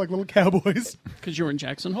dressed up like little cowboys. Because you were in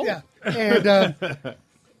Jackson Hole. Yeah,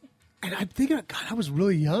 and I'm thinking, God, I was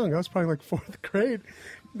really young. I was probably like 4th grade.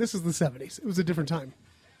 This is the 70s. It was a different time.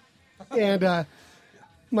 And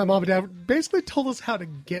my mom and dad basically told us how to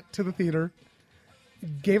get to the theater,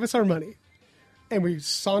 gave us our money, and we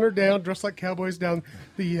sauntered down, dressed like cowboys, down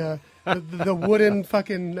the wooden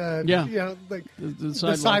fucking like The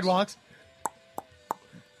the sidewalks,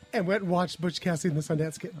 and went and watched Butch Cassidy and the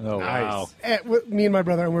Sundance Kid. Oh, wow. And me and my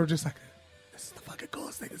brother, and we were just like, "This is the fucking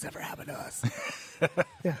coolest thing that's ever happened to us."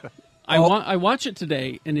 Yeah. I watch it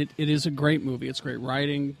today, and it is a great movie. It's great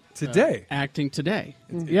writing. Today? Acting today.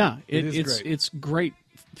 Yeah. is It's great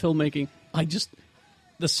filmmaking.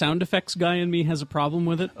 The sound effects guy in me has a problem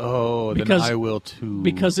with it. Oh, Because- then I will, too.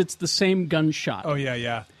 Because it's the same gunshot. Oh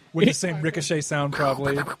yeah. With the same ricochet sound,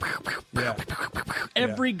 probably. Yeah.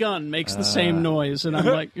 Every gun makes the same noise, and I'm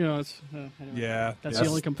like, it's anyway. Yeah. That's Yeah. the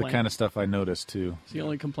only the complaint. kind of stuff I noticed, too. It's the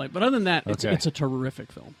only complaint. But other than that, Okay. it's a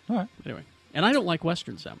terrific film. All right. Anyway, and I don't like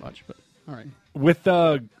westerns that much, but all right. With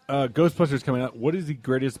Ghostbusters coming out, what is the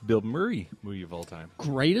greatest Bill Murray movie of all time?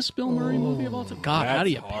 Greatest Bill Murray movie of all time? God, how that's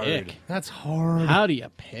do you hard. pick? That's hard. How do you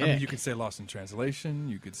pick? I mean, you could say Lost in Translation.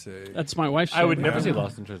 You could say That's my wife's I would favorite. never say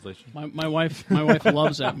Lost in Translation. My wife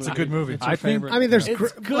loves that movie. it's a good movie. It's her favorite. I mean, there's It's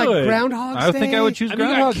like good. Groundhog's Day. I think I would choose I mean,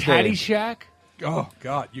 you got Groundhog's Day. Caddyshack. Oh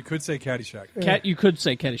God, you could say Caddyshack. Cat, you could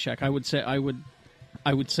say Caddyshack.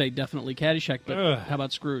 I would say definitely Caddyshack, but how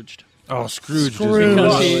about Scrooged? Oh, Scrooge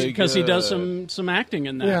Scrooge. is Because he does some acting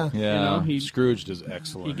in that. Yeah. Yeah, he Scrooged is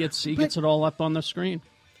excellent. he gets it all up on the screen.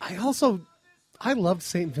 I loved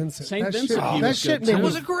St. Vincent. St. That Vincent, shit, he that was shit good, made too. It me-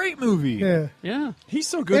 was a great movie. Yeah. Yeah. He's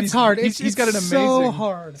so good. It's hard. He's got an amazing. so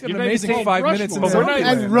hard. He's got You an made me amazing think 5 Rushmore. minutes in But we're not-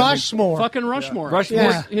 Zombieland. And Rushmore. Fucking Rushmore. Rushmore.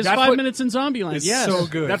 Yeah. His That's 5 what- minutes in Zombieland. It's Yes. so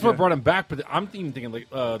good. That's what brought him back. But I'm even thinking like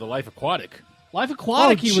The Life Aquatic. Life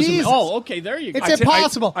Aquatic. Oh, he was. Jesus. Okay. There you go. It's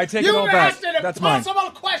impossible. I take it all back. That's mine.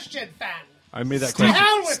 question, fan. I made that To hell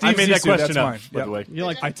question. with I you. made that Zissou, question that's up, mine. by Yep. the way. You're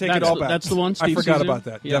like, I take that's it all the- back. That's the one. I Steve forgot Zissou? about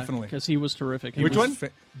that. Yeah, Definitely. because he was terrific. He Which was- one?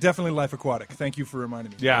 Definitely Life Aquatic. Thank you for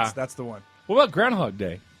reminding me. Yeah. That's the one. What about Groundhog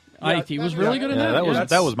Day? He was really good at Yeah, that.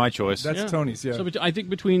 that was my choice. That's Tony's. Yeah. So I think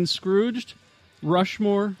between Scrooged,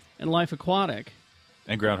 Rushmore, and Life Aquatic,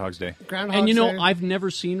 And Groundhog's Day. Groundhog and Day. I've never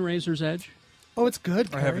seen Razor's Edge. Oh, it's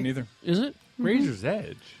good. I haven't either. Is it? Razor's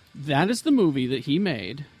Edge. That is the movie that he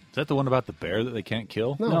made. Is that the one about the bear that they can't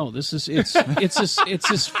kill? No, this is it's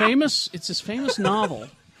his famous novel.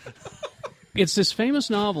 It's this famous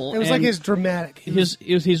novel. It was like his dramatic. it was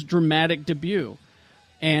his dramatic debut,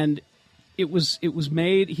 and it was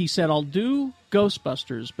made. He said, "I'll do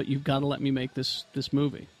Ghostbusters, but you've got to let me make this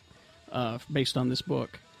movie based on this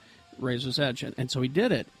book, Razor's Edge." And so he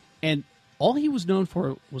did it. And all he was known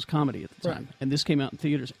for was comedy at the time. Right. And this came out in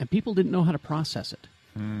theaters, and people didn't know how to process it.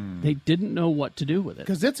 They didn't know what to do with it.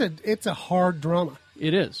 Because it's a hard drama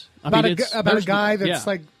It is about it's- a there's- guy that's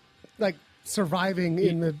yeah, like surviving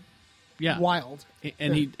in the yeah. wild.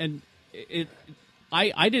 And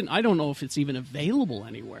I don't know if it's even available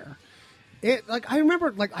anywhere. It I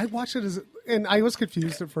remember I watched it and I was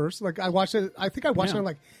confused at first. I watched it. I think I watched it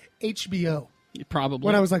on HBO Probably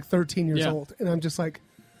when I was 13 years Yeah. old, and I'm just like,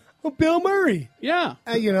 oh, Bill Murray. yeah,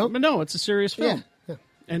 but no, it's a serious film. Yeah. Yeah.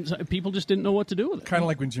 And so people just didn't know what to do with it. Kind of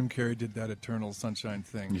like when Jim Carrey did that Eternal Sunshine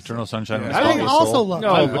thing. Eternal Sunshine. Yeah. of the I Spotless also Soul. love No,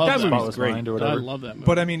 it. but love that that. movie's Spotless great. Mind or I whatever. love that movie.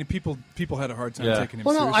 But I mean, people had a hard time Yeah. taking him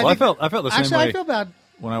Well, no, seriously. I felt the same actually, way I feel bad.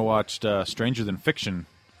 when I watched Stranger Than Fiction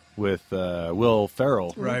with Will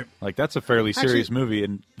Ferrell. Right. Like, that's a fairly serious Actually- movie.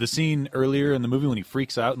 And the scene earlier in the movie when he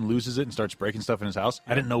freaks out and loses it and starts breaking stuff in his house,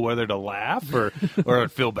 I didn't know whether to laugh or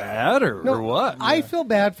feel bad or what. I feel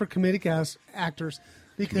bad for comedic actors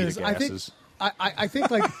because Comedic I think asses. I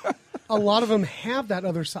think a lot of them have that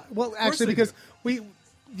other side. Well, actually, they because do.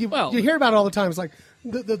 you Well- hear about it all the time. It's like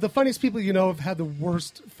the funniest people you know have had the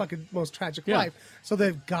worst, fucking most tragic Yeah. life, so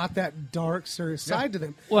they've got that dark, serious side to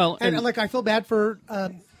them. Well, and and- I feel bad for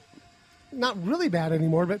not really bad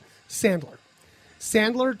anymore, but Sandler.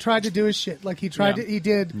 Sandler tried to do his shit. He tried Yeah. to. He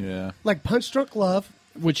did. Yeah. Like Punch Drunk Love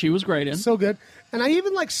which he was great in. So good. And I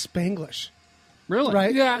even like Spanglish. Really?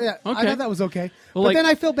 Right? Yeah. I Okay. thought that was okay. Well, but like- then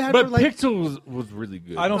I feel bad But for like. Pixel was really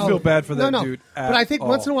good. I don't feel bad for that no. dude. But I think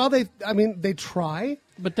once in a while. while they try.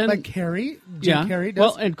 But then, Like Jim Carrey does.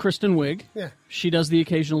 Well, and Kristen Wiig. Yeah. She does the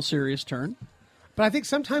occasional serious turn. But I think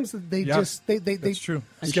sometimes they Yeah, just they That's true.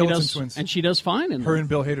 And Skeleton she does, Twins. And she does fine in Her them. and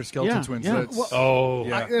Bill Hader, Skeleton Yeah, Twins. yeah. That's- Well, Oh,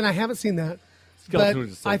 Yeah. and I haven't seen that. Skeleton But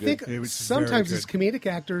Twins is so I good. think It was sometimes very as comedic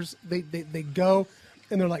actors, they go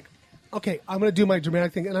and they're like, okay, I'm going to do my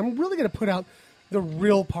dramatic thing, and I'm really going to put out the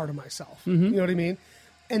real part of myself. You know what I mean?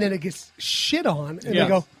 And then it gets shit on, and Yeah. they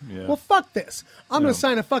go, Yeah. well, fuck this. I'm going to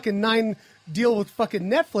sign a fucking 9 deal with fucking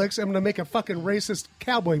Netflix. I'm going to make a fucking racist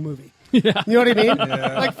cowboy movie. Yeah. You know what I mean?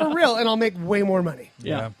 Like, for real, and I'll make way more money.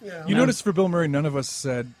 Yeah. You notice for Bill Murray, none of us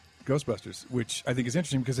said Ghostbusters, which I think is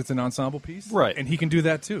interesting because it's an ensemble piece. Right. And he can do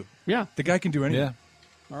that too. Yeah. The guy can do anything.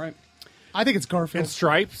 Yeah. All right. I think it's Garfield. And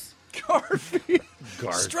Stripes. Garfield.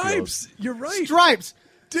 Garfield. Stripes. You're right. Stripes.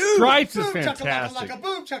 Dude. Stripes is Boom, fantastic. chaka-laka-laka,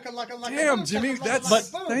 boom, chaka-laka-laka, Damn, boom, Jimmy, chaka-laka-laka, that's-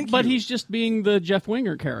 boom. thank But you. he's just being the Jeff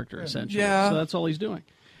Winger character, essentially. Yeah. So that's all he's doing.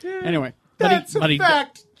 Anyway. That's but a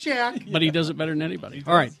fact, Jack. But he does it better than anybody.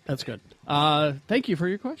 All right. That's good. Thank you for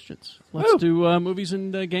your questions. Let's do movies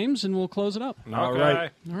and games, and we'll close it up. All right.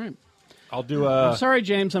 All right. I'll do I'm sorry,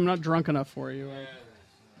 James. I'm not drunk enough for you.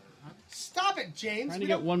 Stop it, James. Trying We to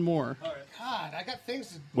get don't- one more. God, I got things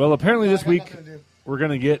to do. Well, apparently I this got week nothing to do. we're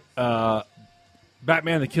going to get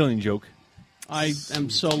Batman the Killing Joke. I am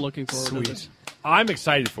so looking forward to this. I'm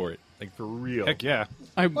excited for it. Like, for real. Heck yeah.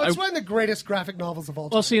 Well, it's one of the greatest graphic novels of all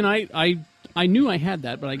time. Well, see, and I knew I had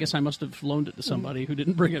that, but I guess I must have loaned it to somebody who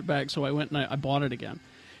didn't bring it back. So I went and I bought it again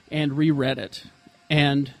and reread it.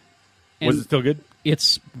 And Was it still good?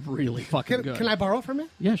 It's really fucking good. Can I borrow from you?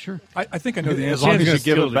 Yeah, sure. I think I know the As answer. long as you Chance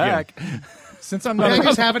give to it steal it back. Since I'm Can I not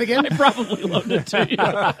just have it again? I probably loaned it to you.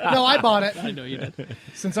 No, I bought it. I know you did.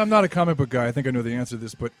 since I'm not a comic book guy, I think I know the answer to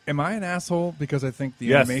this. But am I an asshole because I think the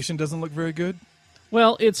Yes. animation doesn't look very good?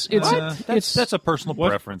 Well, it's That's a personal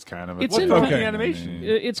preference, kind of. It's What in fucking okay. animation?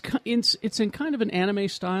 it's in kind of an anime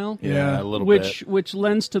style. Yeah, a little which bit. which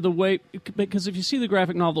lends to the way, because if you see the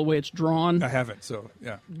graphic novel the way it's drawn, I haven't. So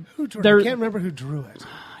yeah, Who drew There- I can't remember who drew it.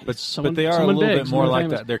 someone- But they are a someone little big, bit more someone like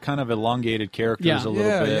famous. that. They're kind of elongated characters Yeah. a little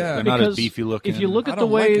Yeah, bit. yeah. They're not Because as beefy looking. If you look I at the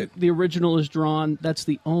don't like way it. the original is drawn, that's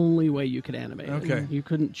the only way you could animate it. Okay. You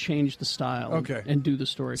couldn't change the style Okay. and do the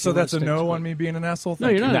story. if so you wanna that's a stick no to on it. me being an asshole. No,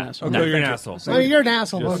 Thank you're you. not an asshole. No, Okay, you're an thank you. asshole. I mean, you're an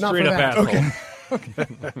asshole, Just but not straight for up that.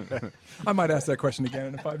 asshole. I might ask that question again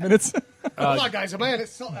in 5 minutes. Hold on, guys. Am I an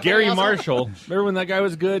Gary asshole? Marshall. Remember when that guy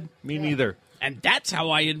was good? Me neither. And that's how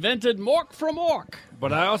I invented Mork from Ork.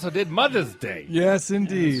 But I also did Mother's Day. Yes,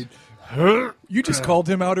 indeed. You just called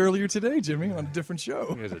him out earlier today, Jimmy, on a different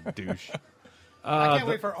show. He's a douche. I can't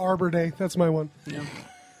wait for Arbor Day. That's my one.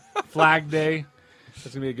 Flag Day. That's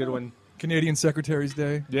going to be a good one. Canadian Secretary's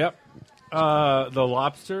Day. Yep. The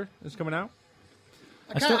Lobster is coming out.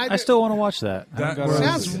 I still want to watch that. I haven't got was- around to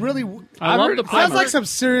Sounds it. really. I love the Sounds premise. like some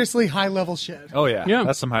seriously high level shit. Oh yeah, Yeah.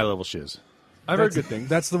 That's some high level shiz. I've heard good things.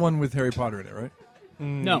 That's the one with Harry Potter in it, right?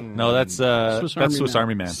 No, No, that's Swiss Army Swiss Man.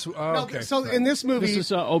 Army Man. Oh, No, okay. so in this movie, this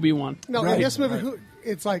is Obi-Wan. no, Right, in this movie, right.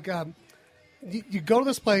 it's like you go to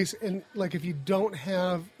this place and like if you don't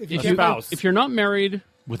have if you If, can't you, if you're not married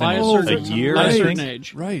Within by a a certain, year, by I a certain think.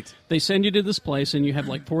 age, Right. they send you to this place and you have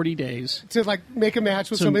like 40 days to like make a match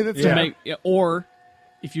with to, somebody that's to make, or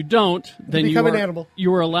if you don't, then become you an are, animal.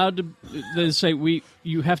 You are allowed to. They say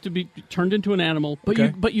you have to be turned into an animal, but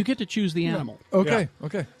Okay. you get to choose the animal. Okay.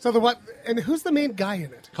 Okay. So the what? And who's the main guy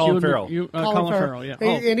in it? Colin Farrell. Colin Farrell, yeah.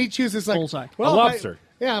 And he chooses like Bullseye. well, A if I- lobster.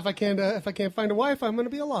 if I can't find a wife, I'm going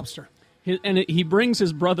to be a lobster. He brings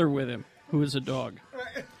his brother with him, who is a dog.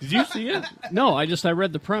 Did you see it? No, I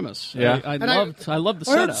read the premise. Yeah. I And loved the I heard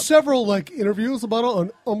setup. several like interviews about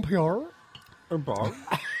it on NPR.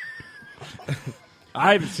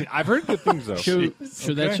 I've heard good things though.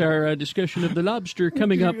 So that's our discussion of the lobster.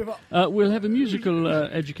 Coming up, we'll have a musical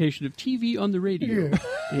education of TV on the radio.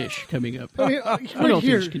 Ish coming up. I mean, What right else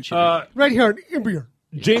here, is considered? right here on NPR.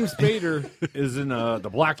 James Spader is in the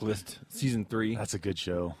Blacklist season 3. That's a good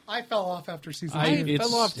show. I fell off after season I, 2. it's,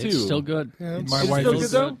 fell off, it's too. still good. Yeah. My It's wife still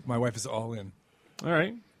is good, though? my wife is all in. All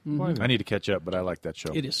right. I need to catch up, but I like that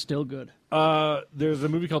show. It is still good. There's a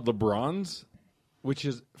movie called The Bronze, which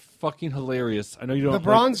is fucking hilarious. I know you don't. The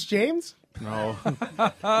Bronze James? No,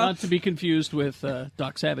 Not to be confused with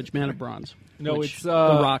Doc Savage, Man of Bronze. no, which it's The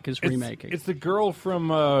Rock is remaking. It's the girl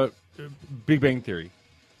from Big Bang Theory.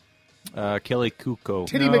 Kelly Kuko.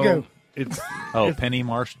 Titty No, Magoo. It's Penny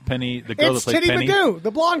the girl It's that played Titty Penny. Magoo, the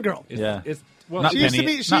blonde girl. Yeah. it's well, Not She used to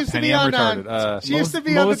Penny. be. She not used to Penny. be I'm on. retarded. She used to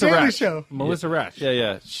be on the Melissa Daily Rash. Show. Melissa Rash.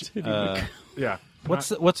 Yeah. Yeah.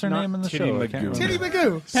 What's her name in the Titty show? I can't Magoo. remember. Titty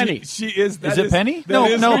Magoo. Penny. She is. Is it Penny? No,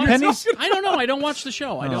 Penny's. I don't know. I don't watch the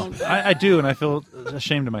show. I don't. I do, and I feel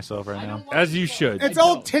ashamed of myself right now. As you should. It's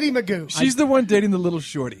old Titty Magoo. She's the one dating the little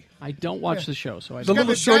shorty. I don't watch the show, so I The don't. got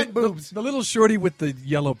little the shorty. giant boobs. The little shorty with the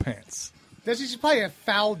yellow pants. She's probably a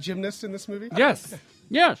foul gymnast in this movie. Yes.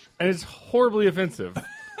 Yes. And it's horribly offensive.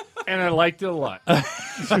 And I liked it a lot.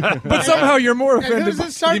 But somehow you're more And who offended. does by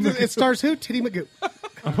it start? Titty Magoo. It stars who? Titty Magoo.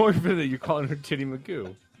 I'm more offended that you're calling her Titty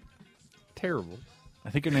Magoo. Terrible. I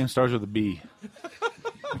think her name starts with a B.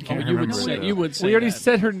 I can't You would remember. say. You would say. We already that.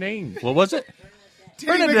 said her name. What was it?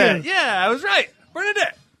 Titty Bernadette. Magoo. Yeah, I was right.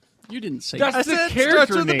 Bernadette. You didn't say. That's that. the said character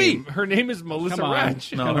starts with a name. B. Her name is Melissa Come on.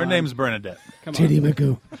 Ratch. No, her name's Bernadette. Come on. Titty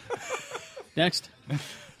Magoo. Next.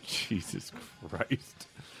 Jesus Christ.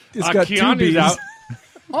 It's got two Keanu's B's. out.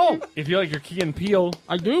 Oh, If you like your Key and Peele.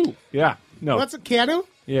 I do. Yeah. No. What's it, Keanu?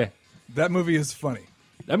 Yeah. That movie is funny.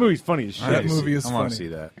 That movie's funny as shit. That movie is I want funny. to see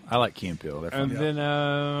that. I like Key and Peele. They're And funny.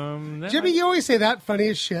 then, Jimmy, you always say that. Funny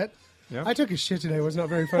as shit. Yeah. I took a shit today. It was not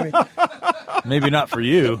very funny. Maybe not for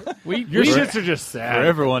you. your shits are just For sad.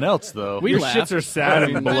 everyone else, though. We Your laughed. shits are sad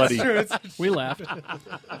and bloody. That's true. We laughed.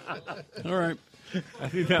 All right. I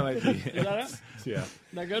think that might be it. Is that it? Yeah.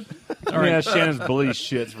 That good? Yeah, Shannon's bully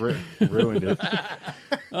shits ruined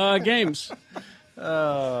it. Games.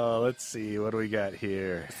 Let's see. What do we got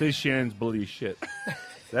here? Say Shannon's bully shit.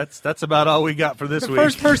 That's about all we got for this week.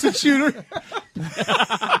 First person shooter.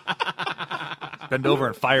 Bend over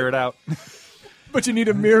and fire it out. But you need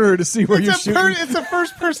a mirror to see where you're shooting. It's a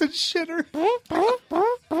first person shitter.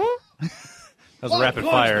 That was rapid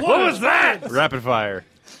fire. What was that? Rapid fire.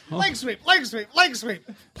 Leg sweep, leg sweep, leg sweep.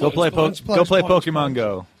 Go play plunge, Go play plunge, Pokemon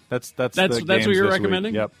Go. That's That's the what games you're this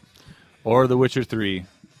recommending? Week. Yep. Or The Witcher 3,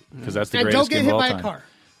 because that's the And greatest don't get game hit of all by time. a car.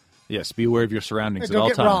 Yes, be aware of your surroundings And at all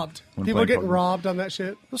don't get times. robbed. when People playing getting Pokemon. robbed on that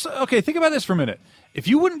shit. So, okay, think about this for a minute. If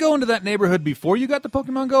you wouldn't go into that neighborhood before you got the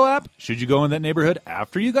Pokemon Go app, should you go in that neighborhood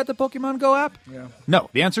after you got the Pokemon Go app? Yeah. No.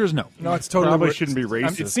 The answer is no. No, it's totally Probably worth shouldn't be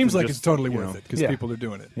racist it seems and like just, it's totally you worth know. it because Yeah. people are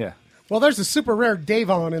doing it. Yeah. Well, there's a super rare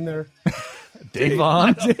Davon in there.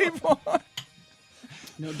 Davon?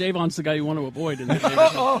 No, Davon's the guy you want to avoid in that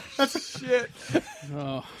neighborhood. Shit.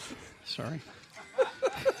 Oh, sorry.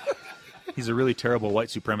 He's a really terrible white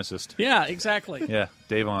supremacist. Yeah, exactly. Yeah,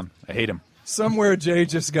 Davon. I hate him. Somewhere Jay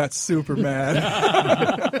just got super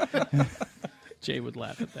mad. Jay would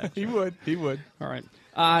laugh at that. He would. He would. All right.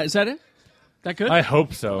 Is that it? That good? I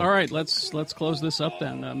hope so. All right. Let's close this up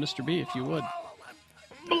then, Mr. B, if you would.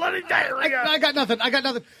 Bloody diarrhea. I got nothing. I got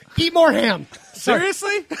nothing. Eat more ham.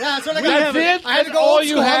 Seriously? Yeah, that's what I got. That's it? I had to That's go all old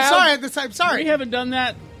you school. have? I'm sorry. We haven't done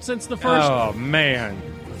that since the first Oh, man.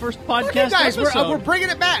 podcast Look at you guys. episode. We're bringing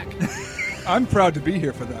it back. I'm proud to be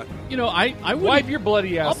here for that. You know, I wouldn't. Wipe your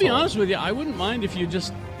bloody ass. I'll be honest with you. I wouldn't mind if you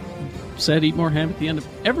just said "eat more ham" at the end of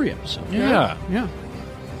every episode. Yeah. Yeah.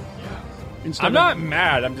 Instead I'm of- not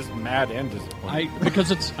mad. I'm just mad and disappointed. because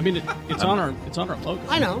it's. I mean, it's on our logo.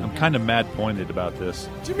 I know. I'm kind of mad pointed about this.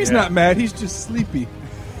 Jimmy's Yeah. not mad. He's just sleepy.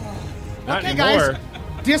 Not Okay, anymore.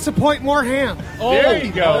 guys. Disappoint more ham. There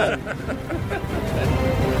you go.